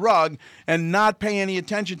under the rug and not pay any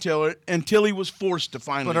attention to it until he was forced to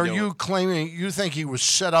finally But are do you it. claiming you think he was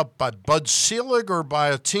set up by Bud Selig or by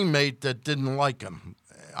a teammate that didn't like him?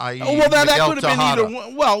 Well, that could have been either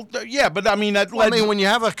one. Well, yeah, but I mean that. When you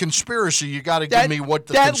have a conspiracy, you got to give me what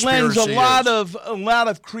the conspiracy lends a lot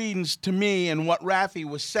is. of credence to me and what Raffy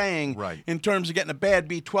was saying in terms of getting a bad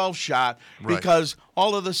B12 shot, because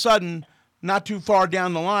all of a sudden, not too far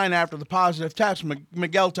down the line after the positive test,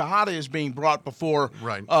 Miguel Tejada is being brought before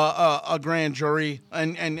a grand jury,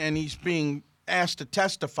 and he's being asked to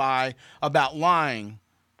testify about lying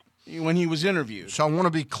when he was interviewed. So I want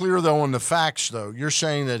to be clear, though, on the facts, though. You're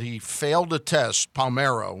saying that he failed the test,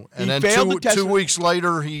 Palmeiro, and then two weeks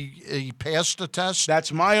later he passed the test?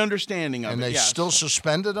 That's my understanding of it, And they still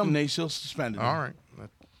suspended him? And they still suspended him. All right.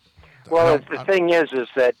 Well, the thing is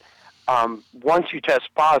that once you test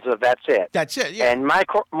positive, that's it. That's it, yeah. And my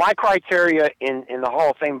criteria in the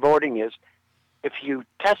Hall of Fame voting is if you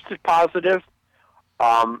tested positive,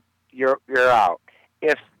 you're out.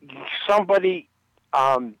 If somebody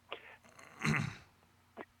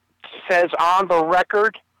says on the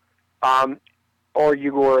record, or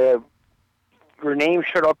your name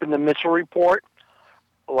showed up in the Mitchell report,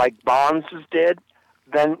 like Bonds did,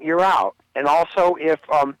 then you're out. And also, if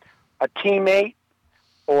a teammate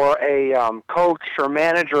or a coach or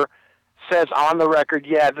manager says on the record,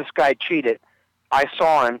 yeah, this guy cheated, I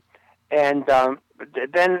saw him, and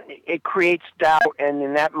then it creates doubt, and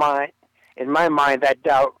in my mind, that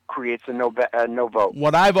doubt creates a no vote.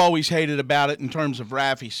 What I've always hated about it in terms of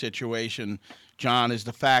Raffy's situation, John, is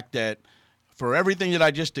the fact that for everything that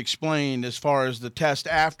I just explained as far as the test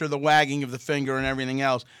after the wagging of the finger and everything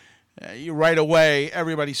else, right away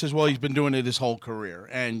everybody says, well, he's been doing it his whole career.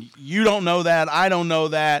 And you don't know that, I don't know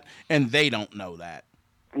that, and they don't know that.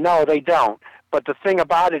 No, they don't. But the thing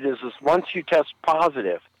about it is once you test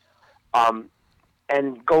positive,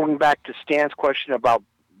 and going back to Stan's question about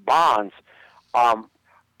Bonds,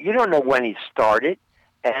 you don't know when he started,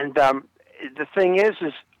 and the thing is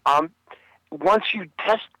once you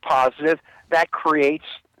test positive, that creates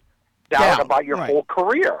doubt about your whole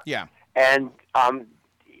career. Yeah, and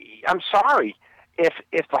I'm sorry if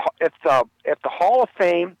the Hall of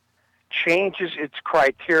Fame changes its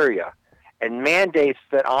criteria and mandates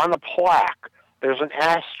that on the plaque there's an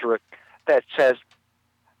asterisk that says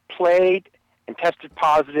played and tested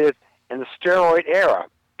positive in the steroid era,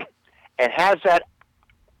 and has that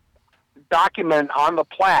document on the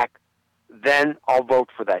plaque, then I'll vote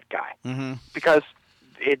for that guy, because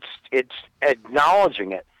it's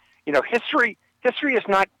acknowledging it. You know, history is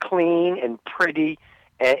not clean and pretty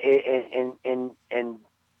and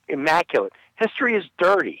immaculate. History is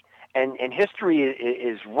dirty, and history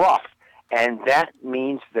is rough, and that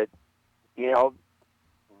means that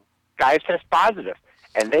guys test positive,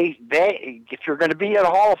 and they if you're going to be a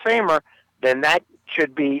Hall of Famer, then that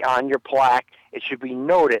should be on your plaque. It should be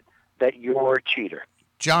noted that you're a cheater.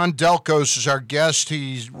 John Delkos is our guest.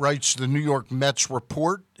 He writes the New York Mets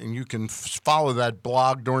Report, and you can follow that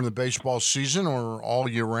blog during the baseball season or all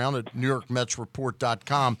year round at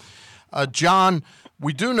NewYorkMetsReport.com. John,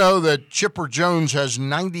 we do know that Chipper Jones has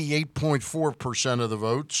 98.4% of the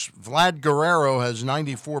votes. Vlad Guerrero has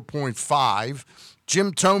 94.5%.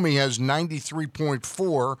 Jim Thome has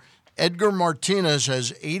 93.4%. Edgar Martinez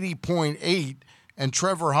has 80.8%. And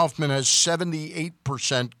Trevor Huffman has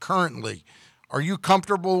 78% currently. Are you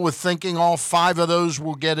comfortable with thinking all five of those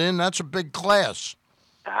will get in? That's a big class.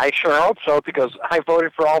 I sure hope so, because I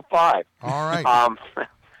voted for all five. All right.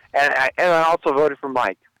 And I also voted for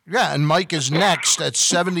Mike. Yeah, and Mike is next at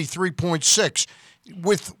 73.6%.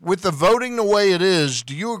 with the voting the way it is,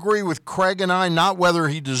 do you agree with Craig and I, not whether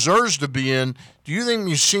he deserves to be in, do you think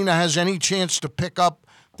Mussina has any chance to pick up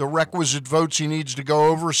the requisite votes he needs to go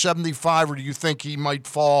over 75, or do you think he might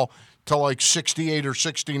fall to like 68 or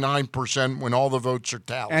 69% when all the votes are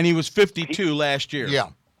tallied? And he was 52 last year. Yeah.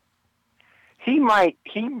 He might.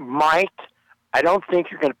 I don't think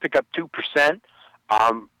you're going to pick up 2%.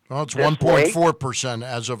 Well, it's 1.4%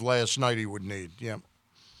 as of last night he would need, yeah.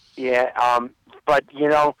 Yeah, but, you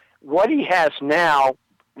know, what he has now,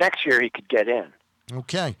 next year he could get in.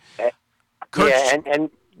 Okay. And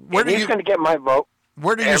he's going to get my vote.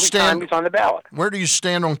 Where do you every stand? time he's on the ballot. Where do you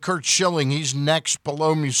stand on Curt Schilling? He's next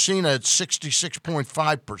below Mussina at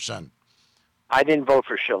 66.5%. I didn't vote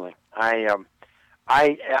for Schilling.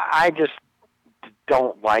 I just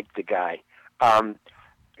don't like the guy.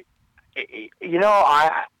 You know,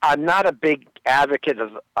 I'm not a big advocate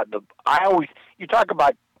of the. You talk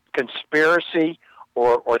about conspiracy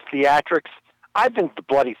or theatrics. I think the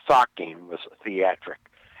bloody sock game was a theatric.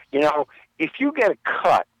 You know, if you get a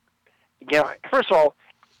cut, you know, first of all,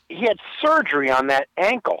 he had surgery on that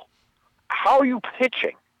ankle. How are you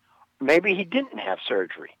pitching? Maybe he didn't have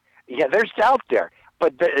surgery. Yeah, there's doubt there.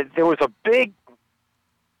 But there was a big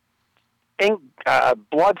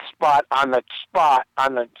blood spot on the sock,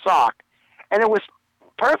 and it was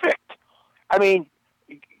perfect. I mean,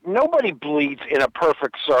 nobody bleeds in a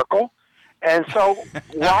perfect circle, and so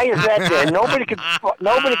why is that there? Nobody could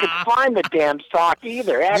find the damn sock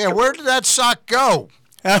either. Yeah, where did that sock go?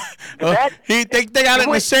 They got it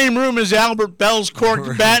in the same room as Albert Bell's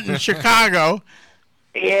corked bat in Chicago.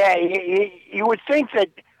 Yeah, you would think that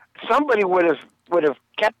somebody would have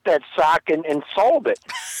kept that sock and sold it,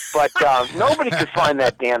 but nobody could find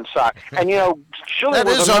that damn sock. And you know, Schilling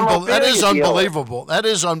was that is unbelievable. That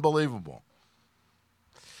is unbelievable.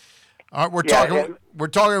 All right, we're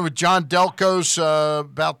talking with John Delcos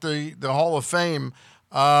about the Hall of Fame.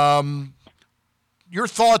 Your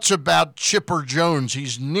thoughts about Chipper Jones?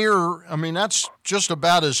 He's near. I mean, that's just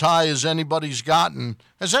about as high as anybody's gotten.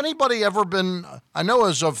 Has anybody ever been? I know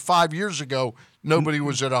as of 5 years ago, nobody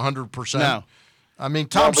was at 100%. No. I mean,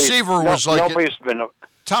 Tom Seaver was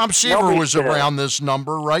Tom Seaver was around this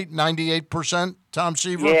number, right? 98%. Tom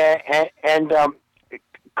Seaver. Yeah, and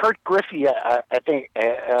Kurt Griffey, I think,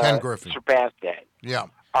 Ken Griffey surpassed that. Yeah.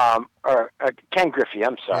 Or Ken Griffey.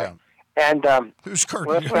 I'm sorry. Yeah. And who's Kurt?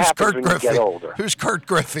 Well, who's Kurt Griffey? You get older. Who's Kurt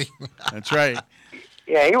Griffey? That's right.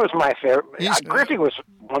 Yeah, he was my favorite. Griffey was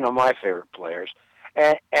one of my favorite players,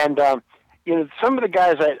 and you know, some of the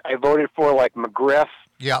guys I voted for, like McGriff.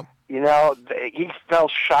 Yeah. You know, he fell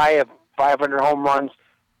shy of 500 home runs,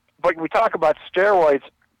 but we talk about steroids,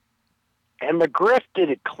 and McGriff did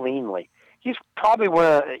it cleanly. He's probably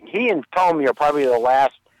he and Tommy are probably the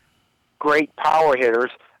last great power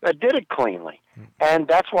hitters that did it cleanly. And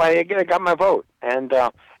that's why I got my vote. And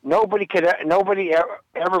nobody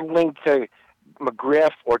ever linked to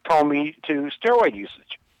McGriff or Tommy to steroid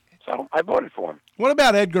usage. So I voted for him. What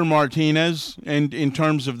about Edgar Martinez in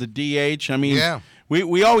terms of the DH? I mean,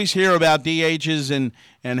 we always hear about DHs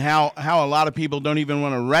and how a lot of people don't even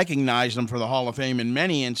want to recognize them for the Hall of Fame in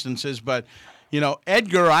many instances. But, you know,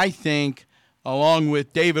 Edgar, I think, along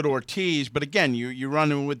with David Ortiz, but again, you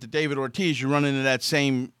run with the David Ortiz, you run into that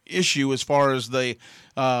same issue as far as the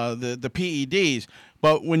PEDs.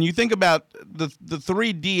 But when you think about the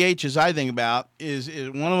three DHs, I think about is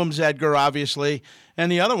one of them's Edgar, obviously,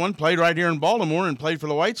 and the other one played right here in Baltimore and played for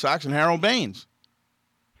the White Sox, and Harold Baines.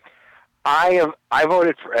 I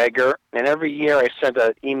voted for Edgar, and every year I sent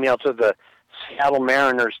an email to the Seattle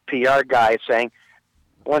Mariners PR guy saying,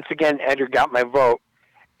 once again, Edgar got my vote.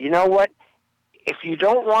 You know what? If you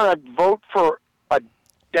don't want to vote for a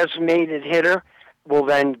designated hitter, well,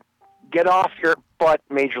 then get off your butt,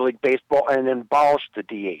 Major League Baseball, and abolish the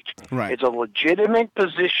DH. Right. It's a legitimate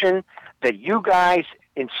position that you guys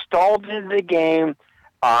installed into the game,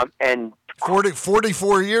 and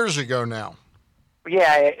 44 years ago now.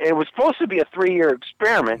 Yeah, it was supposed to be a 3-year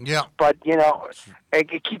experiment. Yeah. But you know,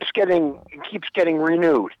 it keeps getting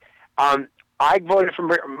renewed. I voted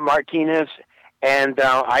for Martinez. And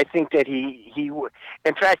I think that he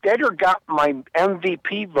in fact, Edgar got my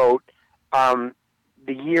MVP vote the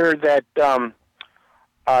year that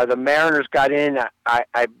the Mariners got in.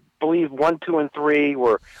 I believe 1, 2, and 3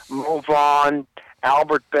 were Mo Vaughn,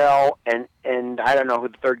 Albert Bell, and I don't know who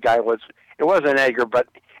the third guy was. It wasn't Edgar, but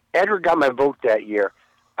Edgar got my vote that year.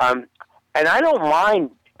 And I don't mind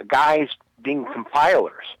guys being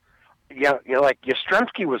compilers. You know, like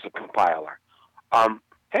Yastrzemski was a compiler.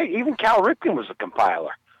 Hey, even Cal Ripken was a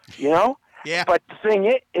compiler, you know? Yeah. But the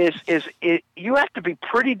thing is you have to be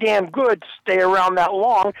pretty damn good to stay around that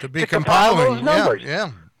long to be compile compiling. those numbers.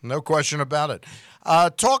 Yeah, no question about it.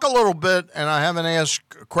 Talk a little bit, and I haven't asked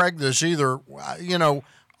Craig this either. You know,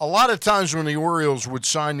 a lot of times when the Orioles would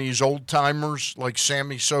sign these old timers like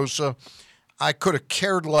Sammy Sosa, I could have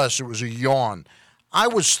cared less. It was a yawn. I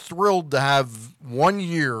was thrilled to have 1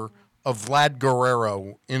 year of Vlad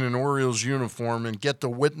Guerrero in an Orioles uniform and get to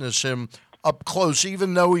witness him up close,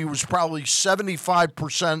 even though he was probably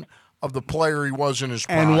 75% of the player he was in his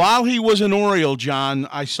prime. And while he was an Oriole, John,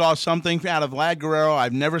 I saw something out of Vlad Guerrero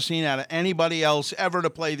I've never seen out of anybody else ever to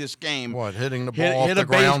play this game. What, hitting the ball off the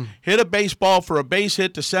ground? Hit a baseball for a base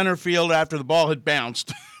hit to center field after the ball had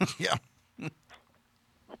bounced. Yeah.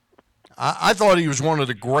 I thought he was one of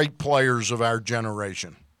the great players of our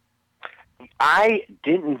generation. I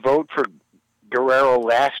didn't vote for Guerrero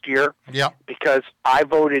last year because I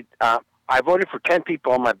voted for 10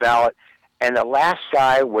 people on my ballot, and the last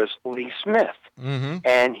guy was Lee Smith. Mm-hmm.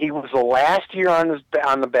 And he was the last year on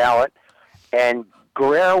the ballot, and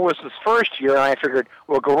Guerrero was his first year, and I figured,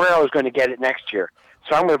 well, Guerrero is going to get it next year.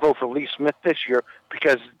 So I'm going to vote for Lee Smith this year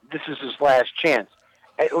because this is his last chance.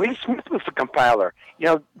 Lee Smith was the compiler. You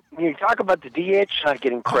know, you talk about the DH not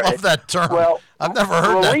getting credit. I love that term. Well, I've never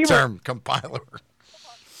heard that term, compiler.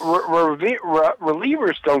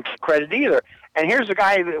 Relievers don't get credit either. And here's a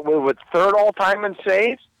guy with third all-time in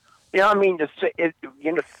saves. You know, I mean,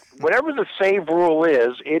 whatever the save rule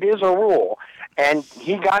is, it is a rule. And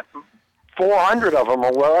he got 400 of them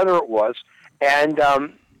or whatever it was, and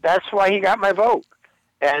that's why he got my vote.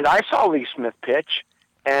 And I saw Lee Smith pitch.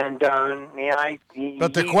 And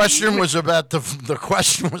but the question was about the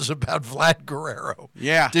question was about Vlad Guerrero.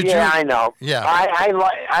 Yeah, I know. Yeah,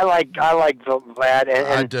 I like Vlad, and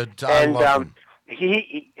I did. I love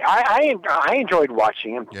him. I enjoyed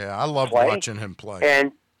watching him. Yeah, I loved watching him play.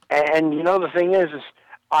 And you know the thing is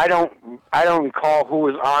I don't recall who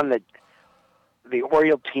was on the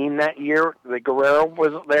Oriole team that year. The Guerrero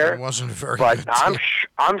was there. It wasn't a very but good I'm team.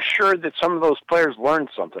 I'm sure that some of those players learned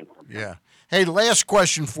something. Yeah. Hey, last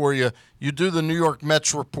question for you. You do the New York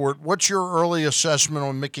Mets report. What's your early assessment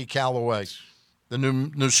on Mickey Callaway, the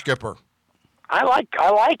new skipper? I like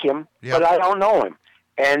him, but I don't know him,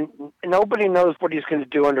 and nobody knows what he's going to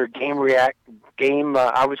do under game.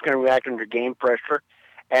 I was going to react under game pressure,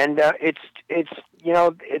 and it's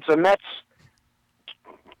a Mets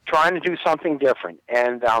trying to do something different.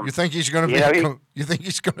 And you think he's going to be? You think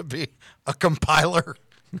he's going to be a compiler?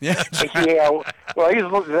 Yeah. Yeah. Well,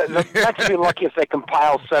 the Mets will be lucky if they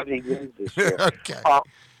compile 70 wins this year. Okay.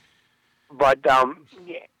 But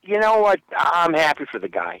you know what? I'm happy for the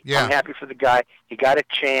guy. Yeah. I'm happy for the guy. He got a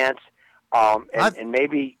chance, and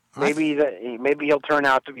maybe he'll turn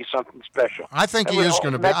out to be something special. I think he is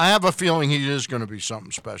going to be. I have a feeling he is going to be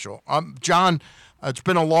something special. John, it's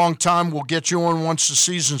been a long time. We'll get you on once the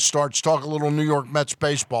season starts. Talk a little New York Mets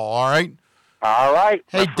baseball. All right. All right.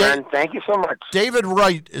 Hey, friend, thank you so much. David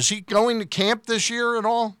Wright, is he going to camp this year at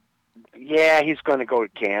all? Yeah, he's going to go to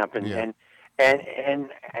camp, and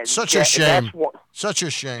such a shame. Such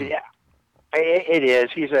a shame. Yeah, it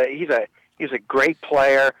is. He's a great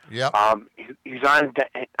player. Yep. He's on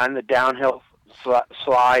the downhill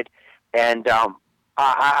slide, and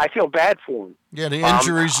I feel bad for him. Yeah, the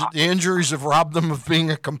injuries have robbed him of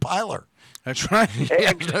being a compiler. That's right. He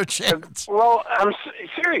has no chance. Well, I'm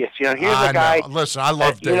serious. You know, here's a guy. Listen, I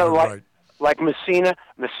love David Wright. Like Messina.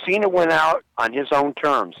 Messina went out on his own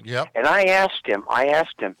terms. Yep. And I asked him,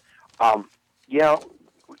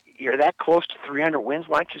 you're that close to 300 wins.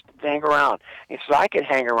 Why don't you just hang around? He said, I could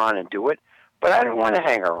hang around and do it, but I don't want to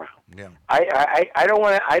hang around. Yeah. I don't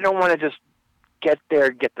want to just get there,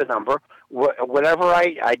 get the number. Whatever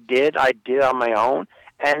I did on my own.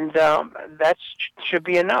 And that should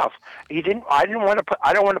be enough. I don't want to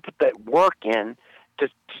put that work in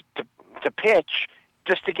to pitch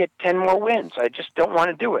just to get 10 more wins. I just don't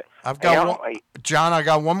want to do it. John, I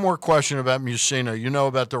got one more question about Mussina. You know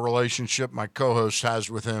about the relationship my co-host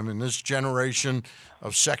has with him in this generation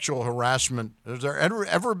of sexual harassment. Has there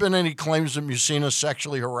ever been any claims that Mussina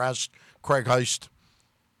sexually harassed Craig Heist?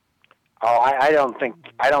 Oh, I don't think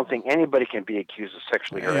anybody can be accused of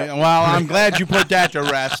sexually harassment. Well, I'm glad you put that to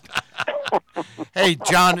rest. Hey,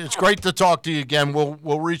 John, it's great to talk to you again.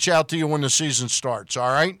 We'll reach out to you when the season starts, all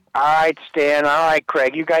right? All right, Stan. All right,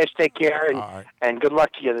 Craig. You guys take care, and good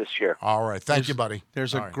luck to you this year. All right. Thank you, buddy.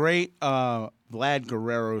 There's a great Vlad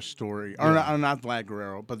Guerrero story. Or not Vlad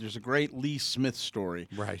Guerrero, but there's a great Lee Smith story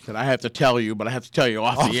that I have to tell you, but I have to tell you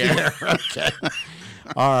off the air. Okay.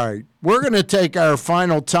 All right. We're going to take our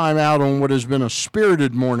final time out on what has been a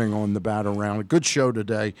spirited morning on the Bat Around. A good show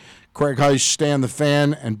today. Craig Heist, Stan the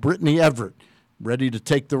Fan, and Brittany Everett ready to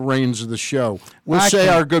take the reins of the show. We'll say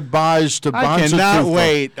our goodbyes to Bonza I cannot Tufa.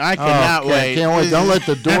 wait. I cannot wait. Can't wait. Don't let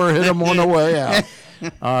the door hit him on the way out.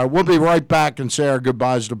 We'll be right back and say our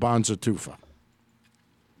goodbyes to Bonza Tufa.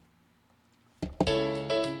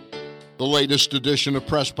 The latest edition of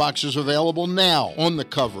Press Box is available now. On the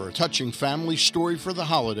cover, a touching family story for the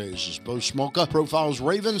holidays as Bo Smolka profiles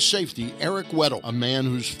Ravens safety Eric Weddle, a man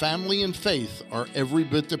whose family and faith are every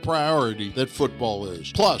bit the priority that football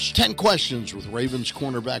is. Plus, 10 questions with Ravens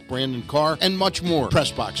cornerback Brandon Carr and much more.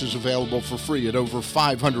 Press Box is available for free at over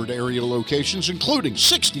 500 area locations, including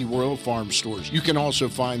 60 Royal Farm stores. You can also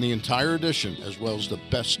find the entire edition, as well as the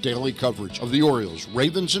best daily coverage of the Orioles,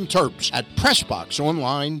 Ravens, and Terps at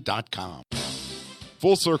PressBoxOnline.com.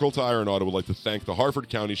 Full Circle Tire and Auto would like to thank the Harford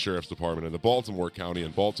County Sheriff's Department and the Baltimore County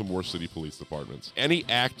and Baltimore City Police Departments. Any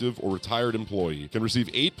active or retired employee can receive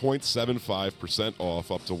 8.75% off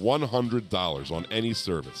up to $100 on any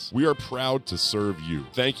service. We are proud to serve you.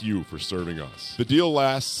 Thank you for serving us. The deal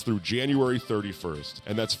lasts through January 31st,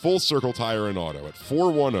 and that's Full Circle Tire and Auto at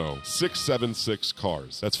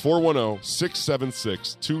 410-676-CARS. That's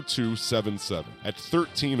 410-676-2277 at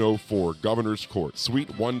 1304 Governor's Court,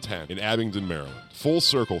 Suite 110 in Abingdon, Maryland.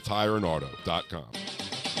 FullCircleTireandAuto.com.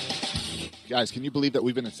 Guys, can you believe that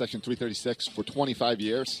we've been in Section 336 for 25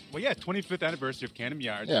 years? Well, yeah, 25th anniversary of Canham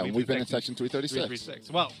Yards. Yeah, we've been in Section 336.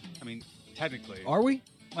 336. Well, I mean, technically. Are we?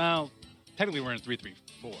 Well, technically we're in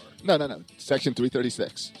 334. No. Section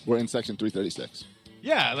 336. We're in Section 336.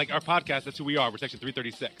 Yeah, like our podcast, that's who we are. We're Section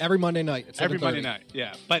 336. Every Monday night at 7:30. Every Monday night,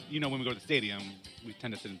 yeah. But, when we go to the stadium, we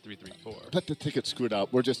tend to sit in 334. But the ticket's screwed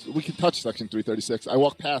up. We can touch Section 336. I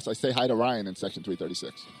walk past, I say hi to Ryan in Section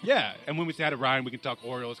 336. Yeah, and when we say hi to Ryan, we can talk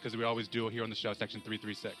Orioles because we always do here on the show, Section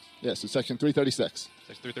 336. Yeah, so Section 336.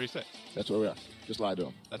 Section 336. That's where we are. Just lie to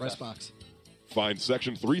him. Press Box. Find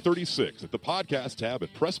Section 336 at the podcast tab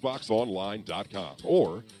at PressBoxOnline.com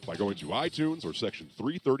or by going to iTunes or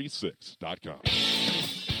Section336.com.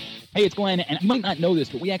 Hey, it's Glenn, and you might not know this,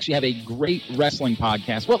 but we actually have a great wrestling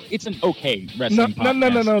podcast. Well, it's an okay wrestling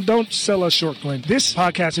podcast. No. Don't sell us short, Glenn. This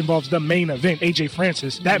podcast involves the main event, AJ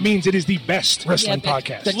Francis. That means it is the best wrestling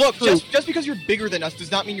podcast. Look, just because you're bigger than us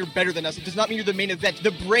does not mean you're better than us. It does not mean you're the main event.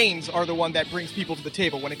 The brains are the one that brings people to the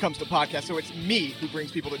table when it comes to podcasts, so it's me who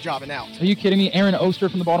brings people to Job and Out. Are you kidding me? Aaron Oster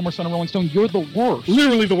from the Baltimore Sun and Rolling Stone, you're the worst.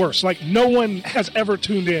 Literally the worst. Like, no one has ever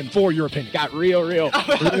tuned in for your opinion. Got real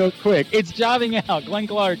quick. It's Jobbing Out. Glenn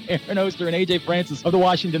Clark, Aaron Oster, and AJ Francis of the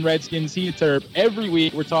Washington Redskins. He a Terp. Every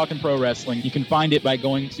week we're talking pro wrestling. You can find it by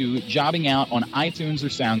going to Jobbing Out on iTunes or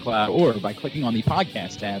SoundCloud or by clicking on the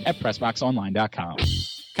podcast tab at PressBoxOnline.com.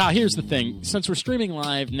 Kyle, here's the thing. Since we're streaming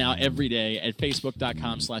live now every day at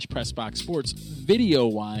Facebook.com/PressBoxSports,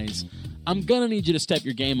 video-wise, I'm going to need you to step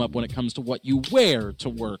your game up when it comes to what you wear to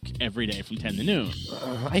work every day from 10 to noon.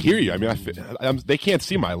 I hear you. I mean, they can't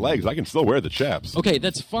see my legs. I can still wear the chaps. Okay,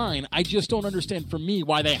 that's fine. I just don't understand for me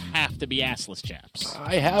why they have to be assless chaps.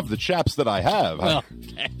 I have the chaps that I have.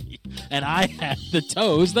 Okay. And I have the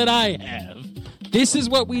toes that I have. This is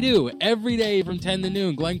what we do every day from 10 to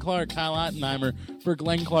noon. Glenn Clark, Kyle Ottenheimer for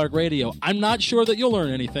Glenn Clark Radio. I'm not sure that you'll learn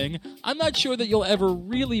anything. I'm not sure that you'll ever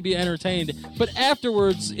really be entertained. But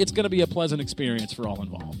afterwards, it's going to be a pleasant experience for all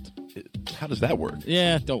involved. How does that work?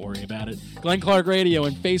 Yeah, don't worry about it. Glenn Clark Radio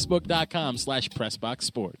and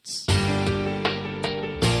Facebook.com/PressBoxSports.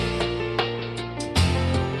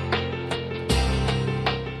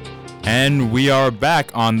 And we are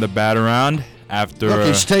back on the Bat Around after. Look,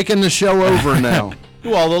 he's taking the show over now.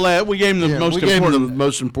 Well, we gave him the most important. The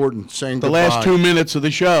most important saying the goodbye. last 2 minutes of the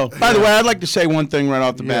show. By the way, I'd like to say one thing right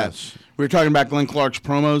off the bat. We were talking about Glenn Clark's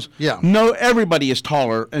promos. Yeah. No, everybody is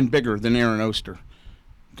taller and bigger than Aaron Oster.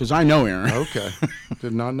 Because I know Aaron. Okay.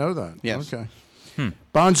 Did not know that. Yes. Okay.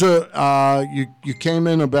 Bonza, you came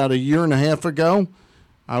in about a year and a half ago.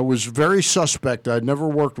 I was very suspect. I'd never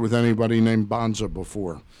worked with anybody named Bonza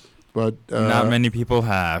before. But not many people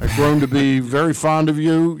have. I've grown to be very fond of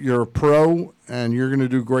you. You're a pro, and you're going to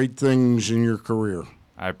do great things in your career.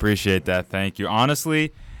 I appreciate that. Thank you.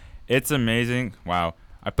 Honestly, it's amazing. Wow.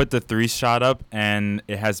 I put the 3-shot up, and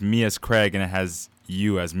it has me as Craig, and it has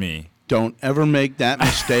you as me. Don't ever make that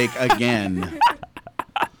mistake again.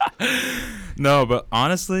 No, but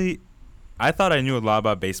honestly, I thought I knew a lot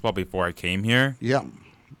about baseball before I came here. Yeah.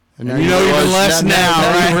 And you know even less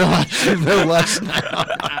now, right? You know less now.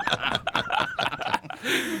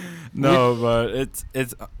 No, but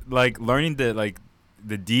it's like learning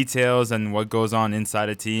the details and what goes on inside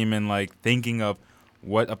a team and like thinking of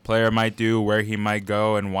what a player might do, where he might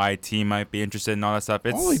go, and why a team might be interested in all that stuff.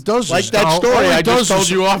 It's All he does Like is that dial, story all he I just does told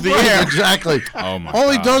is- you off the Right, air. Exactly. Oh my All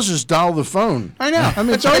he God. does is dial the phone. I know. I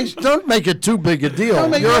mean, don't make it too big a deal. Don't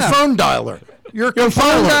make You're it a up. phone dialer. You're a You're a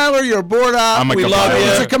phone compiler. dialer. You're a board op. I'm a We love compiler. you.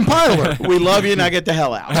 It's a compiler. We love you. Now get the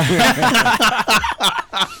hell out.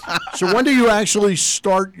 So when do you actually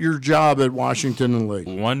start your job at Washington and Lee?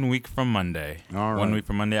 1 week from Monday. All right. 1 week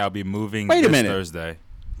from Monday, I'll be moving Wait a this minute. Thursday.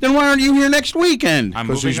 Then why aren't you here next weekend? I'm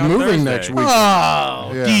Because moving he's on moving Thursday. next week.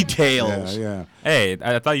 Oh, Yeah. details. Yeah. Hey,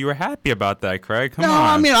 I thought you were happy about that, Craig. Come No, on.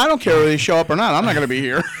 I mean, I don't care whether they show up or not. I'm not going to be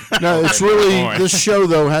here. No, it's Okay, really, point. this show,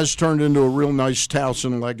 though, has turned into a real nice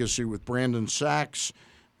Towson legacy with Brandon Sachs,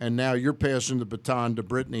 and now you're passing the baton to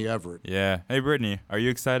Brittany Everett. Yeah. Hey, Brittany, are you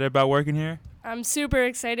excited about working here? I'm super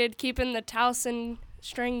excited keeping the Towson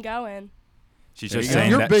string going. She's There just you go. saying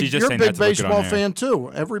You're that. big, She's just you're a saying big that to look good on baseball here. fan,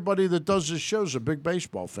 too. Everybody that does this show is a big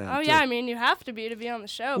baseball fan, Oh too. yeah, I mean you have to be on the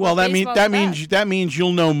show. Well, but that means baseball's the best. that means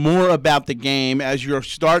you'll know more about the game as you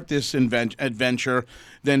start this adventure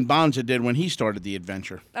than Bonza did when he started the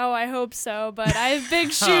adventure. Oh, I hope so, but I have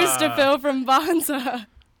big shoes to fill from Bonza.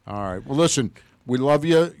 All right. Well, listen, we love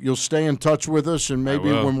you. You'll stay in touch with us, and maybe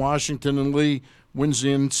will. when Washington and Lee wins the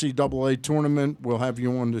NCAA tournament, we'll have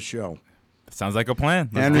you on the show. Sounds like a plan.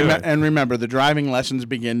 Let's And, do it. and remember, the driving lessons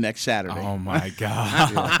begin next Saturday. Oh my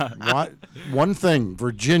God. What? One thing,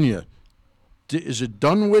 Virginia, is it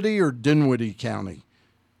Dunwoody or Dinwiddie County?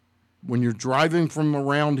 When you're driving from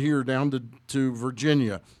around here down to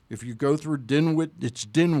Virginia, if you go through Dinwiddie, it's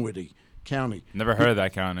Dinwiddie County. Never heard of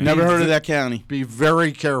that county. Never heard of that county. Be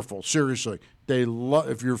very careful. Seriously, they love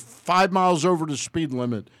if you're 5 miles over the speed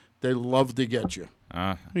limit. They love to get you.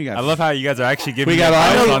 We got- I love how you guys are actually giving We me got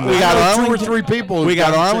advice Arlington. on We this. got I know two or Arlington. three people. We who've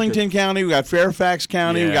got gotten Arlington tickets. County. We got Fairfax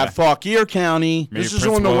County. We Yeah. got Fauquier County. Maybe This is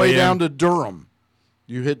Prince on the way William. down to Durham.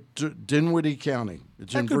 You hit Dinwiddie County.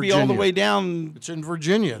 It's That in could Virginia. be all the way down. It's in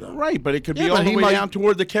Virginia, though. Right, but it could Yeah, be but all the he way might- down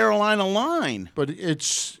toward the Carolina line. But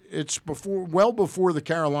it's well before the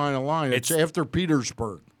Carolina line. It's after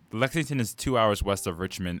Petersburg. Lexington is 2 hours west of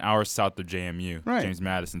Richmond, hours south of JMU, Right. James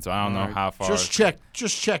Madison. So I don't know All how right. far. Just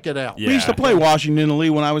check it out. Yeah. We used to play Washington and Lee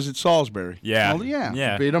when I was at Salisbury. Yeah. Well, yeah.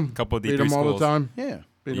 Yeah. Beat them. Couple of Beat D3 them all the schools. time. Yeah.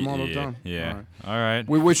 Beat them all the time. Yeah. All All right.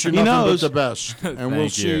 We wish you He nothing but knows. the best, and we'll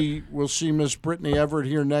Thank you. see Miss Brittany Everett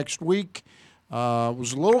here next week.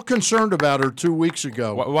 Was a little concerned about her 2 weeks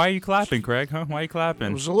ago. Why are you clapping, Craig? Huh? Why are you clapping?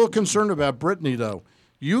 I was a little concerned about Brittany though.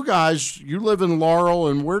 You guys, you live in Laurel,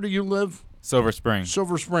 and where do you live? Silver Spring.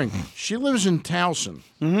 Silver Spring. She lives in Towson.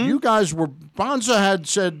 You guys were Bonza had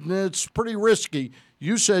said it's pretty risky.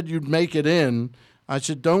 You said you'd make it in. I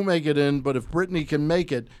said don't make it in, but if Brittany can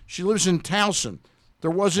make it, she lives in Towson. There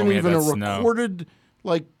wasn't we had even a that snow. recorded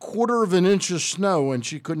quarter of an inch of snow, and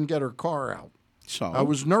she couldn't get her car out. So I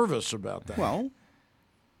was nervous about that. well.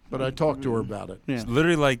 But I talked to her about it. Yeah.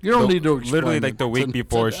 Literally, like You don't the- need to explain Literally, it like the week to-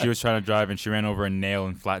 before, to she was trying to drive and she ran over a nail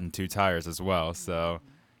and flattened 2 tires as well. So.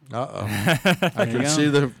 I you can go. see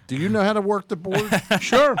the. Do you know how to work the board?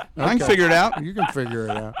 Sure. I can figure it out. You can figure it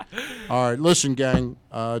out. All right, listen, gang.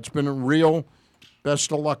 It's been a real.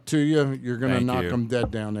 Best of luck to you. You're going to Thank knock you. them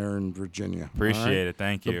dead down there in Virginia. all Appreciate right? it.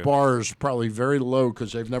 Thank The you. bar is probably very low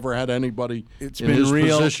because they've never had anybody It's in been his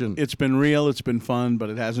real. position. It's been real. It's been fun, but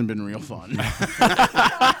it hasn't been real fun.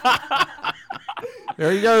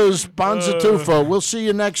 There he goes, Bonza Tufo. We'll see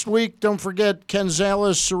you next week. Don't forget, Ken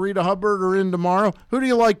Zales, Sarita Hubbard are in tomorrow. Who do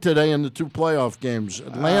you like today in the 2 playoff games?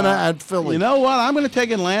 Atlanta at Philly. You know what? I'm going to take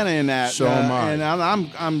Atlanta in that. So am I. And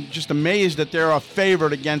I'm just amazed that they're a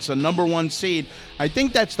favorite against a number 1 seed. I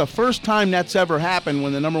think that's the first time that's ever happened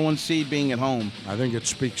when the number 1 seed being at home. I think it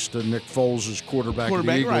speaks to Nick Foles as quarterback of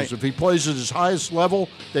the Eagles. Right. If he plays at his highest level,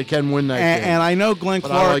 they can win that game. And I know Glenn But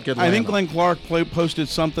Clark. I like Atlanta. think Glenn Clark posted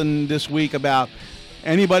something this week about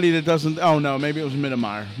anybody that doesn't. Oh no, maybe it was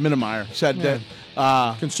Mittemeyer. Mittemeyer said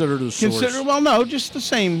that considered a source. Well, no, just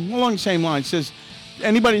along the same line. Says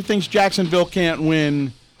anybody thinks Jacksonville can't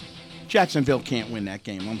win. Jacksonville can't win that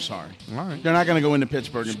game. I'm sorry. All right. They're not going to go into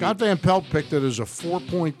Pittsburgh. And Scott Van Pelt picked it as a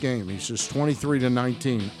 4-point game. He says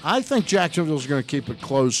 23-19. I think Jacksonville's going to keep it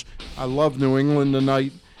close. I love New England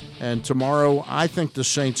tonight. And tomorrow, I think the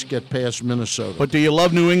Saints get past Minnesota. But do you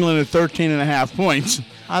love New England at 13.5 points?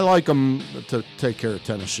 I like them to take care of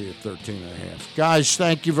Tennessee at 13.5. Guys,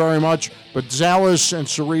 thank you very much. But Zales and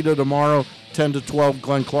Sarita tomorrow, 10 to 12.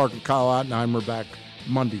 Glenn Clark and Kyle Ottenheimer back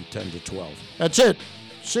Monday, 10 to 12. That's it.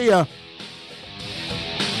 See ya.